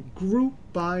when you group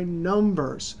by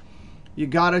numbers, you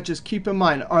got to just keep in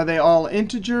mind, are they all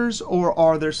integers or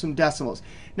are there some decimals?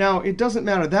 Now, it doesn't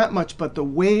matter that much, but the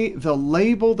way the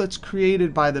label that's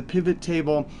created by the pivot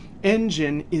table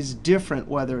engine is different,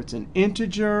 whether it's an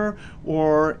integer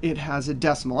or it has a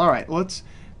decimal. All right, let's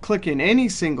click in any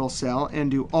single cell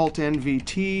and do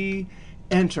Alt-NVT,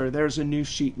 Enter. There's a new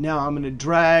sheet. Now I'm going to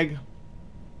drag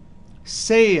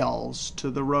sales to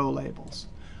the row labels.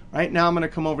 Right now I'm going to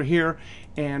come over here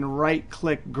and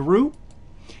right-click Group.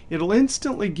 It'll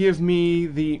instantly give me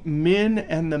the min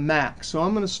and the max. So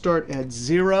I'm going to start at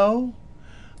 0.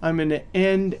 I'm going to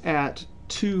end at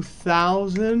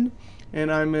 2,000. And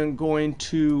I'm going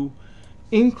to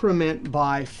increment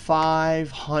by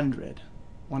 500.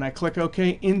 When I click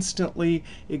OK, instantly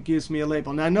it gives me a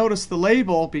label. Now notice the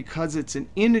label, because it's an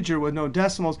integer with no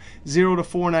decimals, 0 to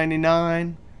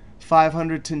 499,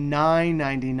 500 to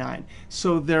 999.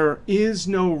 So there is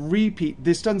no repeat.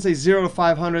 This doesn't say 0 to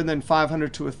 500, then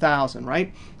 500 to 1,000,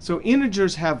 right? So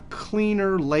integers have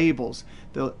cleaner labels.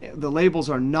 The labels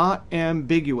are not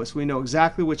ambiguous. We know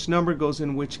exactly which number goes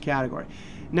in which category.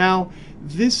 Now,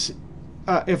 this,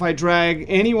 if I drag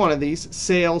any one of these,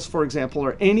 sales, for example,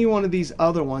 or any one of these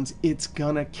other ones, it's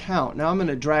going to count. Now I'm going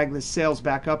to drag the sales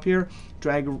back up here,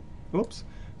 drag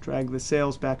the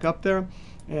sales back up there,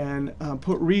 and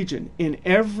put region. In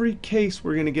every case,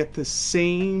 we're going to get the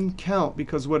same count,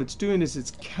 because what it's doing is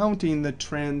it's counting the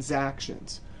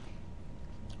transactions.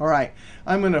 All right,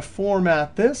 I'm going to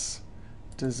format this,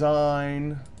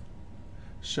 design,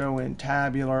 show in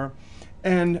tabular,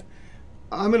 and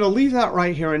I'm going to leave that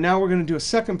right here. And now we're going to do a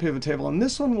second pivot table. And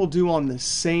this one we'll do on the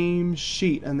same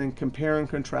sheet and then compare and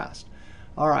contrast.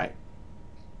 All right.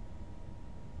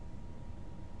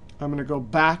 I'm going to go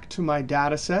back to my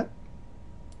data set.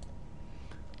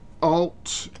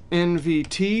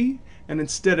 Alt-NVT. And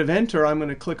instead of Enter, I'm going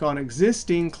to click on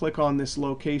Existing, click on this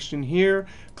location here,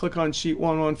 click on Sheet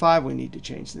 115. We need to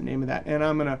change the name of that. And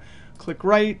I'm going to click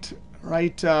right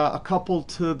a couple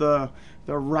to the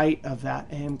right of that,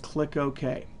 and click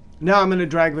OK. Now I'm going to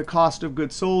drag the cost of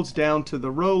goods sold down to the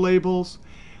row labels,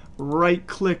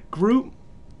 right-click Group,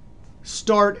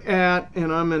 start at,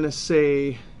 and I'm going to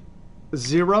say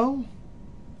 0,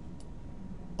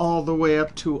 all the way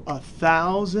up to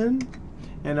 1,000.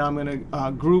 And I'm going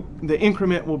to group, the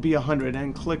increment will be 100,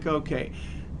 and click OK.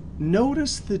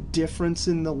 Notice the difference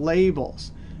in the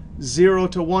labels. 0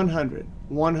 to 100,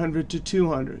 100 to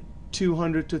 200,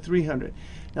 200 to 300.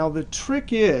 Now the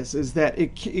trick is that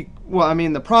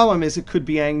the problem is it could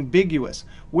be ambiguous.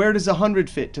 Where does 100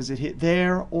 fit? Does it hit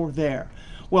there or there?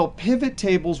 Well, pivot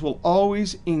tables will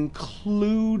always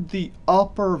include the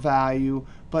upper value,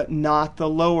 but not the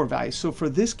lower value. So for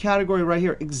this category right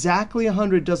here, exactly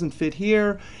 100 doesn't fit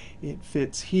here. It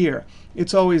fits here.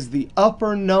 It's always the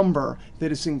upper number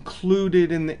that is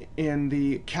included in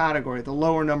the category. The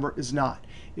lower number is not.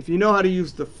 If you know how to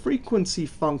use the frequency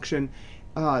function,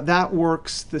 that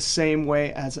works the same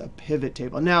way as a pivot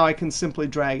table. Now I can simply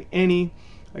drag any.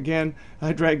 Again,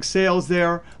 I drag sales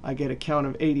there. I get a count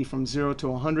of 80 from 0 to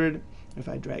 100. If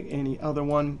I drag any other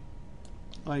one,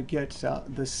 I get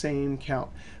the same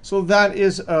count. So that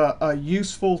is a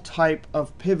useful type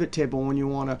of pivot table when you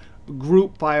want to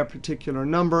group by a particular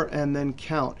number and then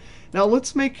count. Now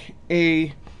let's make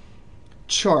a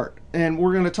chart. And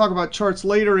we're going to talk about charts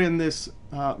later in this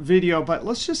video, but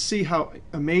let's just see how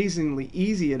amazingly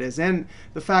easy it is. And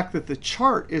the fact that the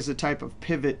chart is a type of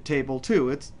pivot table too.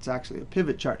 It's actually a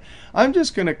pivot chart. I'm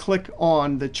just going to click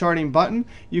on the charting button.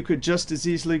 You could just as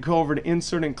easily go over to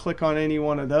Insert and click on any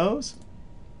one of those.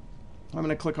 I'm going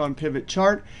to click on Pivot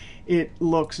Chart. It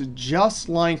looks just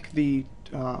like the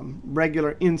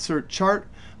regular Insert chart.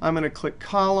 I'm going to click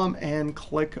Column and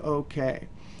click OK.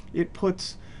 It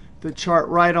puts the chart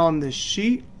right on this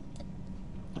sheet.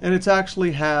 And it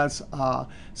actually has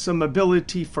some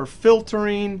ability for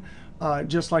filtering,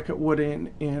 just like it would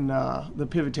in the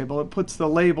pivot table. It puts the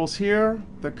labels here,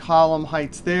 the column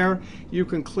heights there. You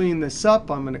can clean this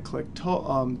up. I'm going to click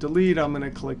Delete. I'm going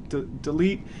to click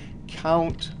Delete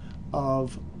Count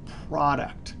of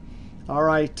Product. All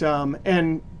right,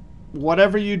 and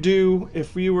whatever you do,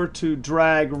 if we were to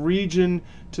drag region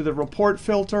to the report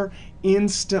filter,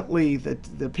 instantly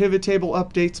the pivot table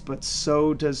updates, but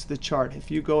so does the chart. If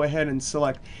you go ahead and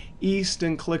select East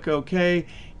and click OK,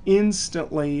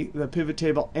 instantly the pivot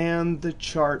table and the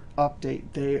chart update.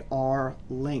 They are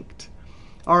linked.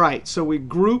 All right, so we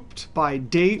grouped by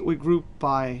date. We grouped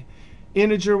by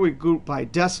integer. We grouped by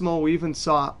decimal. We even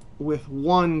saw with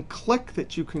one click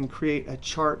that you can create a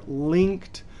chart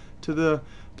linked to the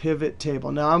pivot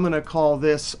table. Now I'm going to call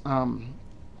this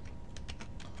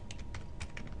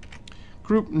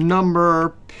group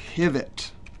number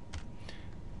pivot.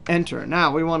 Enter.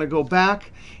 Now we want to go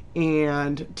back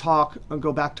and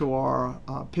go back to our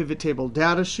pivot table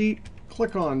data sheet.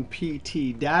 Click on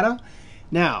PT data.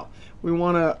 Now we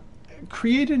want to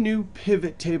create a new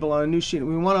pivot table on a new sheet.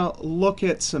 We want to look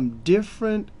at some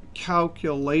different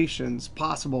calculations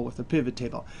possible with a pivot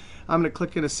table. I'm going to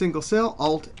click in a single cell,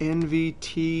 Alt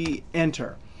NVT,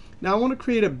 Enter. Now I want to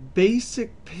create a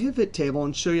basic pivot table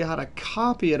and show you how to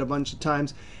copy it a bunch of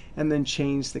times and then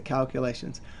change the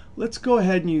calculations. Let's go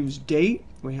ahead and use date.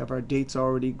 We have our dates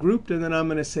already grouped, and then I'm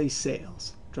going to say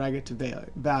sales. Drag it to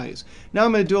values. Now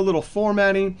I'm going to do a little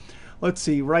formatting. Let's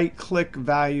see, right-click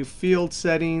Value Field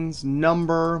Settings,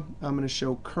 Number. I'm going to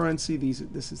show currency.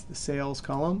 This is the sales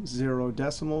column, 0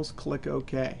 decimals. Click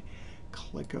OK.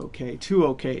 Click OK. 2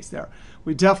 OKs there.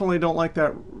 We definitely don't like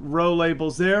that row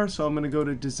labels there, so I'm going to go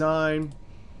to Design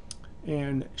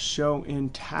and Show in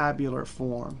Tabular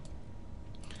Form.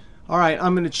 All right,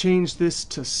 I'm going to change this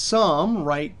to Sum.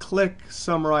 Right-click,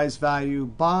 Summarize Value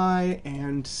By,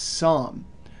 and Sum.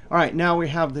 All right, now we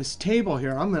have this table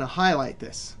here. I'm going to highlight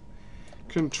this.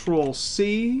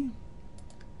 Control-C,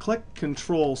 click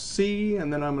Control-C,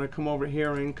 and then I'm going to come over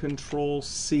here and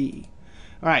Control-C.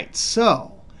 All right,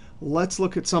 so let's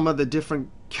look at some of the different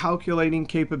calculating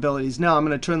capabilities. Now I'm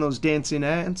going to turn those dancing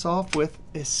ants off with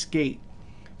Escape.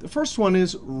 The first one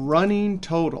is running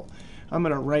total. I'm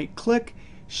going to right-click,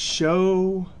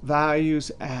 Show Values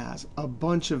As. A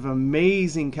bunch of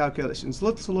amazing calculations.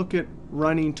 Let's look at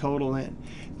running total in.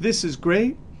 This is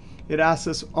great. It asks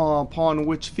us upon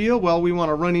which field. Well, we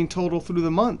want a running total through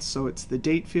the month, so it's the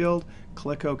date field.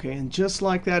 Click OK. And just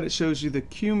like that, it shows you the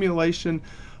accumulation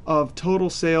of total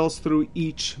sales through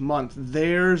each month.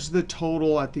 There's the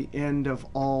total at the end of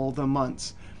all the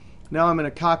months. Now I'm going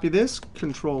to copy this,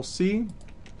 Control-C,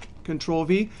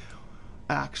 Control-V.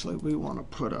 Actually, we want to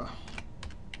put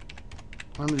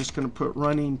I'm just going to put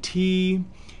running T.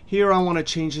 Here I want to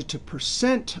change it to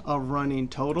percent of running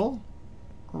total.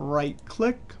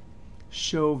 Right-click,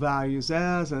 Show Values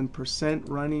As, and percent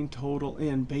running total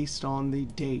in based on the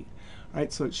date. All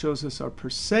right, so it shows us our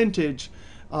percentage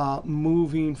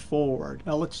moving forward.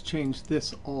 Now let's change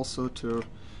this also to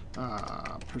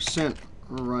percent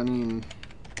running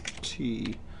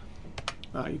T.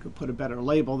 You could put a better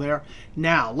label there.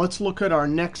 Now let's look at our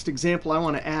next example. I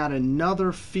want to add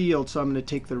another field, so I'm going to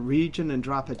take the region and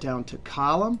drop it down to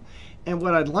column. And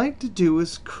what I'd like to do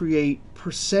is create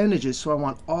percentages. So I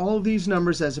want all of these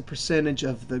numbers as a percentage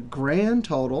of the grand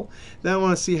total. Then I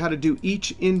want to see how to do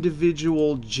each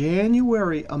individual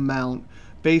January amount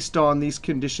based on these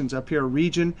conditions up here.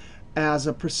 Region as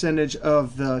a percentage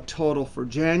of the total for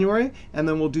January. And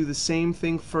then we'll do the same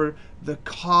thing for the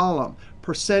column.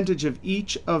 Percentage of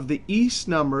each of the East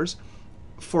numbers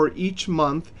for each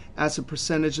month as a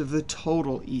percentage of the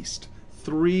total East.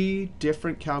 3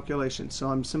 different calculations. So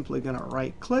I'm simply going to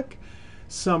right-click,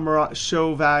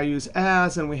 Show Values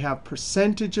As, and we have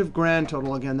percentage of grand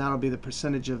total. Again, that'll be the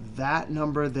percentage of that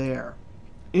number there.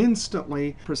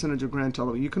 Instantly, percentage of grand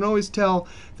total. You can always tell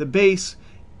the base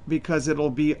because it'll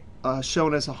be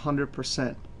shown as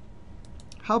 100%.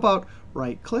 How about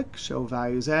right-click, show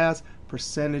values as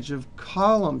percentage of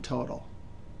column total?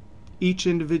 Each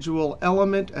individual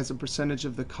element as a percentage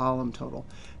of the column total.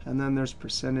 And then there's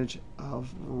percentage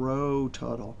of row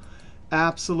total.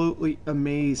 Absolutely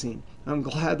amazing. I'm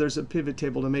glad there's a pivot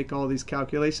table to make all these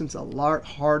calculations. A lot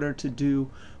harder to do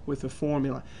with a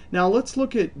formula. Now let's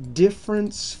look at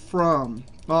difference from.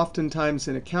 Oftentimes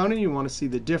in accounting, you want to see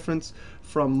the difference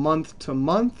from month to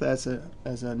month as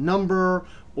a number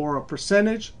or a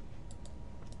percentage.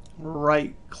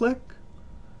 Right-click,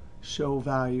 show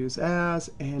values as,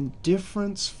 and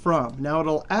difference from. Now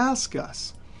it'll ask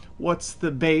us what's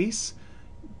the base,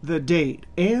 the date,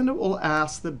 and it will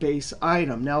ask the base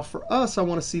item. Now for us, I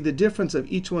want to see the difference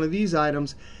of each one of these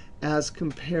items as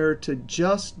compared to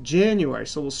just January.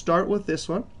 So we'll start with this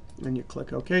one, and you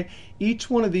click OK. Each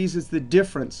one of these is the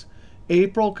difference.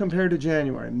 April compared to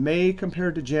January, May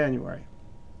compared to January.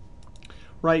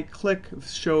 Right-click,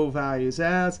 show values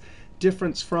as,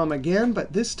 difference from again,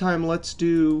 but this time let's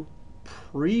do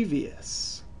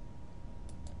previous.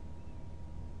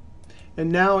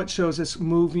 And now it shows us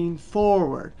moving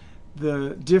forward.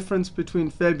 The difference between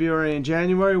February and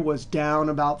January was down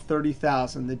about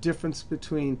 30,000. The difference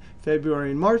between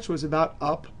February and March was about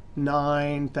up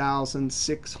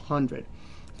 9,600.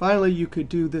 Finally, you could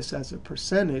do this as a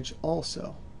percentage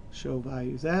also. Show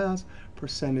values as,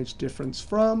 percentage difference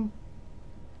from.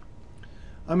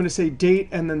 I'm going to say date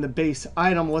and then the base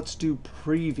item. Let's do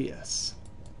previous.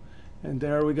 And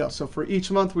there we go. So for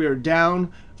each month, we are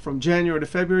down from January to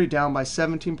February, down by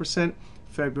 17%.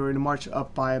 February to March,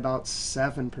 up by about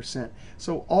 7%.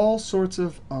 So all sorts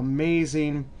of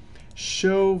amazing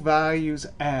show values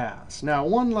as. Now,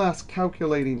 one last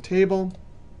calculating table.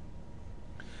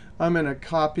 I'm going to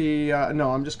copy,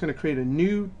 no, I'm just going to create a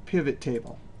new pivot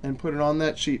table and put it on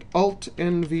that sheet,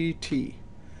 Alt-NVT.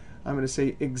 I'm going to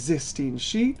say existing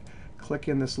sheet. Click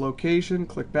in this location.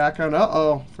 Click back on.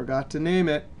 Uh-oh, forgot to name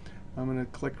it. I'm going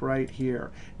to click right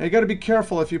here. Now you got to be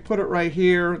careful. If you put it right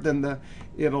here, then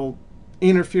it'll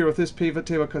interfere with this pivot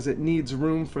table because it needs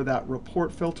room for that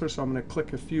report filter. So I'm going to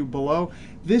click a few below.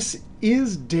 This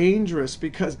is dangerous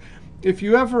because if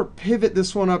you ever pivot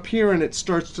this one up here and it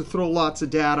starts to throw lots of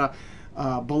data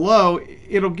below,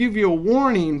 it'll give you a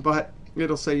warning, but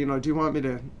it'll say, you know, do you want me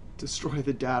to destroy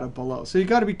the data below? So you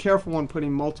got to be careful when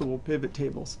putting multiple pivot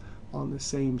tables on the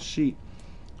same sheet.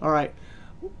 All right,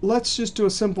 let's just do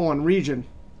a simple one, region.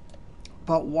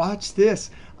 But watch this.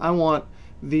 I want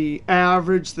the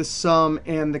average, the sum,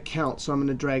 and the count. So I'm going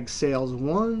to drag sales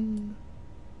 1,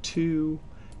 2,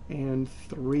 and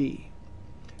 3.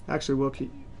 Actually, we'll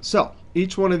keep. So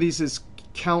each one of these is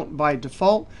count by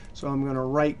default. So I'm going to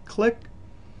right-click,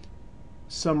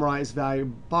 summarize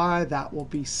value by. That will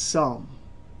be sum.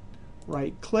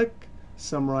 Right-click,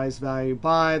 summarize value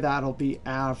by. That'll be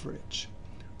average.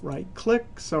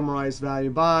 Right-click, summarize value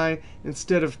by.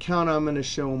 Instead of count, I'm going to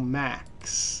show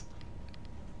max.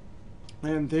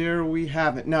 And there we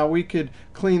have it. Now we could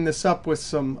clean this up with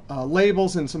some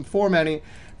labels and some formatting.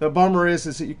 The bummer is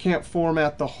that you can't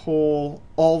format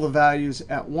all the values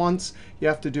at once. You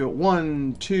have to do it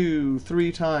 1, 2,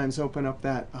 3 times. Open up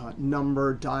that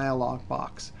number dialog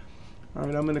box. All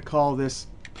right, I'm going to call this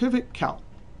pivot count.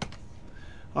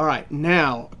 All right,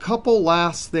 now a couple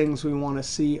last things we want to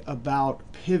see about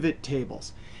pivot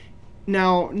tables.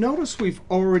 Now notice we've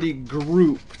already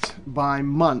grouped by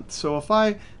month. So if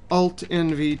I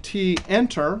Alt-NVT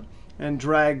enter and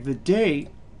drag the date,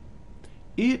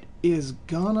 it is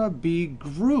gonna be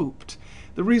grouped.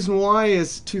 The reason why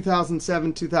is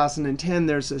 2007, 2010,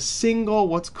 there's a single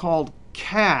what's called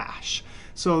cache.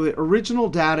 So the original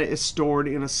data is stored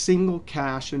in a single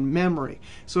cache in memory.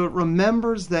 So it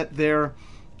remembers that the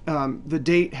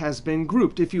date has been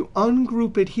grouped. If you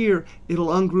ungroup it here, it'll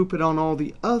ungroup it on all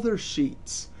the other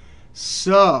sheets.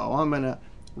 So I'm going to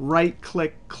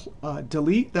right-click,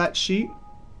 delete that sheet.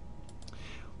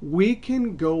 We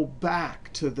can go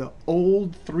back to the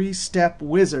old 3-step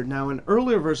wizard. Now, in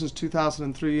earlier versions,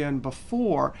 2003 and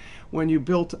before, when you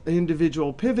built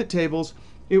individual pivot tables,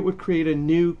 it would create a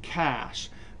new cache.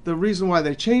 The reason why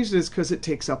they changed it is because it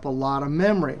takes up a lot of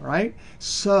memory, right?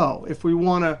 So if we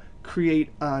want to create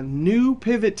a new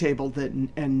pivot table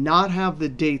and not have the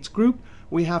dates grouped,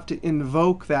 we have to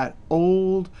invoke that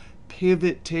old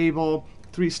pivot table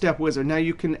 3-step wizard. Now,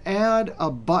 you can add a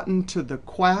button to the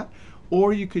quat,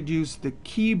 or you could use the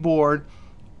keyboard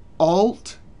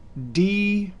Alt-D-P.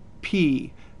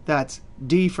 That's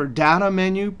D for data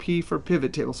menu, P for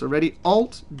pivot table. So ready?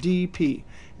 Alt-D-P.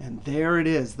 And there it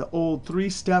is, the old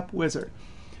 3-step wizard.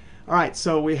 All right,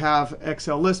 so we have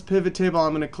Excel list pivot table.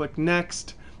 I'm going to click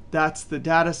next. That's the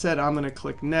data set. I'm going to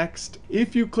click Next.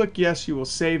 If you click Yes, you will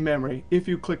save memory. If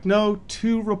you click No, the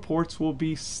two reports will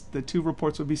be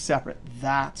separate.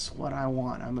 That's what I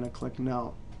want. I'm going to click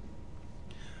No.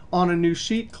 On a new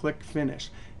sheet, click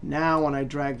Finish. Now when I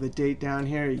drag the date down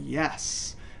here,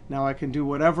 yes. Now I can do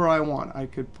whatever I want. I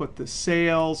could put the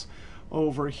sales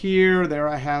over here. There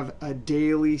I have a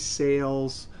daily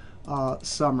sales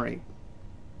summary.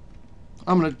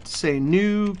 I'm going to say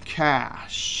New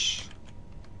Cash.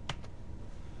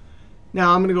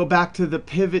 Now I'm going to go back to the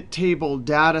pivot table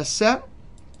data set.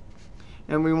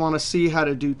 And we want to see how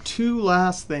to do two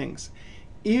last things.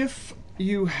 If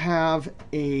you have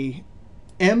an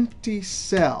empty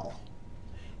cell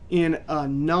in a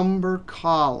number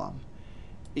column,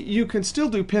 you can still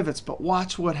do pivots, but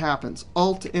watch what happens.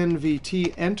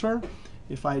 Alt-NVT, Enter.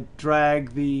 If I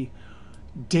drag the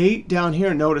date down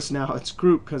here, notice now it's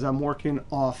grouped because I'm working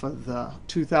off of the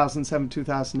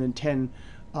 2007-2010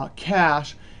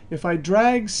 cash. If I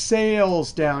drag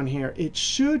sales down here, it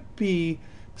should be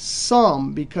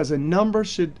sum because a number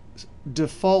should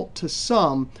default to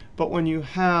sum. But when you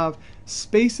have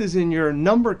spaces in your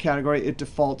number category, it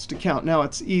defaults to count. Now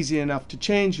it's easy enough to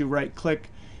change. You right-click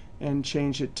and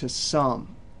change it to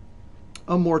sum.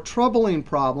 A more troubling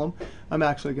problem, I'm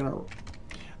actually going to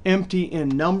empty in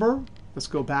number. Let's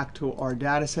go back to our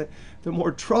data set. The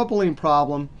more troubling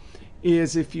problem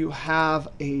is if you have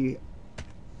an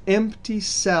empty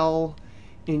cell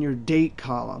in your date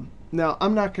column. Now,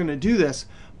 I'm not going to do this,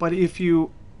 but if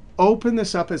you open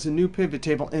this up as a new pivot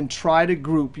table and try to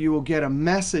group, you will get a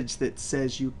message that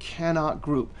says you cannot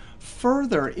group.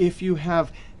 Further, if you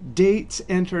have dates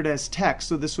entered as text,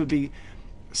 so this would be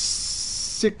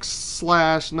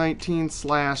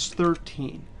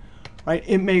 6/19/13, right?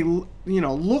 It may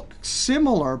look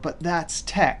similar, but that's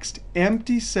text.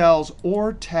 Empty cells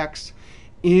or text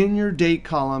in your date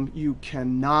column, you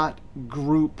cannot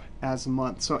group as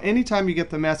month. So anytime you get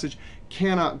the message,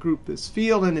 cannot group this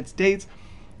field and its dates,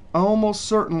 almost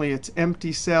certainly it's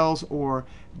empty cells or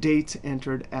dates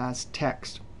entered as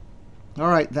text. All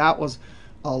right, that was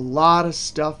a lot of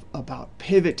stuff about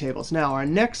pivot tables. Now, our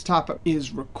next topic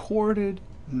is recorded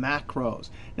macros.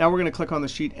 Now, we're going to click on the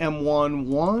sheet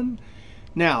M11.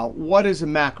 Now, what is a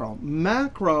macro?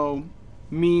 Macro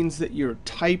means that you're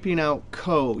typing out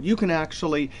code. You can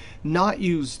actually not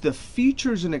use the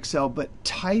features in Excel, but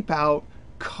type out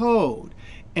code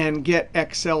and get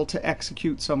Excel to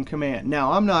execute some command.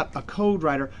 Now, I'm not a code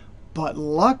writer, but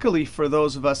luckily for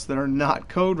those of us that are not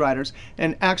code writers,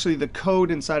 and actually the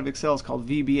code inside of Excel is called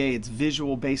VBA. It's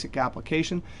Visual Basic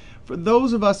Application. For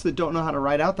those of us that don't know how to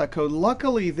write out that code,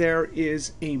 luckily there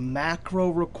is a macro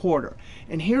recorder.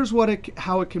 And here's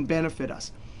how it can benefit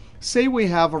us. Say we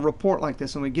have a report like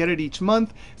this, and we get it each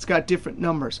month. It's got different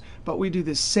numbers. But we do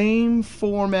the same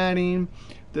formatting,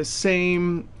 the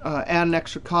same add an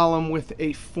extra column with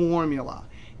a formula.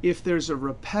 If there's a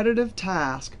repetitive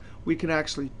task, we can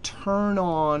actually turn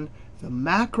on the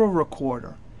macro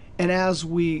recorder. And as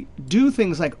we do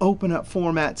things like open up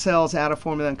format cells, add a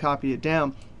formula, and copy it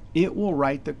down, it will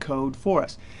write the code for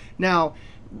us. Now,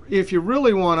 if you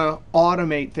really want to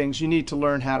automate things, you need to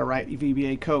learn how to write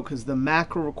VBA code because the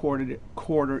macro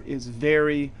recorder is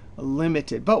very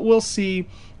limited. But we'll see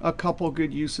a couple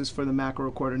good uses for the macro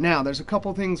recorder. Now, there's a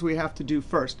couple things we have to do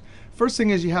first. First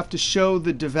thing is you have to show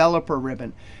the developer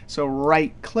ribbon. So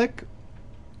right-click,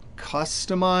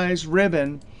 Customize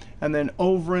Ribbon, and then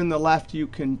over in the left you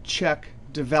can check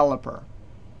Developer.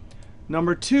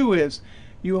 Number two is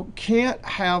you can't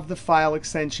have the file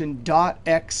extension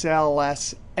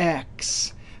 .xlsx.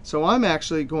 So I'm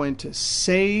actually going to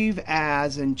save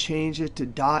as and change it to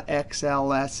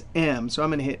 .xlsm. So I'm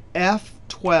going to hit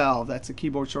F12. That's the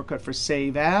keyboard shortcut for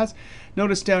save as.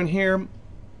 Notice down here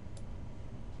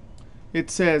it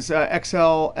says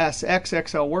XLSX,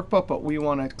 XL Workbook, but we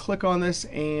want to click on this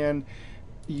and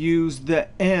use the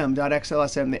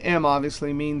m.xlsm. The m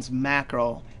obviously means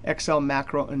macro, Excel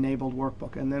macro enabled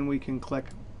workbook. And then we can click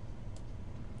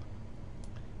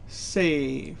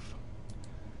Save.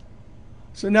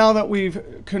 So now that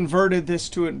we've converted this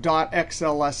to a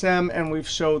 .xlsm and we've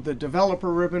showed the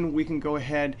developer ribbon, we can go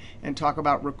ahead and talk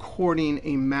about recording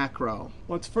a macro.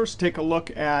 Let's first take a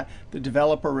look at the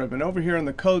developer ribbon. Over here in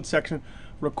the code section,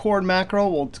 record macro,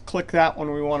 we'll click that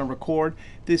when we want to record.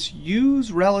 This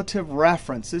use relative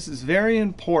reference, this is very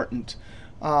important.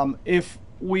 If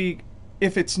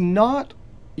it's not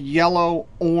yellow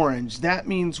orange, that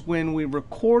means when we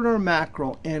record our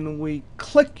macro and we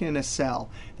click in a cell,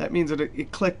 that means that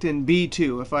it clicked in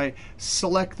B2. If I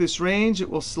select this range, it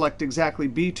will select exactly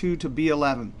B2 to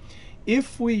B11.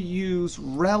 If we use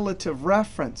relative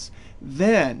reference,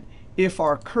 then If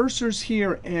our cursor's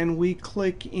here and we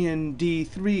click in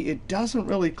D3, it doesn't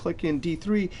really click in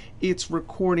D3. It's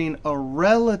recording a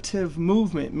relative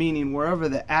movement, meaning wherever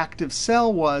the active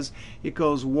cell was, it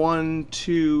goes 1,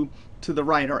 2 to the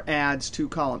right, or adds 2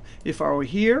 column. If I were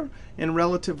here and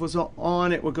relative was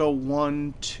on, it would go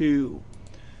 1, 2.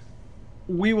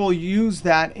 We will use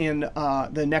that in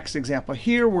the next example.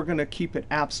 Here, we're going to keep it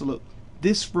absolute.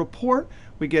 This report,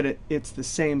 we get it. It's the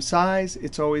same size.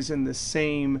 It's always in the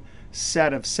same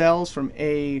set of cells from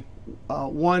A1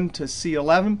 to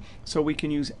C11, so we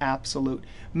can use absolute.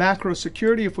 Macro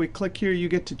security, if we click here, you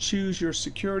get to choose your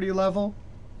security level.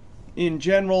 In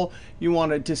general, you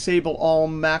want to disable all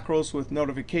macros with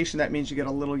notification. That means you get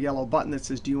a little yellow button that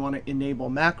says, do you want to enable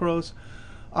macros?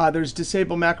 There's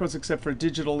disable macros except for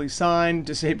digitally signed.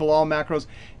 Disable all macros.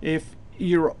 If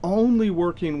you're only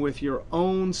working with your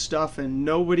own stuff and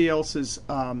nobody else's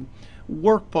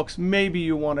workbooks, maybe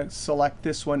you want to select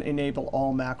this one, enable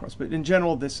all macros. But in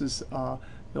general, this is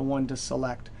the one to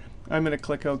select. I'm going to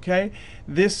click OK.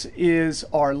 This is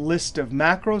our list of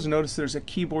macros. Notice there's a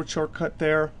keyboard shortcut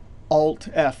there, Alt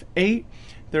F8.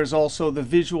 There's also the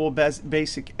Visual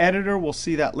Basic Editor. We'll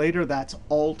see that later. That's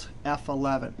Alt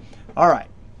F11. All right.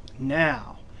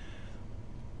 Now,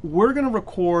 we're going to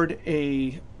record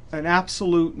an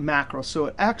absolute macro. So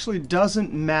it actually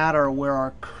doesn't matter where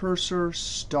our cursor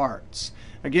starts.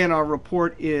 Again, our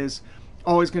report is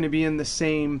always going to be in the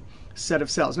same set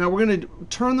of cells. Now, we're going to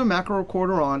turn the macro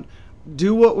recorder on,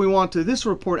 do what we want to this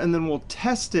report, and then we'll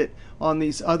test it on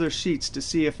these other sheets to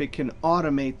see if it can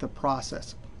automate the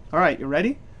process. All right, you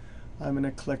ready? I'm going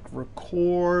to click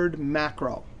Record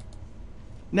Macro.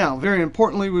 Now, very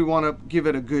importantly, we want to give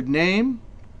it a good name.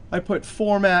 I put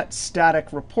Format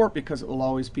Static Report because it will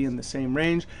always be in the same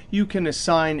range. You can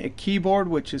assign a keyboard,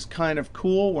 which is kind of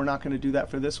cool. We're not going to do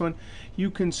that for this one. You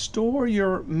can store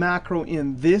your macro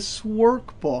in this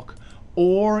workbook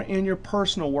or in your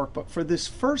personal workbook. For this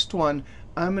first one,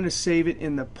 I'm going to save it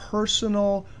in the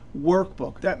personal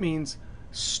workbook. That means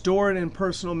store it in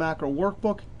personal macro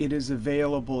workbook. It is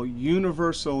available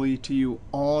universally to you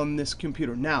on this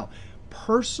computer. Now,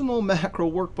 personal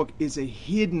macro workbook is a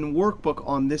hidden workbook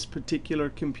on this particular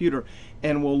computer,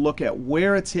 and we'll look at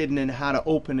where it's hidden and how to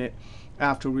open it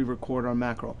after we record our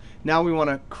macro. Now we want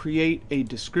to create a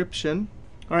description.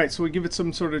 All right, so we give it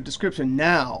some sort of description.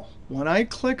 Now, when I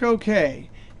click OK,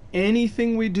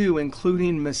 anything we do,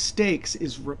 including mistakes,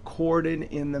 is recorded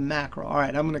in the macro. All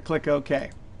right, I'm going to click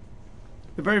OK.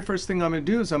 The very first thing I'm going to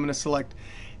do is I'm going to select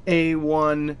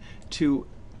A1 to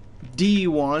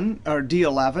D1 or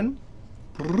D11.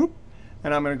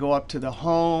 And I'm going to go up to the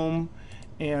Home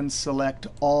and select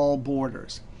All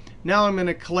Borders. Now I'm going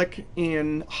to click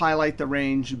and highlight the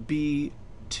range B2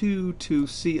 to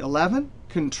C11,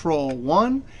 Control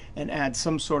 1, and add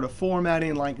some sort of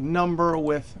formatting like number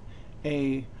with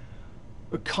a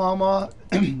comma,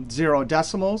 0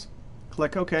 decimals.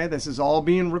 Click OK. This is all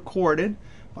being recorded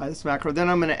by this macro. Then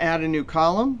I'm going to add a new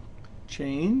column,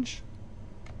 change.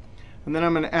 And then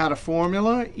I'm going to add a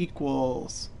formula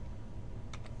equals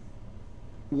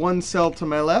 1 cell to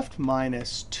my left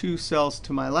minus 2 cells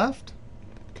to my left.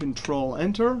 Control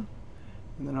Enter. And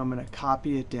then I'm going to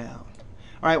copy it down.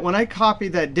 All right, when I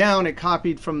copied that down, it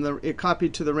copied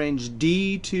to the range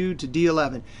D2 to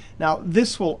D11. Now,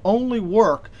 this will only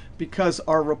work because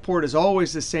our report is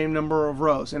always the same number of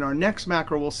rows. In our next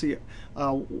macro, we'll see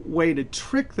a way to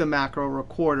trick the macro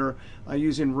recorder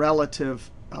using relative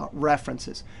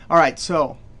references. All right,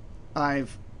 so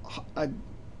I've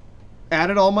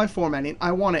added all my formatting.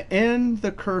 I want to end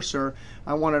the cursor.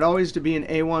 I want it always to be in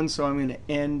A1, so I'm going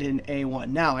to end in A1.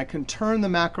 Now, I can turn the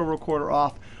macro recorder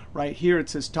off. Right here, it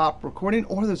says Stop Recording,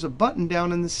 or there's a button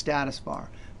down in the status bar.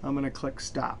 I'm going to click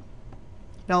Stop.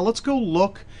 Now, let's go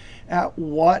look at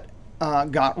what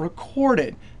got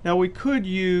recorded. Now, we could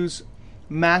use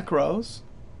macros,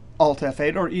 Alt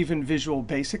F8, or even Visual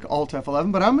Basic, Alt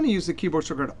F11. But I'm going to use the keyboard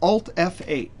shortcut Alt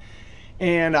F8.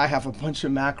 And I have a bunch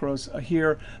of macros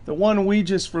here. The one we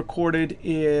just recorded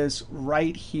is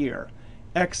right here,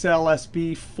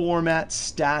 XLSB Format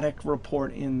Static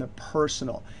Report in the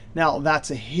Personal. Now,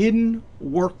 that's a hidden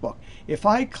workbook. If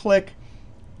I click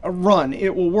Run,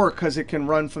 it will work because it can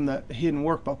run from the hidden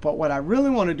workbook. But what I really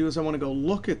want to do is I want to go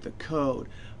look at the code.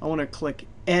 I want to click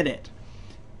Edit.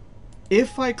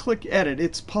 If I click Edit,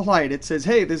 it's polite. It says,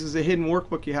 hey, this is a hidden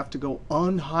workbook. You have to go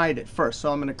unhide it first.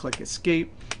 So I'm going to click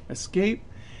Escape, Escape.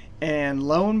 And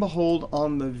lo and behold,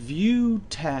 on the View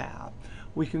tab,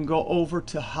 we can go over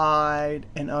to Hide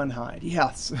and Unhide.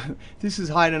 Yes, this is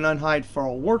Hide and Unhide for a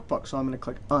workbook. So I'm going to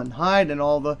click Unhide, and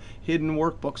all the hidden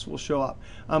workbooks will show up.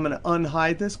 I'm going to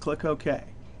unhide this, click OK.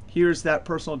 Here's that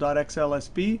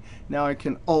personal.xlsx. Now I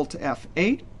can Alt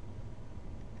F8.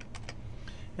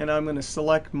 And I'm going to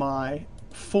select my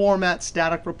Format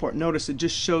Static Report. Notice it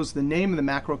just shows the name of the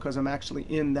macro because I'm actually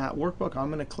in that workbook. I'm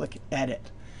going to click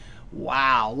Edit.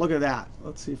 Wow, look at that.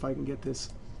 Let's see if I can get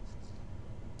this,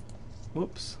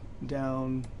 whoops,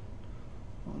 down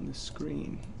on the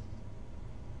screen.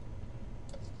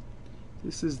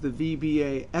 This is the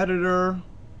VBA editor.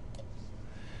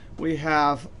 We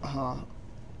have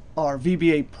our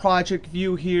VBA project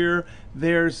view here.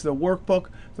 There's the workbook.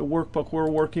 The workbook we're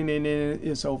working in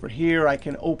is over here. I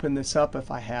can open this up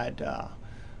if I had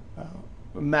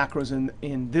macros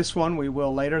in this one. We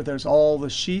will later. There's all the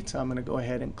sheets. I'm going to go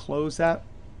ahead and close that.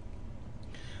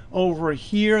 Over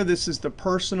here, this is the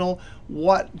personal.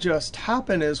 What just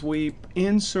happened is we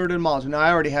inserted modules. Now,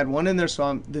 I already had one in there,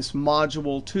 so this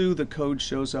module 2, the code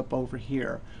shows up over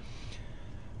here.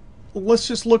 Let's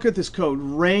just look at this code.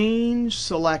 Range,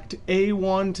 select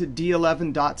A1 to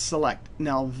D11.select.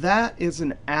 Now, that is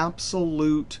an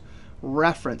absolute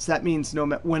reference. That means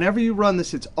whenever you run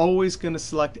this, it's always going to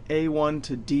select A1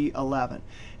 to D11.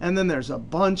 And then there's a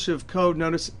bunch of code.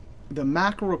 Notice the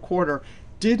macro recorder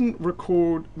didn't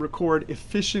record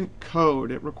efficient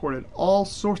code. It recorded all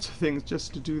sorts of things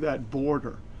just to do that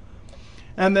border.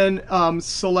 And then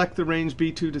select the range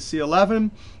B2 to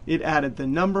C11. It added the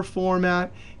number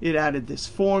format. It added this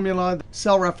formula.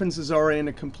 Cell references are in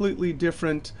a completely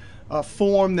different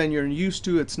form than you're used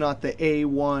to. It's not the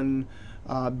A1,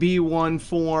 B1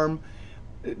 form.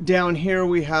 Down here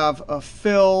we have a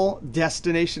fill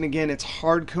destination. Again, it's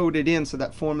hard-coded in, so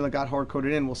that formula got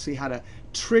hard-coded in. We'll see how to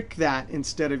trick that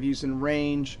instead of using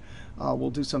range.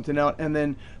 We'll do something else. And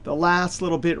then the last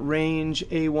little bit, range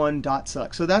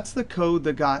A1.select. So that's the code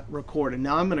that got recorded.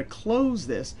 Now I'm going to close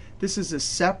this. This is a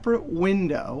separate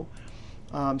window,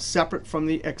 separate from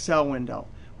the Excel window.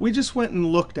 We just went and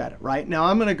looked at it, right? Now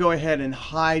I'm going to go ahead and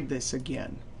hide this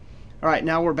again. All right,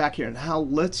 now we're back here. Now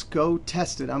let's go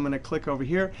test it. I'm going to click over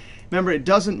here. Remember, it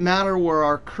doesn't matter where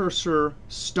our cursor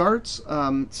starts.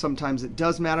 Sometimes it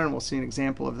does matter, and we'll see an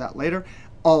example of that later.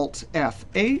 Alt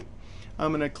F8.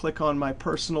 I'm going to click on my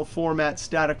personal format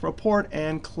static report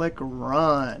and click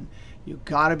Run. You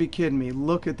got to be kidding me.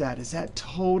 Look at that. Is that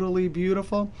totally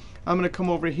beautiful? I'm going to come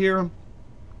over here.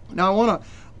 Now I want to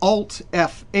Alt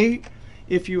F8.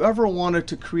 If you ever wanted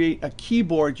to create a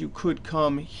keyboard, you could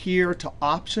come here to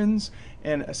Options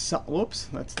and whoops,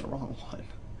 that's the wrong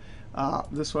one.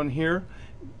 This one here.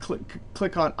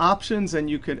 Click on Options, and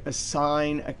you could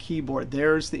assign a keyboard.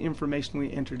 There's the information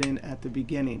we entered in at the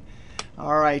beginning.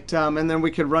 All right, and then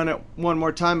we could run it one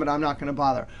more time, but I'm not going to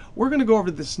bother. We're going to go over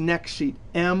to this next sheet,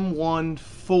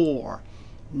 M14.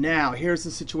 Now, here's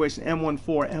the situation,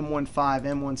 M14, M15,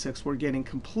 M16. We're getting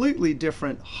completely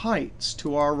different heights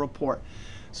to our report.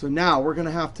 So now we're going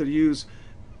to have to use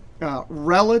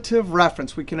relative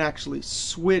reference. We can actually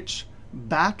switch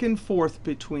back and forth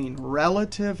between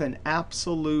relative and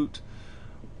absolute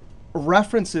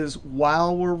references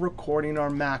while we're recording our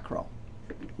macro.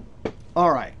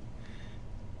 All right.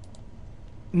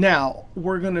 Now,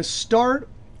 we're going to start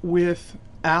with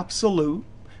absolute,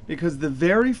 because the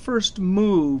very first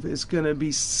move is going to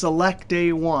be select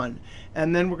A1.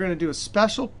 And then we're going to do a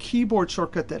special keyboard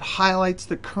shortcut that highlights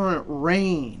the current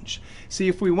range. See,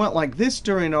 if we went like this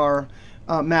during our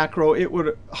macro, it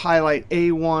would highlight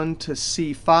A1 to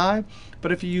C5.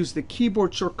 But if you use the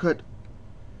keyboard shortcut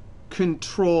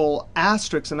Control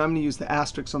asterisk, and I'm going to use the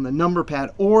asterisk on the number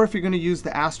pad, or if you're going to use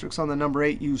the asterisk on the number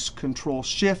 8, use Control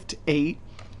Shift 8.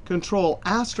 Control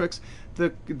asterisk, the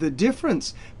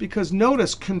difference, because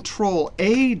notice Control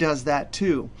A does that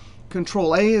too.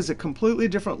 Control A is a completely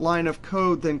different line of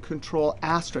code than Control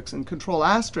asterisk. And Control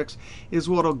asterisk is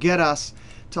what will get us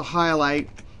to highlight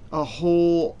a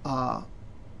whole,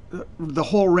 the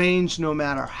whole range no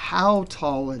matter how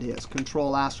tall it is.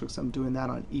 Control asterisk, I'm doing that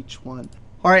on each one.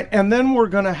 All right, and then we're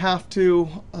going to have to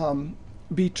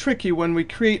be tricky. When we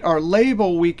create our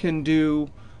label, we can do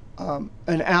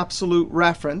an absolute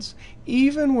reference.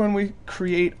 Even when we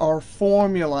create our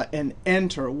formula and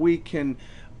enter, we can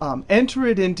enter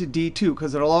it into D2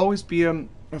 because it'll always be a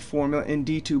formula in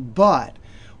D2. But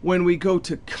when we go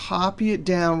to copy it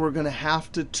down, we're going to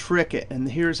have to trick it.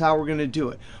 And here's how we're going to do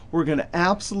it. We're going to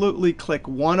absolutely click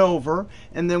 1 over,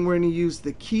 and then we're going to use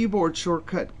the keyboard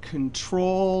shortcut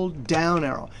Control down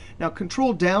arrow. Now,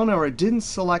 Control down arrow didn't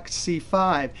select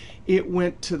C5. It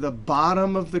went to the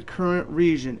bottom of the current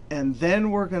region. And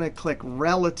then we're going to click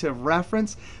relative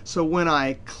reference. So when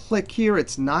I click here,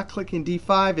 it's not clicking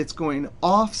D5. It's going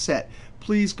offset.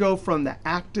 Please go from the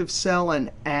active cell and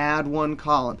add 1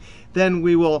 column. Then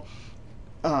we will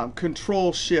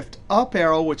Control Shift up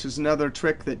arrow, which is another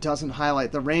trick that doesn't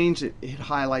highlight the range. It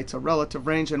highlights a relative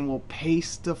range, and we'll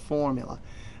paste the formula.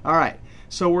 All right,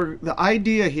 so the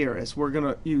idea here is we're going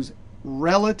to use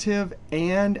relative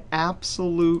and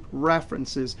absolute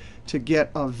references to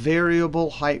get a variable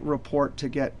height report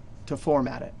to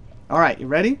format it. All right, you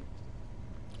ready?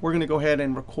 We're going to go ahead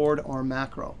and record our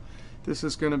macro. This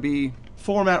is going to be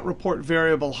format report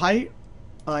variable height.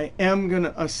 I am going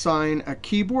to assign a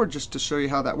keyboard just to show you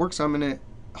how that works. I'm going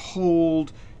to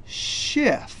hold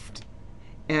Shift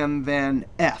and then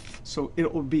F. So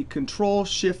it will be Control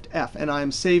Shift F, and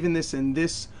I'm saving this in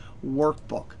this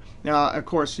workbook. Now, of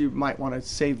course, you might want to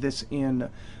save this in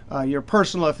your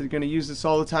personal if you're going to use this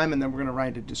all the time, and then we're going to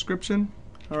write a description.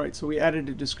 All right, so we added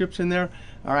a description there.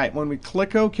 All right, when we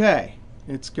click OK,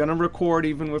 it's going to record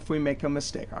even if we make a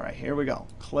mistake. All right, here we go.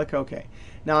 Click OK.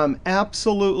 Now, I'm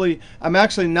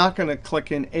actually not going to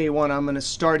click in A1. I'm going to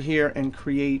start here and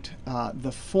create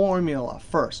the formula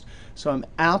first. So I'm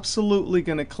absolutely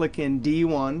going to click in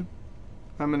D1.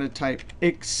 I'm going to type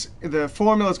X. The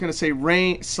formula is going to say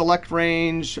range, select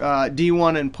range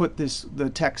D1 and put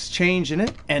the text change in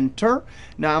it. Enter.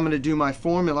 Now I'm going to do my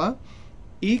formula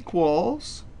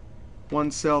equals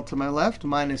 1 cell to my left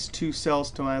minus 2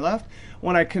 cells to my left.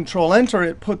 When I Control Enter,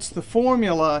 it puts the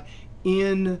formula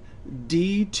in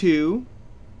D2.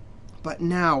 But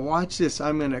now watch this.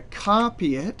 I'm going to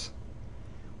copy it.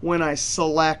 When I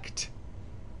select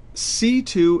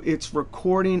C2, it's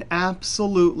recording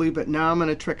absolutely, but now I'm going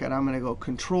to trick it. I'm going to go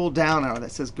Control down arrow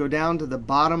that says go down to the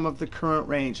bottom of the current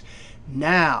range.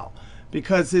 Now,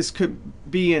 because this could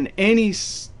be in any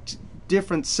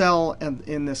different cell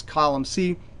in this column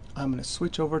C, I'm going to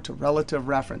switch over to relative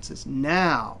references.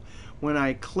 Now, when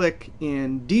I click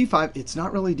in D5, it's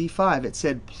not really D5. It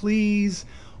said please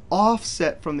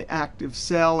offset from the active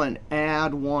cell and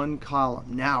add 1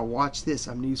 column. Now, watch this.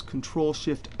 I'm going to use Control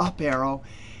Shift up arrow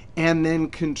and then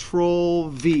Control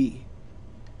V.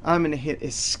 I'm going to hit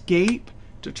Escape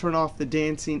to turn off the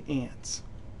dancing ants.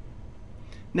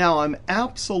 Now I'm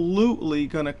absolutely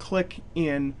going to click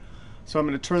in. So I'm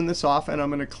going to turn this off, and I'm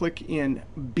going to click in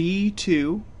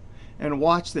B2. And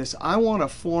watch this. I want to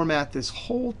format this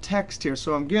whole text here.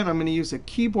 So again, I'm going to use a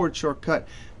keyboard shortcut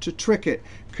to trick it.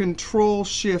 Control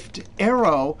Shift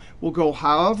arrow will go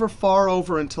however far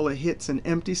over until it hits an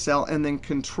empty cell, and then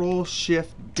Control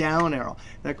Shift down arrow.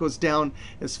 That goes down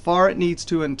as far as it needs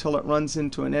to until it runs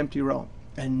into an empty row.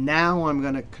 And now I'm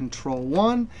going to Control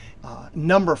 1,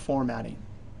 number formatting.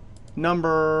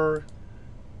 Number,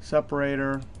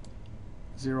 separator,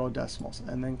 0 decimals,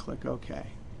 and then click OK.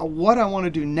 What I want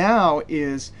to do now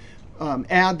is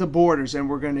add the borders, and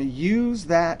we're going to use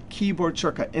that keyboard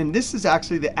shortcut. And this is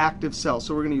actually the active cell,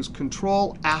 so we're going to use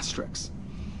Control asterisk.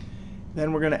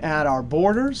 Then we're going to add our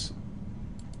borders.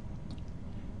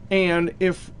 And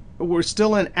if we're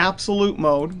still in absolute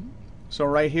mode, so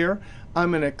right here,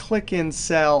 I'm going to click in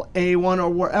cell A1 or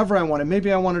wherever I want it.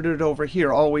 Maybe I wanted it over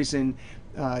here, always in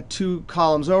 2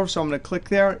 columns over. So I'm going to click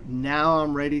there. Now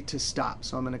I'm ready to stop.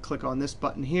 So I'm going to click on this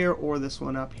button here or this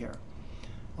one up here.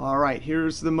 All right,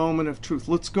 here's the moment of truth.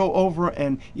 Let's go over,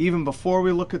 and even before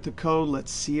we look at the code,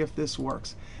 let's see if this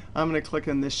works. I'm going to click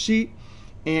on this sheet,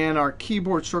 and our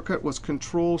keyboard shortcut was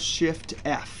Control Shift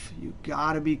F. You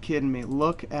got to be kidding me.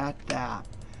 Look at that.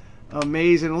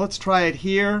 Amazing. Let's try it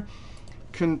here.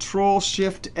 Control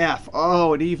Shift F.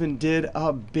 Oh, it even did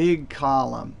a big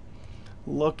column.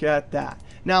 Look at that.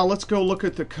 Now let's go look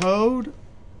at the code.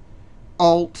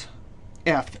 Alt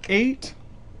F8.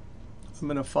 I'm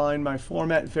going to find my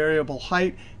format variable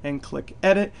height and click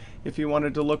Edit. If you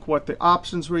wanted to look what the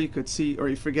options were, you could see, or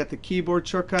you forget the keyboard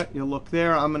shortcut, you look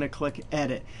there. I'm going to click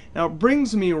Edit. Now it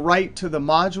brings me right to the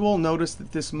module. Notice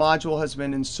that this module has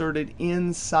been inserted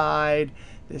inside.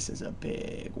 This is a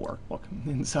big workbook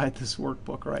inside this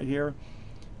workbook right here.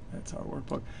 That's our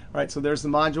workbook. All right, so there's the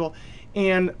module.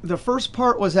 And the first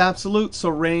part was absolute, so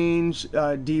range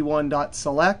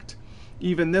d1.select.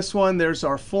 Even this one, there's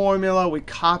our formula. We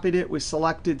copied it. We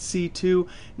selected C2.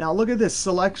 Now look at this,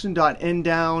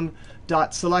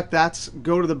 selection.enddown.select. That's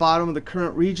go to the bottom of the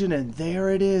current region, and there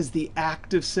it is, the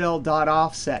active cell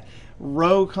 .offset.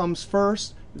 Row comes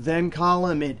first, then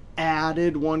column. It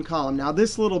added 1 column. Now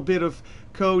this little bit of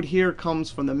code here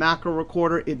comes from the macro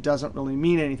recorder. It doesn't really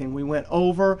mean anything. We went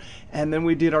over, and then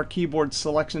we did our keyboard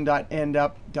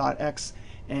selection.endup.x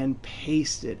and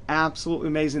pasted. Absolutely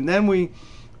amazing. Then we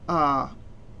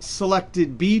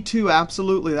selected B2,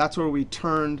 absolutely. That's where we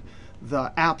turned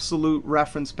the absolute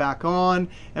reference back on.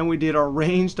 And we did our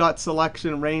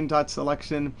range.selection,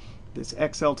 range.selection, this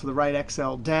XL to the right,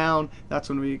 XL down. That's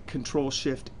when we Control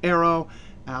Shift arrow.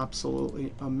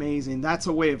 Absolutely amazing. That's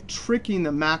a way of tricking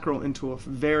the macro into a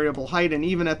variable height. And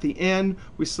even at the end,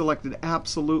 we selected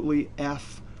absolutely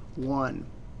F1.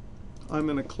 I'm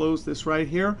going to close this right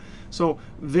here. So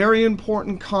very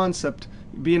important concept,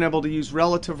 being able to use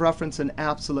relative reference and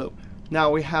absolute.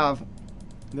 Now we have,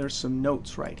 there's some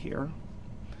notes right here.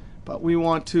 But we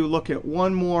want to look at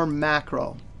one more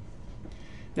macro.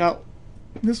 Now,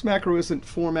 this macro isn't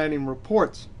formatting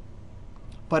reports,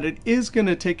 but it is going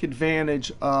to take advantage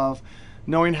of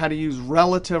knowing how to use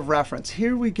relative reference.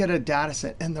 Here we get a data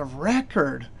set, and the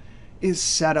record is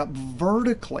set up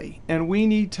vertically, and we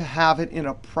need to have it in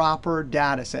a proper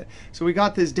data set. So we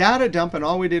got this data dump, and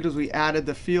all we did was we added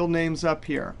the field names up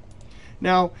here.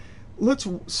 Now, let's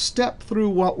step through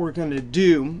what we're going to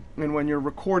do. And when you're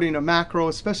recording a macro,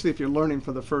 especially if you're learning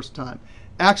for the first time.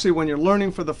 Actually, when you're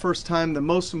learning for the first time, the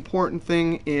most important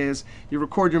thing is you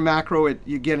record your macro,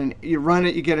 you run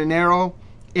it, you get an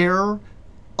error,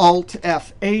 Alt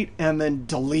F8, and then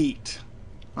delete.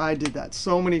 I did that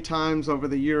so many times over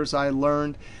the years I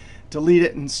learned. Delete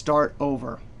it and start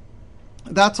over.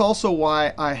 That's also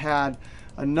why I had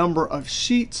a number of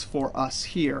sheets for us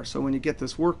here. So when you get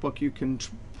this workbook, you can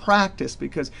practice,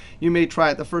 because you may try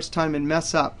it the first time and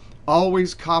mess up.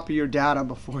 Always copy your data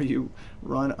before you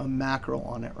run a macro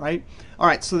on it, right? All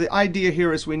right, so the idea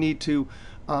here is we need to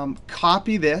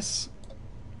copy this.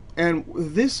 And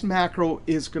this macro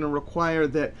is going to require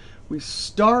that we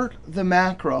start the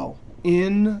macro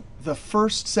in the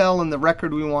first cell in the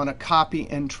record we want to copy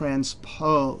and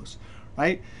transpose,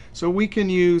 right? So we can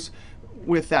use,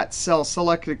 with that cell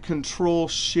selected,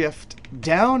 Control-Shift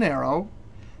down arrow,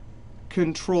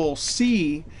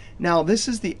 Control-C. Now this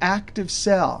is the active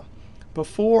cell.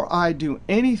 Before I do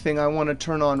anything, I want to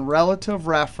turn on relative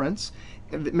reference.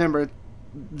 Remember,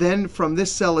 then from this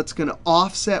cell, it's going to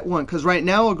offset 1. Because right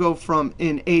now it'll go from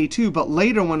in A2. But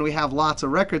later, when we have lots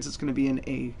of records, it's going to be in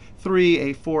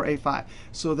A3, A4, A5.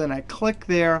 So then I click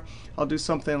there. I'll do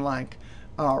something like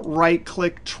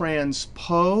right-click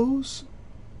transpose.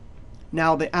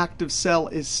 Now the active cell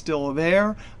is still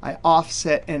there. I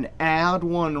offset and add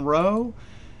 1 row.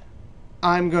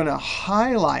 I'm going to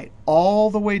highlight all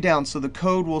the way down. So the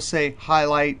code will say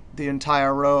highlight the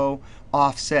entire row,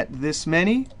 offset this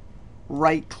many,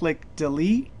 right-click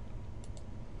delete.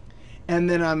 And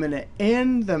then I'm going to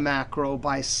end the macro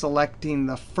by selecting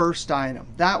the first item.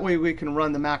 That way we can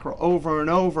run the macro over and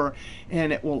over,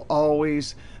 and it will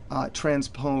always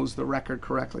transpose the record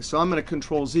correctly. So I'm going to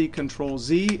Control-Z,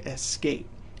 escape.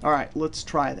 All right, let's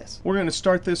try this. We're going to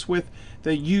start this with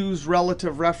the use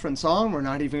relative reference on. We're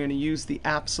not even going to use the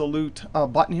absolute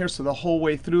button here, so the whole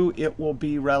way through it will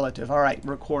be relative. All right,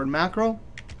 record macro.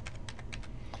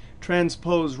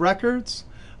 Transpose records.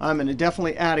 I'm going to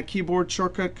definitely add a keyboard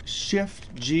shortcut,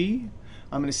 Shift-G.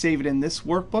 I'm going to save it in this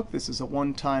workbook. This is a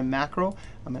one-time macro.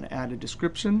 I'm going to add a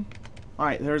description. All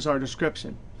right, there's our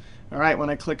description. All right,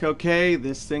 when I click OK,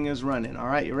 this thing is running. All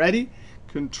right, you ready?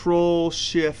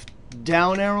 Control-Shift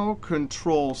down arrow,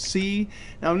 Control-C.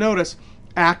 Now notice,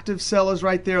 active cell is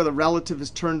right there. The relative is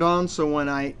turned on. So when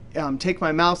I take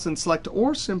my mouse and select,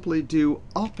 or simply do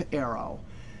up arrow,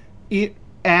 it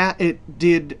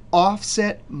did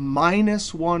offset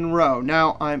 -1 row.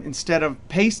 Now instead of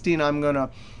pasting, I'm going to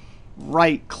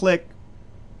right-click,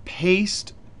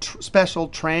 paste, special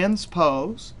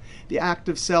transpose. The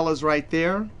active cell is right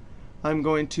there. I'm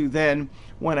going to then,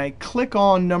 when I click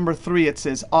on number 3, it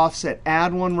says offset,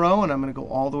 add 1 row, and I'm going to go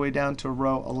all the way down to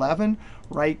row 11.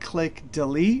 Right-click,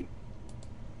 delete.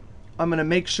 I'm going to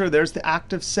make sure there's the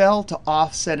active cell to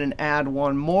offset and add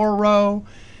 1 more row.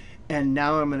 And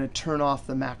now I'm going to turn off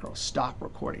the macro, stop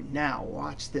recording. Now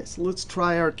watch this. Let's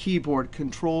try our keyboard,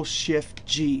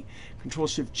 Control-Shift-G.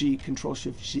 Control-Shift-G,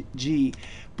 Control-Shift-G.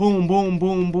 Boom, boom,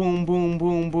 boom, boom, boom,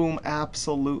 boom, boom.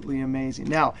 Absolutely amazing.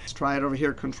 Now, let's try it over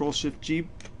here, Control-Shift-G.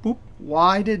 Boop.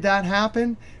 Why did that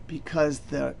happen? Because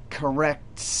the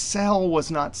correct cell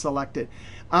was not selected.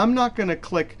 I'm not going to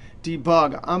click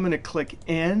Debug. I'm going to click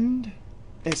End,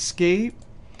 Escape.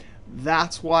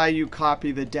 That's why you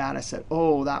copy the data set.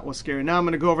 Oh, that was scary. Now I'm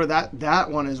going to go over that.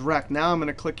 That one is wrecked. Now I'm going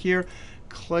to click here.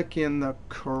 Click in the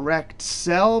correct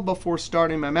cell before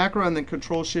starting my macro, and then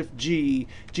Control-Shift-G.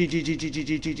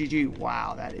 G.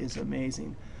 Wow, that is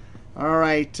amazing. All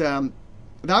right.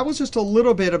 That was just a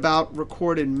little bit about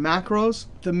recorded macros.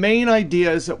 The main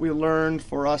idea is that we learned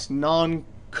for us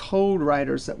non-code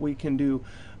writers that we can do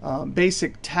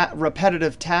basic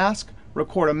repetitive task,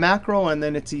 record a macro, and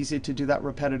then it's easy to do that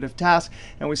repetitive task.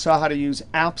 And we saw how to use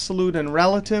absolute and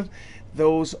relative.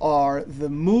 Those are the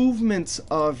movements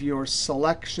of your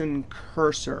selection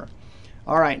cursor.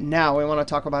 All right, now we want to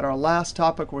talk about our last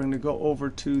topic. We're going to go over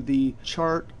to the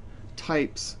chart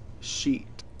types sheet.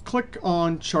 Click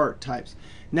on chart types.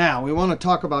 Now we want to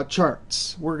talk about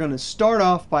charts. We're going to start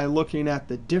off by looking at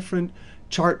the different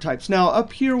chart types. Now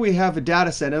up here we have a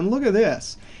data set, and look at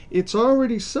this. It's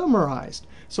already summarized.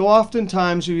 So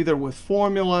oftentimes you either with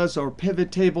formulas or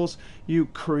pivot tables, you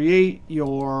create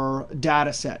your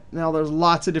data set. Now there's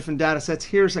lots of different data sets.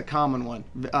 Here's a common one,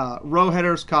 row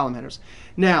headers, column headers.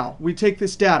 Now we take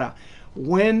this data.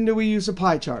 When do we use a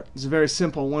pie chart? It's very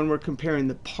simple. When we're comparing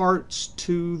the parts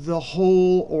to the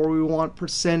whole, or we want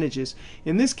percentages.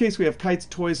 In this case, we have kites,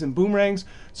 toys, and boomerangs.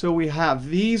 So we have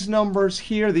these numbers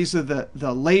here. These are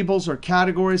the labels or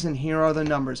categories, and here are the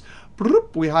numbers.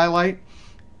 We highlight.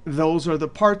 Those are the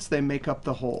parts. They make up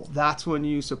the whole. That's when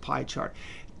you use a pie chart.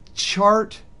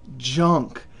 Chart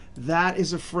junk. That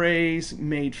is a phrase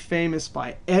made famous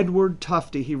by Edward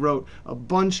Tufte. He wrote a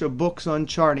bunch of books on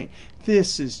charting.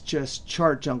 This is just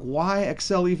chart junk. Why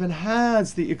Excel even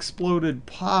has the exploded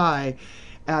pie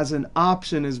as an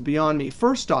option is beyond me.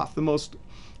 First off, the most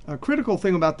critical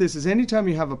thing about this is anytime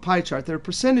you have a pie chart, there are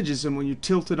percentages, and when you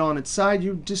tilt it on its side,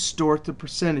 you distort the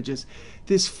percentages.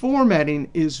 This formatting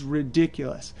is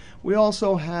ridiculous. We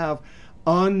also have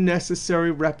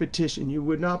unnecessary repetition. You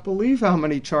would not believe how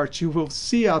many charts you will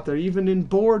see out there, even in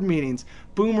board meetings.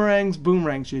 Boomerangs,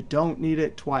 boomerangs. You don't need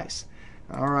it twice.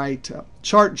 All right,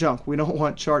 chart junk. We don't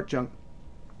want chart junk.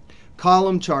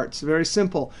 Column charts, very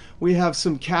simple. We have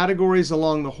some categories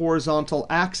along the horizontal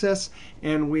axis,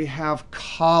 and we have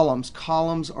columns.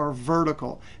 Columns are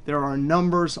vertical. There are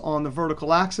numbers on the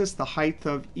vertical axis. The height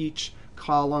of each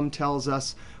column tells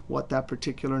us what that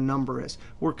particular number is.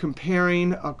 We're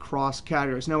comparing across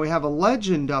categories. Now we have a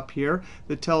legend up here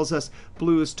that tells us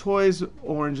blue is toys,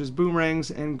 orange is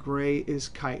boomerangs, and gray is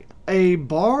kite. A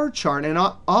bar chart, and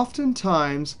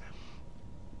oftentimes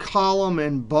column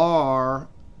and bar,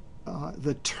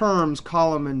 the terms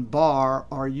column and bar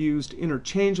are used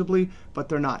interchangeably, but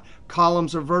they're not.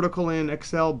 Columns are vertical in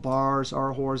Excel, bars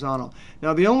are horizontal.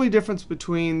 Now the only difference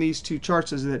between these two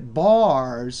charts is that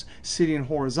bars sitting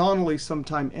horizontally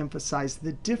sometimes emphasize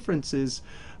the differences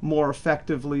more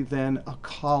effectively than a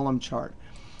column chart.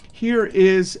 Here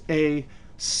is a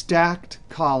stacked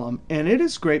column, and it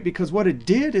is great because what it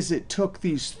did is it took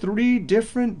these three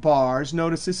different bars.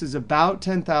 Notice this is about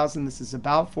 10,000, this is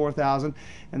about 4,000,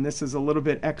 and this is a little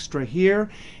bit extra here.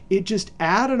 It just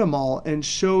added them all and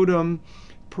showed them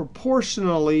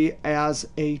proportionally as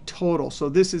a total. So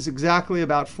this is exactly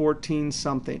about 14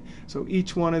 something. So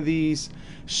each one of these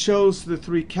shows the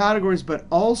three categories, but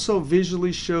also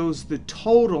visually shows the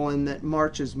total, and that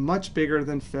March is much bigger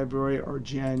than February or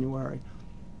January.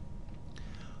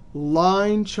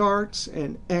 Line charts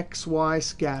and XY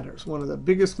scatters. One of the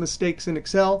biggest mistakes in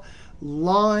Excel,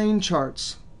 line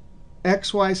charts,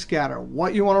 XY scatter.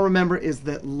 What you want to remember is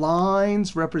that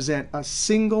lines represent a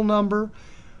single number.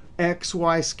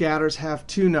 XY scatters have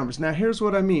two numbers. Now here's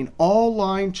what I mean. All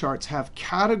line charts have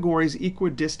categories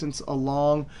equidistant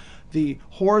along the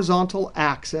horizontal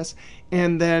axis,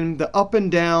 and then the up and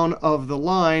down of the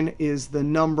line is the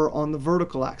number on the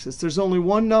vertical axis. There's only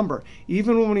one number.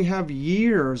 Even when we have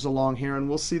years along here, and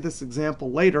we'll see this example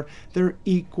later, they're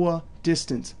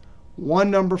equidistant.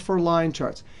 One number for line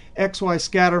charts. XY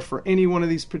scatter for any one of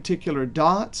these particular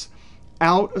dots.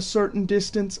 Out a certain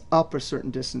distance, up a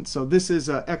certain distance. So this is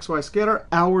a XY scatter.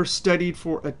 Hours studied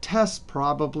for a test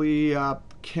probably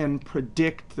can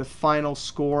predict the final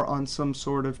score on some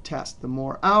sort of test. The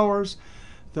more hours,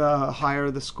 the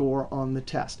higher the score on the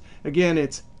test. Again,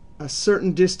 it's a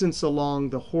certain distance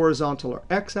along the horizontal or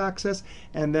x-axis,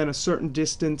 and then a certain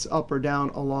distance up or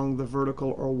down along the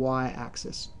vertical or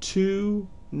y-axis. Two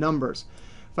numbers.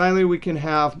 Finally, we can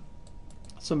have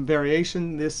some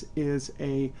variation. This is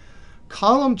a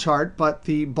column chart, but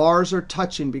the bars are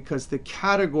touching because the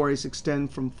categories extend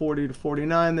from 40 to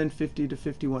 49, then 50 to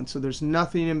 51. So there's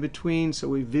nothing in between, so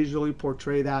we visually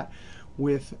portray that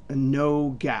with no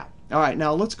gap. All right,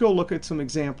 now let's go look at some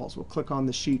examples. We'll click on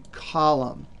the sheet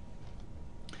column.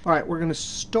 All right, we're going to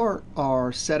start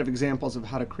our set of examples of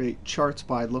how to create charts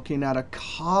by looking at a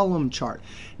column chart.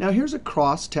 Now here's a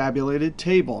cross-tabulated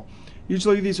table.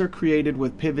 Usually these are created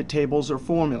with pivot tables or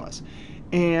formulas.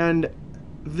 And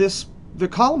the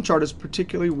column chart is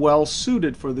particularly well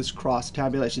suited for this cross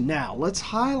tabulation. Now let's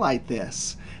highlight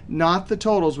this. Not the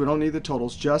totals. We don't need the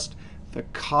totals. Just the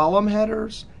column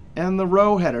headers and the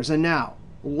row headers. And now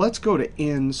let's go to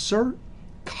Insert,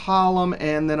 Column,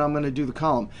 and then I'm going to do the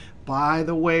column. By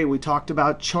the way, we talked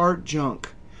about chart junk.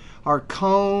 Are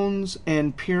cones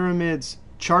and pyramids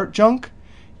chart junk?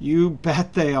 You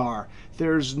bet they are.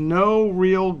 There's no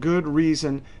real good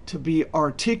reason to be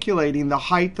articulating the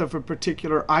height of a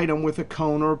particular item with a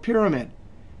cone or a pyramid.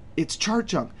 it's chart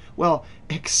junk. Well,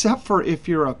 except for if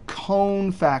you're a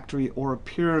cone factory or a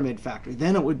pyramid factory,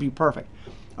 then it would be perfect.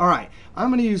 All right, I'm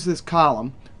going to use this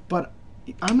column, but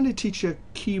I'm going to teach you a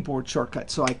keyboard shortcut.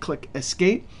 So I click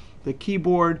Escape. The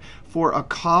keyboard for a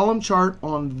column chart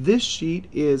on this sheet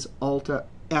is Alt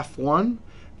F1.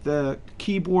 The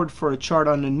keyboard for a chart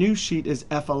on a new sheet is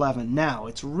F11. Now,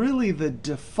 it's really the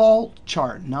default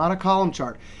chart, not a column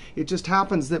chart. It just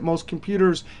happens that most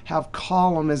computers have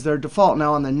column as their default.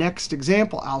 Now, on the next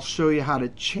example, I'll show you how to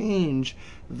change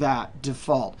that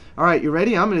default. All right, you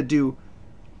ready? I'm going to do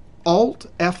Alt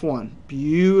F1.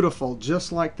 Beautiful,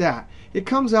 just like that. It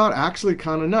comes out actually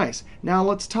kind of nice. Now,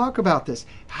 let's talk about this.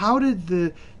 How did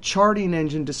the charting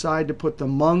engine decide to put the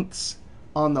months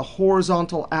on the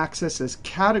horizontal axis as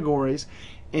categories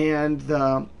and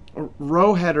the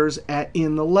row headers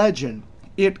in the legend?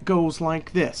 It goes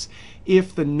like this.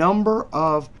 If the number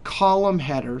of column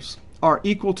headers are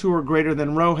equal to or greater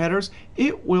than row headers,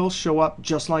 it will show up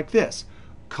just like this.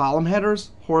 Column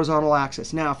headers, horizontal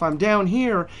axis. Now, if I'm down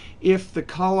here, if the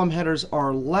column headers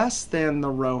are less than the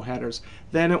row headers,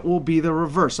 then it will be the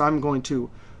reverse. I'm going to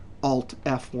Alt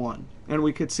F1. And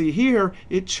we could see here,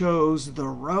 it chose the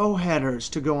row headers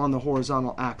to go on the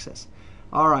horizontal axis.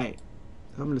 All right,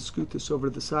 I'm going to scoot this over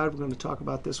to the side. We're going to talk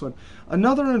about this one.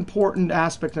 Another important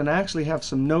aspect, and I actually have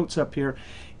some notes up here,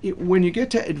 when you get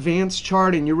to advanced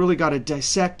charting, you really got to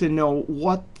dissect and know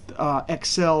what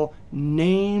Excel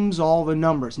names all the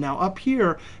numbers. Now, up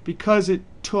here, because it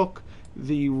took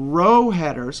the row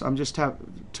headers,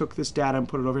 took this data and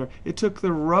put it over here. It took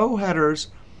the row headers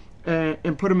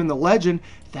and put them in the legend.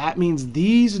 That means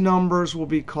these numbers will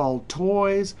be called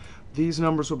toys. These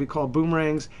numbers will be called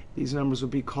boomerangs. These numbers will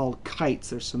be called kites.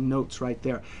 There's some notes right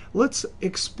there. Let's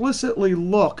explicitly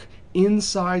look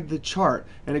inside the chart.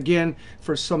 And again,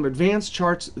 for some advanced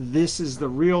charts, this is the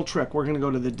real trick. We're going to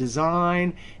go to the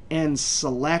Design and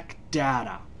Select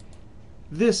Data.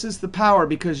 This is the power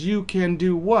because you can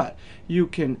do what? You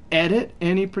can edit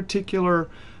any particular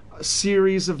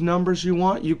series of numbers you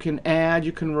want. You can add,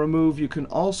 you can remove, you can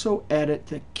also edit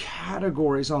the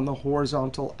categories on the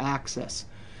horizontal axis.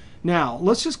 Now,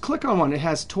 let's just click on one. It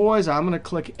has toys. I'm going to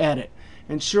click Edit.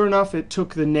 And sure enough, it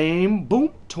took the name,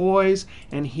 boom, toys,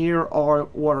 and here are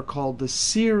what are called the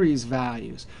series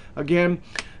values. Again,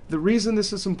 the reason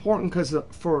this is important because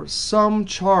for some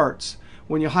charts,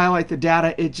 when you highlight the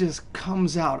data, it just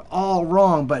comes out all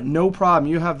wrong, but no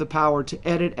problem. You have the power to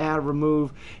edit, add,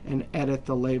 remove, and edit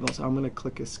the labels. I'm going to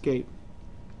click Escape.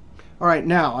 All right,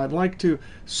 now I'd like to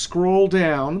scroll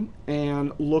down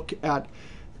and look at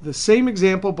the same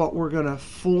example, but we're going to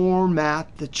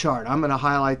format the chart. I'm going to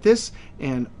highlight this,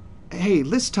 and hey,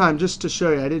 this time, just to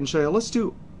show you, I didn't show you, let's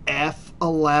do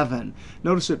F11.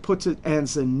 Notice it puts it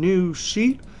as a new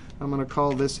sheet. I'm going to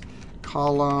call this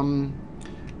column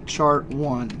chart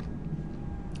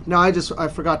 1. Now, I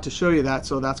forgot to show you that,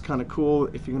 so that's kind of cool.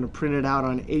 If you're going to print it out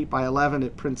on 8 by 11,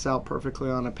 it prints out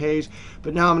perfectly on a page.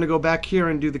 But now I'm going to go back here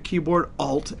and do the keyboard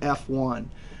Alt F1.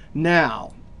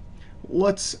 Now,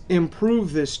 let's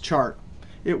improve this chart.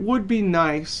 It would be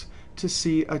nice to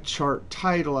see a chart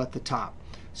title at the top.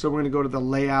 So we're going to go to the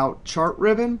Layout Chart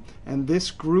ribbon. And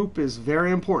this group is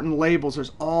very important. Labels.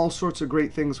 There's all sorts of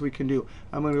great things we can do.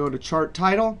 I'm going to go to Chart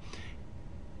Title,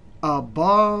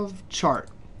 Above Chart.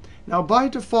 Now, by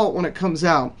default, when it comes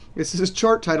out, this is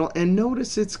Chart Title. And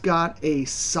notice it's got a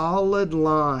solid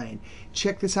line.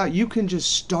 Check this out. You can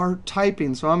just start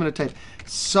typing. So I'm going to type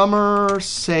Summer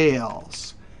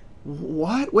Sales.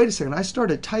 What? Wait a second. I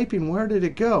started typing. Where did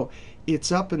it go?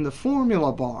 It's up in the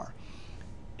formula bar.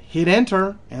 Hit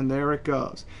Enter, and there it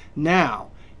goes. Now,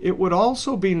 it would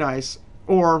also be nice,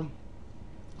 or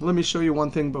let me show you one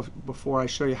thing before I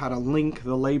show you how to link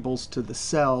the labels to the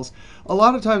cells. A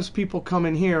lot of times people come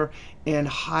in here and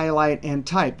highlight and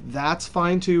type. That's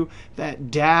fine too.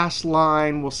 That dash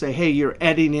line will say, hey, you're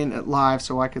editing it live.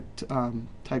 So I could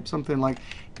type something like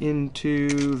into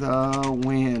the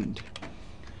wind.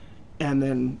 And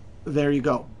then there you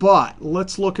go. But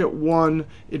let's look at one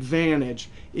advantage.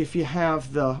 If you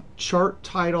have the chart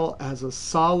title as a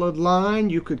solid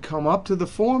line, you could come up to the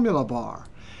formula bar.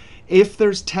 If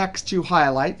there's text you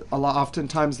highlight,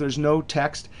 oftentimes there's no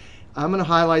text, I'm going to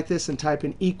highlight this and type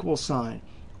an equal sign.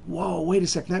 Whoa, wait a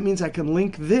second. That means I can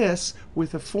link this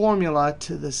with a formula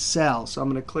to the cell. So I'm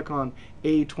going to click on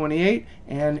A28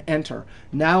 and Enter.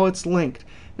 Now it's linked.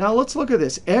 Now let's look at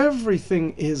this.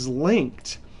 Everything is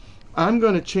linked. I'm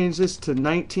going to change this to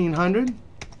 1900.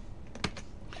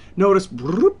 Notice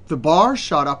the bar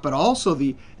shot up, but also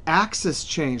the axis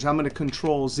changed. I'm going to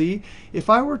Control Z. If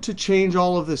I were to change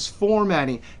all of this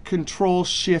formatting, Control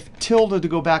Shift tilde to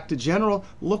go back to general,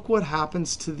 look what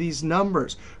happens to these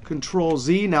numbers. Control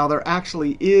Z. Now there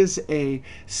actually is a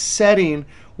setting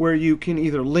where you can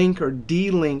either link or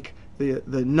delink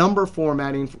the number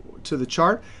formatting to the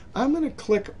chart. I'm going to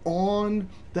click on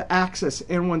the axis.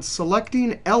 And when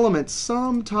selecting elements,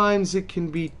 sometimes it can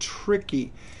be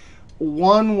tricky.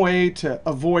 One way to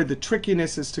avoid the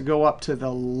trickiness is to go up to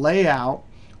the layout,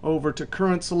 over to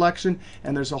current selection,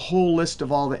 and there's a whole list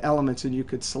of all the elements, and you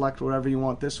could select whatever you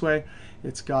want this way.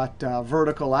 It's got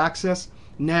vertical axis.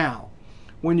 Now,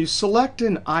 when you select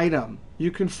an item, you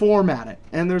can format it.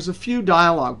 And there's a few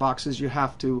dialog boxes you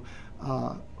have to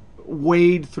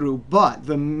wade through. But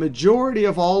the majority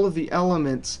of all of the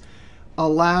elements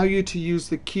allow you to use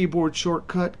the keyboard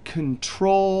shortcut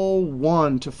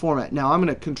Control-1 to format. Now, I'm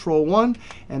going to Control-1,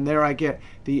 and there I get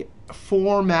the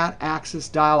Format Axis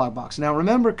dialog box. Now,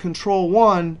 remember,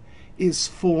 Control-1 is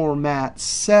Format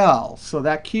Cell. So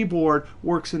that keyboard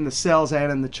works in the cells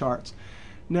and in the charts.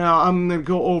 Now, I'm going to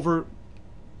go over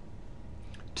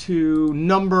to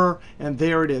number, and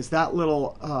there it is. That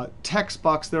little text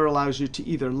box there allows you to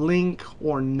either link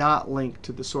or not link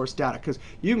to the source data, because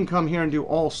you can come here and do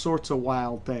all sorts of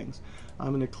wild things. I'm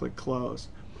going to click Close.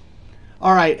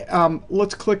 All right,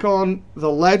 let's click on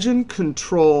the legend,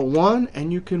 Control-1,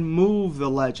 and you can move the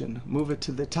legend. Move it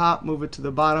to the top, move it to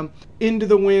the bottom. Into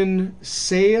the Wind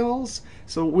sales.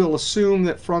 So we'll assume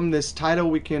that from this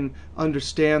title we can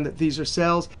understand that these are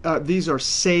sales. These are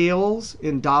sales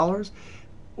in dollars.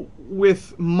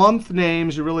 With month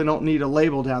names, you really don't need a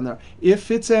label down there. If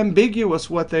it's ambiguous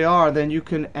what they are, then you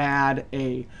can add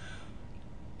a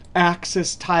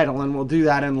axis title, and we'll do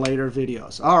that in later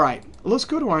videos. All right, let's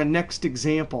go to our next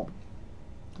example.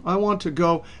 I want to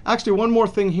go, actually one more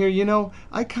thing here. You know,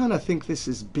 I kind of think this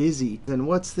is busy. Then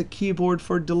what's the keyboard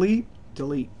for delete?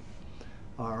 Delete.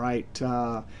 All right,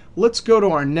 let's go to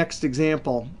our next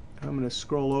example. I'm going to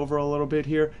scroll over a little bit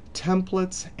here.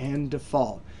 Templates and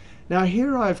default. Now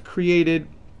here I've created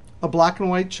a black and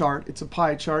white chart. It's a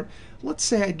pie chart. Let's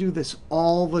say I do this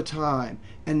all the time.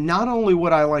 And not only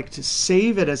would I like to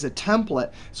save it as a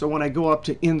template, so when I go up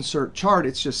to Insert Chart,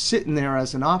 it's just sitting there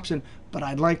as an option, but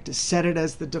I'd like to set it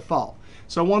as the default.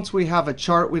 So once we have a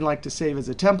chart we'd like to save as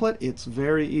a template, it's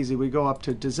very easy. We go up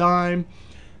to Design,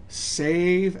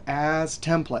 Save as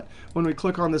Template. When we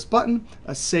click on this button,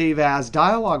 a Save As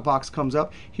dialog box comes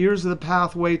up. Here's the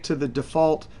pathway to the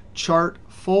default chart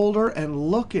folder, and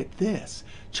look at this,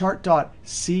 chart.crtx.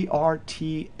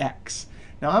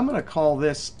 Now I'm going to call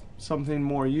this something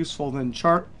more useful than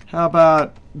chart. How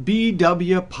about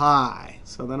bwpie?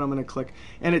 So then I'm going to click,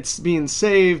 and it's being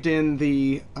saved in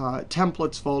the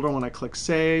templates folder when I click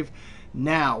Save.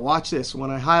 Now watch this.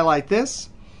 When I highlight this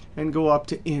and go up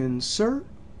to Insert,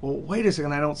 well, wait a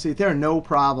second, I don't see it there. No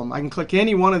problem. I can click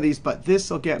any one of these, but this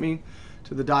will get me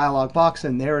to the dialog box,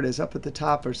 and there it is. Up at the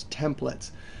top, there's Templates.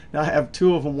 Now I have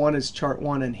two of them. One is Chart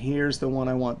 1, and here's the one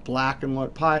I want, black and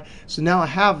white pie. So now I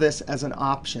have this as an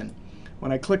option.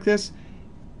 When I click this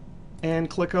and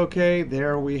click OK,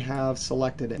 there we have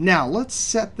selected it. Now let's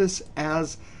set this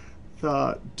as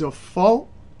the default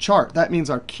chart. That means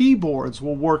our keyboards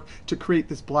will work to create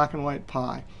this black and white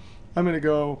pie. I'm going to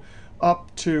go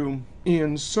up to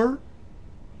Insert,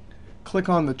 click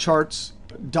on the Charts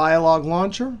dialog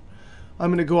launcher. I'm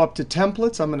going to go up to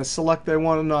Templates. I'm going to select the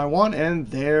one I want, and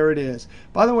there it is.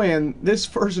 By the way, in this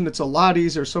version, it's a lot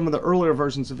easier. Some of the earlier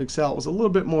versions of Excel, it was a little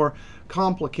bit more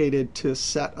complicated to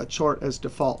set a chart as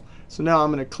default. So now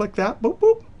I'm going to click that. Boop,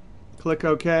 boop. Click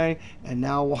OK. And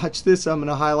now watch this. I'm going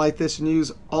to highlight this and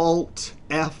use Alt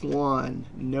F1.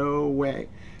 No way.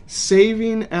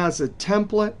 Saving as a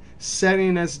template,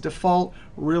 setting as default,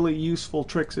 really useful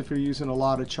tricks if you're using a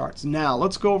lot of charts. Now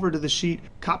let's go over to the sheet.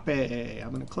 Copy.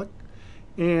 I'm going to click.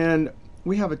 And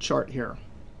we have a chart here.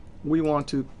 We want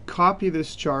to copy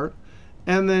this chart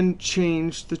and then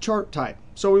change the chart type.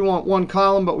 So we want one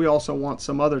column, but we also want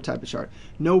some other type of chart.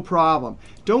 No problem.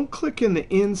 Don't click in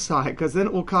the inside, because then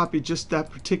it will copy just that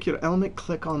particular element.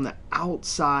 Click on the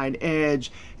outside edge.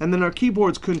 And then our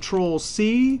keyboard's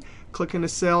Control-C. Click in a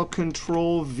cell,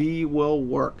 Control-V will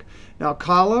work. Now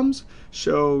columns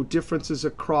show differences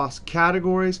across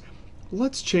categories.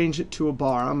 Let's change it to a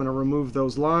bar. I'm going to remove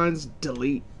those lines,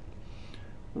 delete.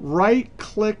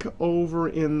 Right-click over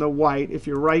in the white. If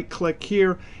you right-click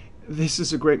here, this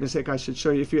is a great mistake I should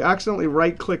show you. If you accidentally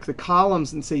right-click the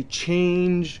columns and say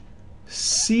Change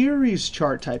Series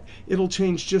Chart Type, it'll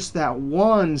change just that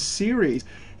one series.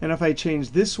 And if I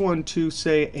change this one to,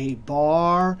 say, a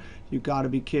bar, you've got to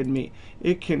be kidding me.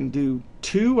 It can do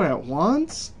 2 at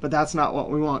once, but that's not what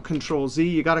we want. Control Z,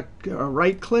 you got to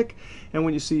right click, and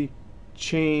when you see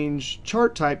change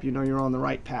chart type, you know you're on the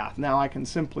right path. Now I can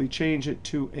simply change it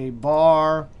to a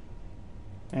bar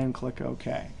and click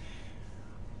OK.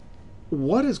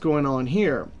 What is going on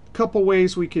here? A couple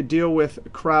ways we could deal with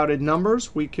crowded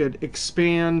numbers. We could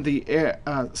expand the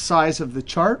size of the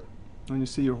chart. When you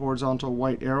see your horizontal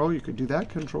white arrow, you could do that,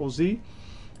 Control Z.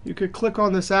 You could click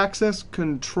on this axis,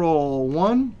 Control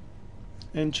 1,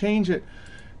 and change it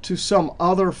to some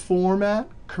other format,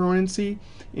 currency.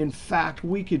 In fact,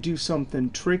 we could do something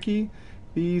tricky.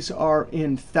 These are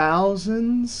in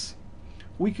thousands.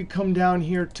 We could come down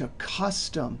here to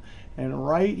Custom, and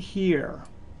right here,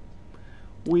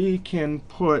 we can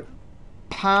put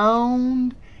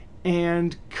pound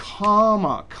and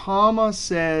comma. Comma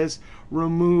says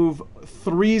remove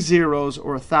 3 zeros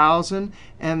or 1,000,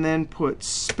 and then put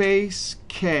space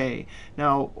K.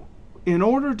 Now, in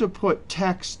order to put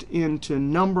text into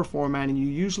number formatting, you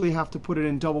usually have to put it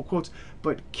in double quotes.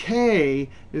 But K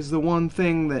is the one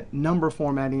thing that number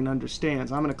formatting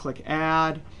understands. I'm going to click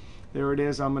Add. There it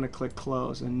is. I'm going to click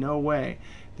Close. And no way.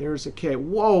 There's a K.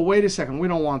 Whoa, wait a second. We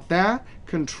don't want that.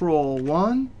 Control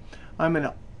 1. I'm going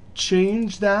to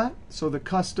change that. So the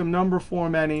custom number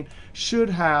formatting should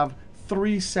have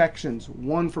 3 sections.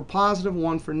 One for positive,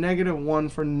 one for negative, one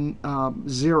for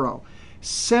 0.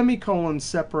 Semicolon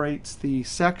separates the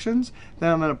sections.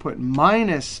 Then I'm going to put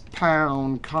minus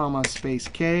pound, comma, space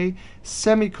K,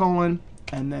 semicolon,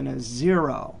 and then a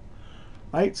 0.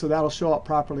 Right? So that'll show up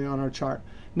properly on our chart.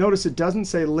 Notice it doesn't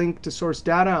say link to source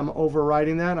data. I'm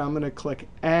overriding that. I'm going to click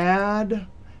Add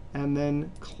and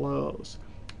then Close.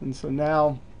 And so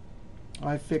now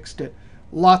I fixed it.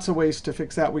 Lots of ways to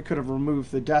fix that. We could have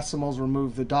removed the decimals,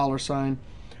 removed the $sign.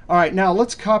 All right, now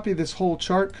let's copy this whole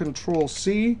chart, Control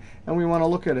C, and we want to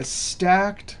look at a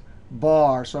stacked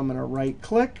bar. So I'm going to right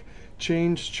click,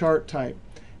 change chart type.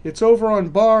 It's over on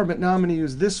bar, but now I'm going to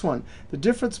use this one. The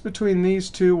difference between these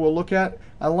two we'll look at.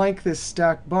 I like this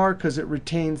stacked bar because it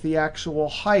retains the actual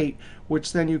height,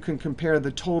 which then you can compare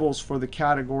the totals for the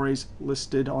categories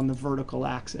listed on the vertical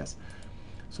axis.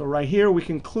 So right here, we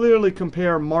can clearly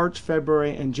compare March,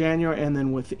 February, and January. And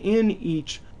then within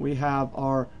each, we have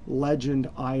our legend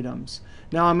items.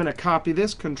 Now I'm going to copy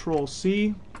this, Control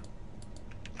C,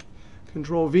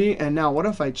 Control V. And now what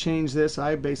if I change this?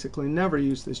 I basically never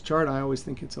use this chart. I always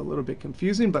think it's a little bit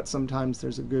confusing, but sometimes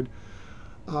there's a good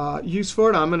use for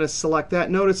it. I'm going to select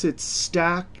that. Notice it's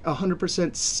stacked,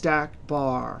 100% stacked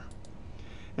bar.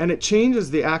 And it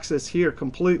changes the axis here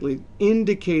completely,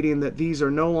 indicating that these are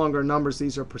no longer numbers,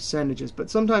 these are percentages. But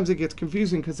sometimes it gets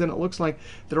confusing because then it looks like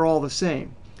they're all the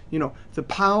same. You know, the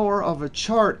power of a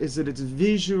chart is that it's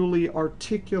visually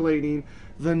articulating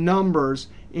the numbers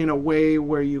in a way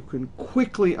where you can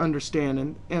quickly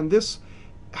understand. And this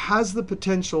has the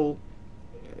potential,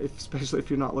 especially if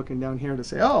you're not looking down here, to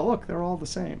say, oh, look, they're all the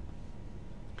same.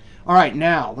 All right,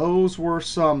 now, those were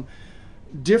some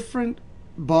different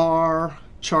bar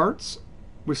charts.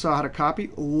 We saw how to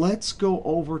copy. Let's go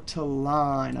over to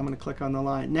line. I'm going to click on the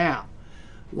line. Now,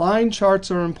 line charts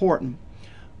are important.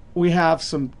 We have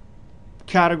some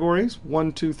categories,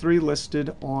 1, 2, 3,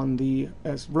 listed on the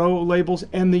as row labels,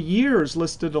 and the years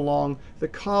listed along the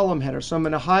column header. So I'm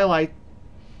going to highlight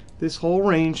this whole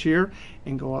range here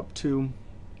and go up to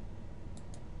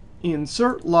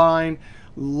Insert Line.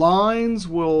 Lines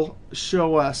will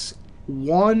show us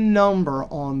one number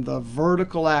on the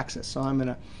vertical axis. So I'm going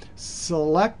to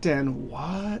select, and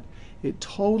what? It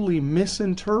totally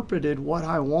misinterpreted what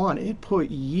I want. It put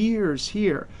years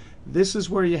here. This is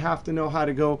where you have to know how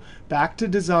to go back to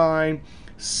design,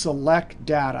 select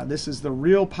data. This is the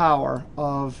real power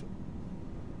of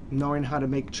knowing how to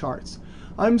make charts.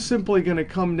 I'm simply going to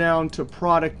come down to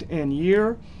product and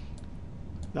year.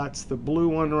 That's the blue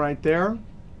one right there.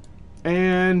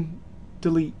 And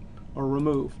delete or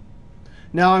remove.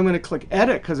 Now I'm going to click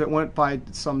Edit because it went by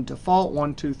some default,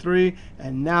 1, 2, 3.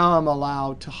 And now I'm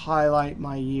allowed to highlight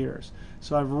my years.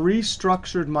 So I've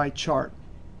restructured my chart.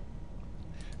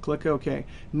 Click OK.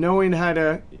 Knowing how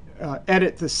to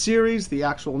edit the series, the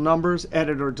actual numbers,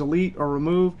 edit or delete or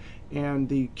remove, and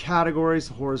the categories,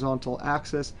 the horizontal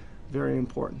axis, very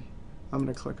important. I'm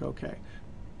going to click OK.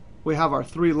 We have our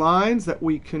 3 lines that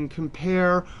we can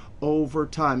compare over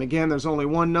time. Again, there's only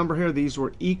one number here. These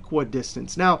were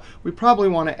equidistant. Now, we probably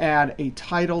want to add a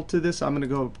title to this. I'm going to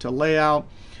go to Layout,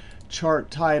 Chart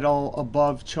Title,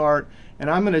 Above Chart, and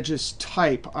I'm going to just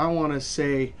type. I want to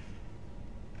say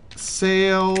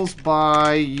Sales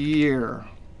by Year.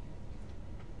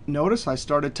 notice I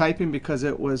started typing because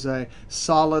it was a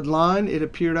solid line. It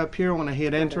appeared up here. When I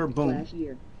hit enter, boom.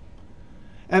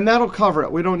 And that'll cover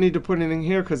it. We don't need to put anything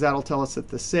here because that'll tell us that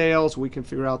the sales, we can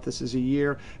figure out this is a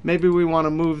year. Maybe we want to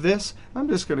move this. I'm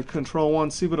just going to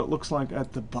Control-1, see what it looks like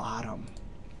at the bottom.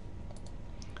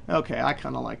 OK, I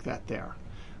kind of like that there.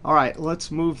 All right, let's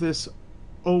move this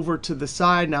over to the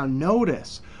side. Now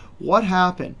notice what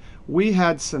happened. We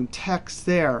had some text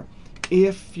there.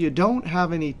 If you don't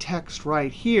have any text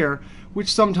right here,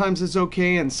 which sometimes is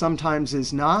OK and sometimes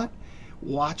is not,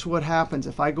 watch what happens.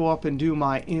 If I go up and do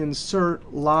my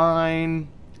insert line,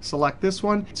 select this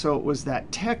one. So it was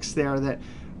that text there that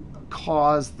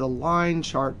caused the line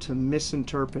chart to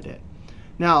misinterpret it.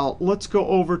 Now let's go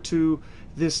over to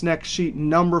this next sheet,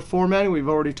 number formatting. We've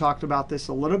already talked about this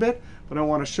a little bit, but I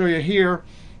want to show you here.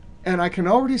 And I can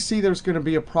already see there's going to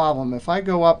be a problem. If I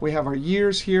go up, we have our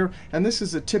years here. And this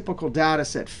is a typical data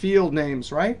set, field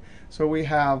names, right? So we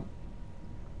have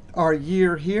our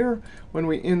year here. When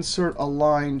we insert a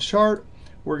line chart,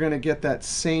 we're going to get that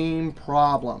same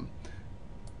problem.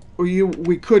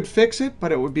 We could fix it,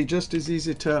 but it would be just as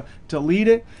easy to delete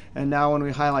it. And now when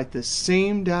we highlight this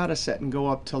same data set and go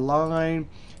up to line,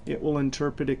 it will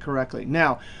interpret it correctly.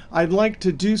 Now, I'd like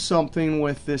to do something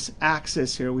with this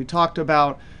axis here. We talked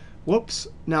about, whoops.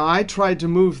 Now, I tried to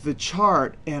move the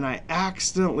chart, and I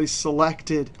accidentally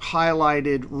selected,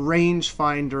 highlighted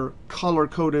rangefinder,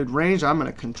 color-coded range. I'm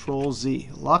going to Control-Z.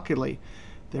 Luckily,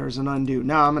 there's an undo.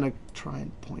 Now, I'm going to try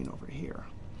and point over here.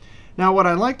 Now, what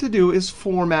I'd like to do is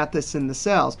format this in the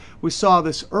cells. We saw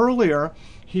this earlier.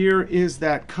 Here is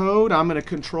that code. I'm going to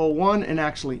Control-1, and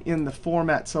actually in the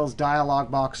Format Cells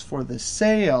dialog box for the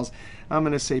sales, I'm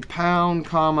going to say pound,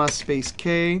 comma, space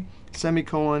K,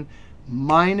 semicolon,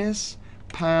 minus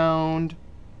pound,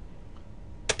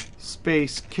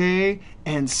 space K,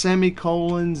 and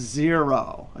semicolon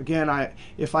 0. Again,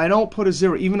 if I don't put a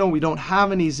 0, even though we don't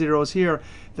have any zeros here,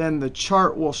 then the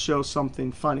chart will show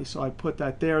something funny. So I put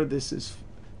that there. This is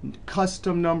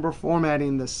custom number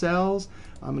formatting the cells.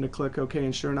 I'm going to click OK,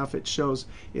 and sure enough, it shows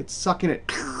it's sucking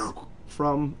it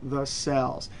from the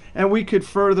cells. And we could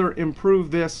further improve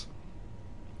this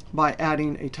by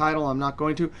adding a title. I'm not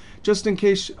going to. Just in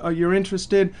case you're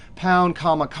interested, pound,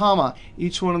 comma, comma.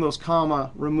 Each one of those comma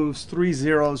removes 3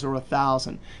 zeros or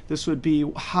 1,000. This would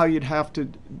be how you'd have to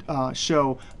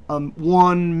show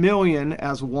 1 million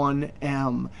as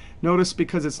 1M. Notice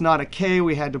because it's not a K,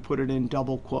 we had to put it in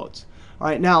double quotes. All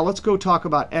right, now let's go talk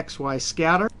about XY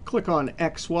scatter. Click on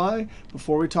XY.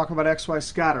 Before we talk about XY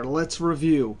scatter, let's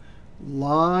review.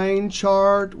 Line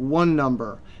chart, 1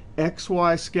 number.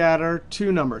 XY scatter,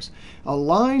 2 numbers. A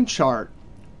line chart,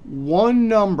 1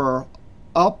 number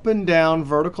up and down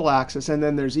vertical axis, and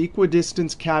then there's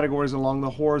equidistance categories along the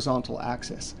horizontal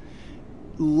axis.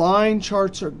 Line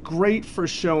charts are great for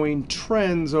showing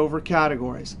trends over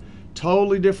categories.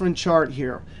 Totally different chart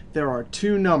here. There are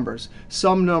 2 numbers.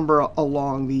 Some number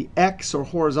along the X or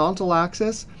horizontal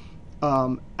axis,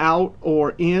 out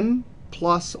or in,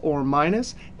 plus or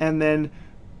minus, and then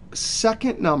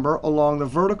second number along the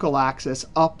vertical axis,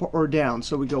 up or down.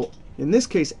 So we go, in this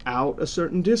case, out a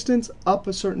certain distance, up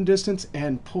a certain distance,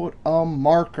 and put a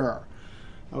marker.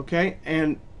 OK?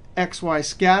 And XY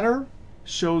scatter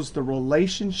shows the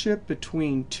relationship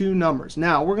between 2 numbers.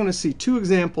 Now, we're going to see 2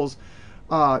 examples,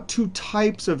 2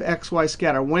 types of XY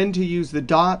scatter, when to use the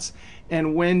dots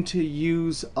and when to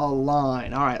use a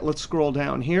line. All right, let's scroll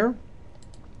down here.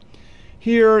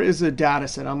 Here is a data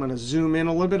set. I'm going to zoom in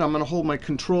a little bit. I'm going to hold my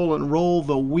Control and roll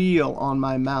the wheel on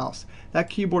my mouse. That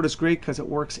keyboard is great because it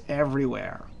works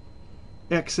everywhere.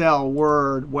 Excel,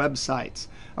 Word, websites.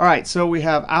 All right, so we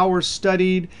have hours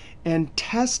studied and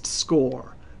test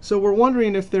score. So we're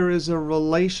wondering if there is a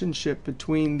relationship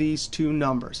between these 2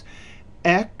 numbers.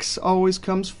 X always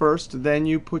comes first, then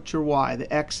you put your Y.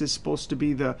 The X is supposed to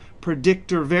be the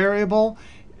predictor variable.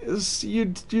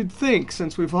 You'd think,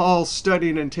 since we've all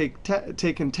studied and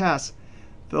taken tests,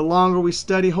 the longer we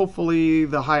study, hopefully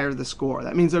the higher the score.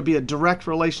 That means there'll be a direct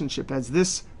relationship. As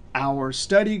this hour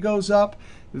study goes up,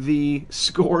 the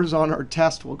scores on our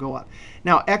test will go up.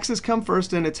 Now, X's come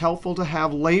first, and it's helpful to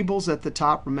have labels at the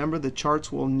top. Remember, the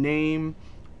charts will name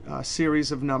a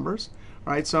series of numbers.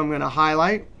 All right, so I'm going to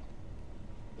highlight.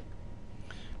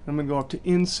 I'm going to go up to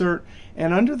Insert.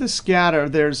 And under the scatter,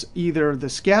 there's either the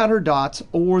scatter dots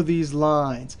or these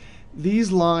lines.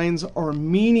 These lines are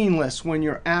meaningless when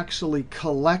you're actually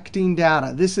collecting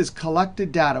data. This is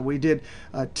collected data. We did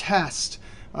a test.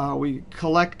 We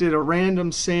collected a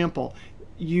random sample.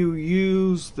 You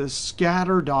use the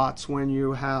scatter dots when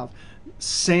you have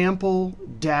sample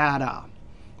data.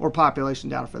 or population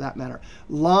data for that matter.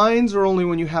 Lines are only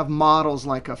when you have models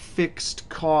like a fixed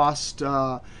cost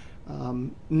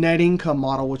net income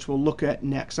model, which we'll look at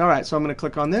next. All right, so I'm going to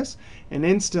click on this, and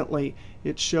instantly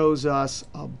it shows us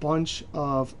a bunch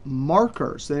of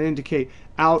markers that indicate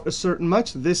out a certain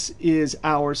much. This is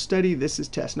our study. This is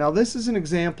test. Now, this is an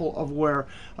example of where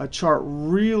a chart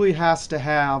really has to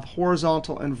have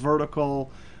horizontal and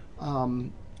vertical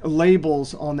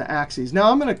labels on the axes. Now,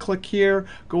 I'm going to click here,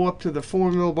 go up to the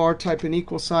formula bar, type an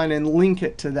equal sign, and link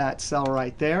it to that cell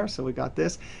right there. So we got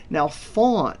this. Now,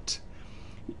 font.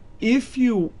 If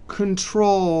you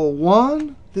Control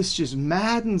 1, this just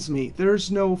maddens me.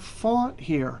 There's no font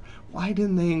here. Why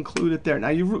didn't they include it there? Now,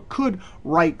 you could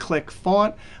right-click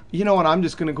font. You know what? I'm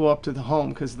just going to go up to the home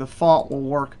because the font will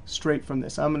work straight from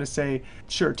this. I'm going to say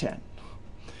sure 10.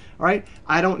 All right,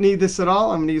 I don't need this at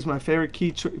all. I'm going to use my favorite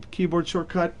keyboard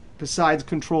shortcut besides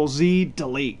Control Z,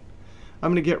 delete.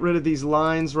 I'm going to get rid of these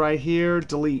lines right here,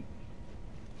 delete.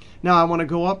 Now I want to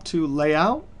go up to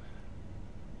Layout,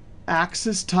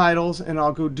 Axis Titles, and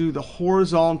I'll go do the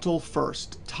horizontal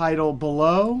first. Title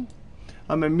below.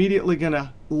 I'm immediately going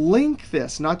to link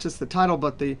this, not just the title,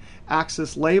 but the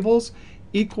axis labels,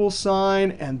 equal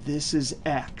sign, and this is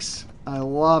X. I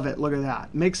love it. Look at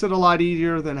that. Makes it a lot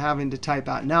easier than having to type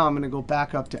out. Now I'm going to go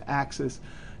back up to axis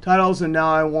titles, and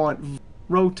now I want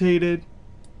rotated.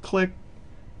 Click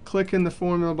in the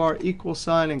formula bar, equal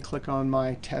sign, and click on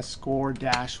my test score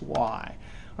 -y. All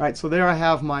right, so there I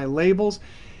have my labels.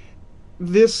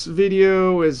 This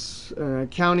video is an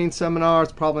accounting seminar.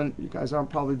 It's probably, you guys aren't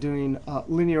probably doing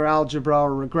linear algebra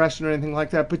or regression or anything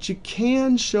like that, but you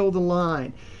can show the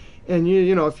line. And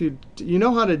you know, if you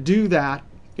know how to do that,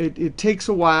 it takes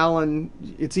a while, and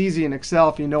it's easy in Excel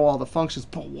if you know all the functions.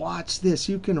 But watch this.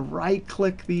 You can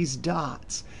right-click these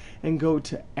dots and go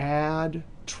to Add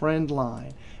Trend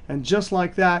Line. And just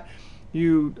like that,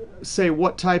 you say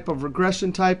what type of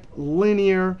regression type,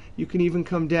 linear. You can even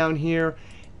come down here,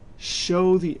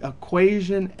 show the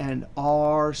equation, and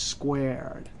R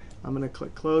squared. I'm going to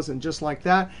click Close, and just like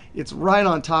that, it's right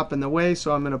on top in the way.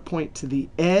 So I'm going to point to the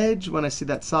edge. When I see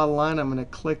that solid line, I'm going to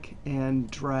click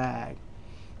and drag.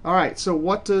 All right, so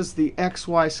what does the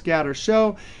XY scatter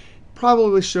show?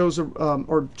 Probably shows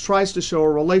or tries to show a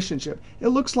relationship. It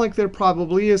looks like there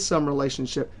probably is some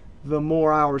relationship. The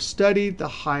more hours studied, the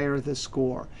higher the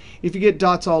score. If you get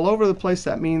dots all over the place,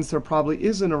 that means there probably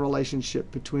isn't a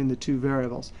relationship between the two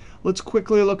variables. Let's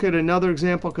quickly look at another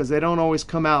example because they don't always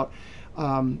come out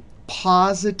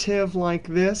positive like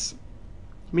this,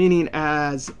 meaning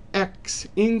as X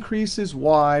increases,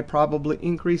 Y probably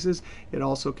increases. It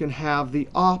also can have the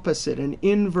opposite, an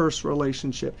inverse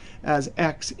relationship. As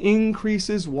X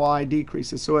increases, Y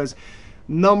decreases. So as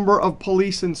number of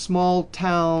police in small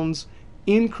towns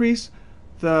increase,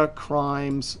 the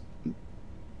crimes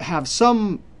have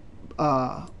some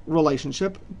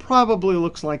relationship. Probably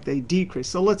looks like they decrease.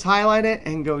 So let's highlight it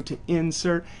and go to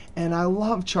Insert. And I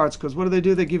love charts because what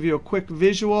do? They give you a quick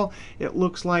visual. It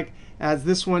looks like as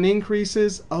this one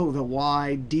increases, oh, the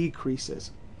Y decreases.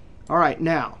 All right,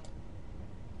 now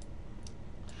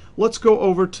let's go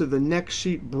over to the next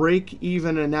sheet,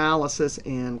 break-even analysis,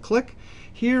 and click.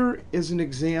 Here is an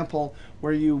example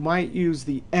where you might use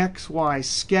the XY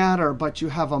scatter, but you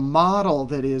have a model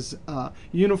that is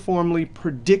uniformly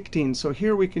predicting. So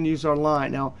here we can use our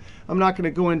line. Now, I'm not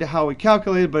going to go into how we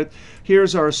calculate it, but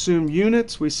here's our assumed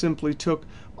units. We simply took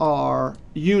our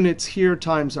units here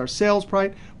times our sales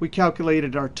price. We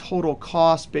calculated our total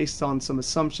cost based on some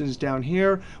assumptions down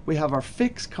here. We have our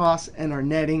fixed costs and our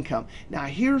net income. Now,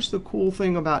 here's the cool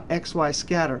thing about XY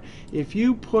scatter. If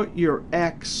you put your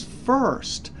X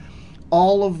first,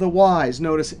 all of the Y's,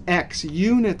 notice X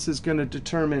units is going to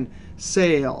determine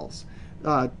sales,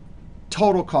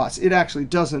 total costs. It actually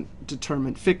doesn't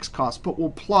determine fixed costs, but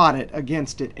we'll plot it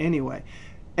against it anyway.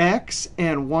 X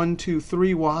and 1, 2,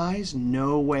 3 Y's,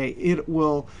 no way. It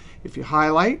will, if you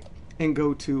highlight and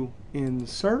go to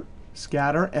Insert,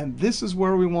 Scatter, and this is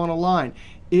where we want a line.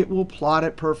 It will plot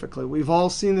it perfectly. We've all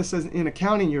seen this as in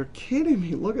accounting. You're kidding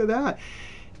me. Look at that.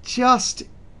 Just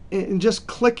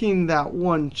clicking that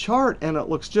one chart, and it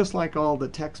looks just like all the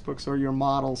textbooks or your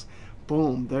models.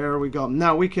 Boom, there we go.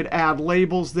 Now, we could add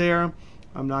labels there.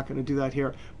 I'm not going to do that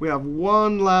here. We have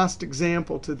one last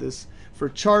example to this for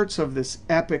charts of this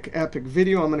epic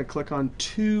video. I'm going to click on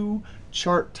 2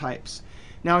 chart types.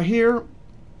 Now here,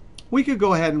 we could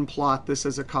go ahead and plot this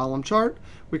as a column chart.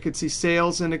 We could see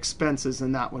sales and expenses,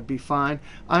 and that would be fine.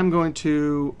 I'm going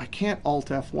to, I can't Alt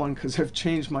F1 because I've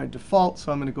changed my default,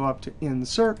 so I'm going to go up to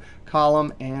Insert,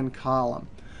 Column, and Column.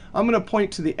 I'm going to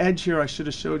point to the edge here. I should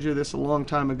have showed you this a long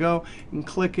time ago, and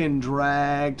click and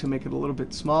drag to make it a little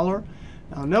bit smaller.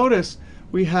 Now notice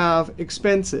we have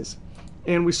expenses.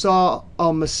 And we saw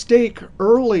a mistake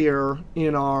earlier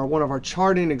in one of our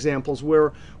charting examples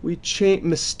where we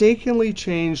mistakenly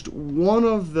changed one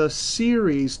of the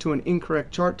series to an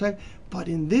incorrect chart type. But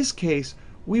in this case,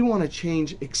 we want to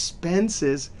change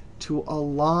expenses to a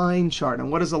line chart.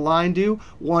 And what does a line do?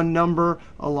 One number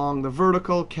along the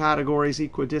vertical, categories,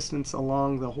 equidistance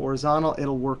along the horizontal.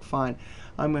 It'll work fine.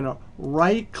 I'm going to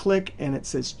right-click, and it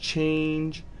says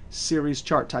Change Series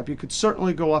Chart Type. You could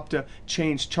certainly go up to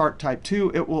Change Chart Type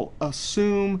too. It will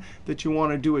assume that you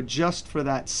want to do it just for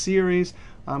that series.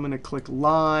 I'm going to click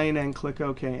Line and click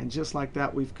OK. And just like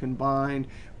that, we've combined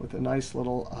with a nice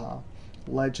little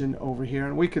legend over here.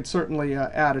 And we could certainly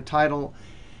add a title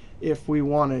if we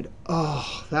wanted.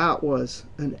 Oh, that was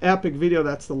an epic video.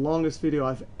 That's the longest video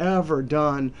I've ever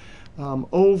done.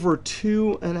 Over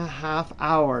 2.5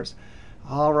 hours.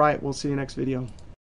 All right, we'll see you next video.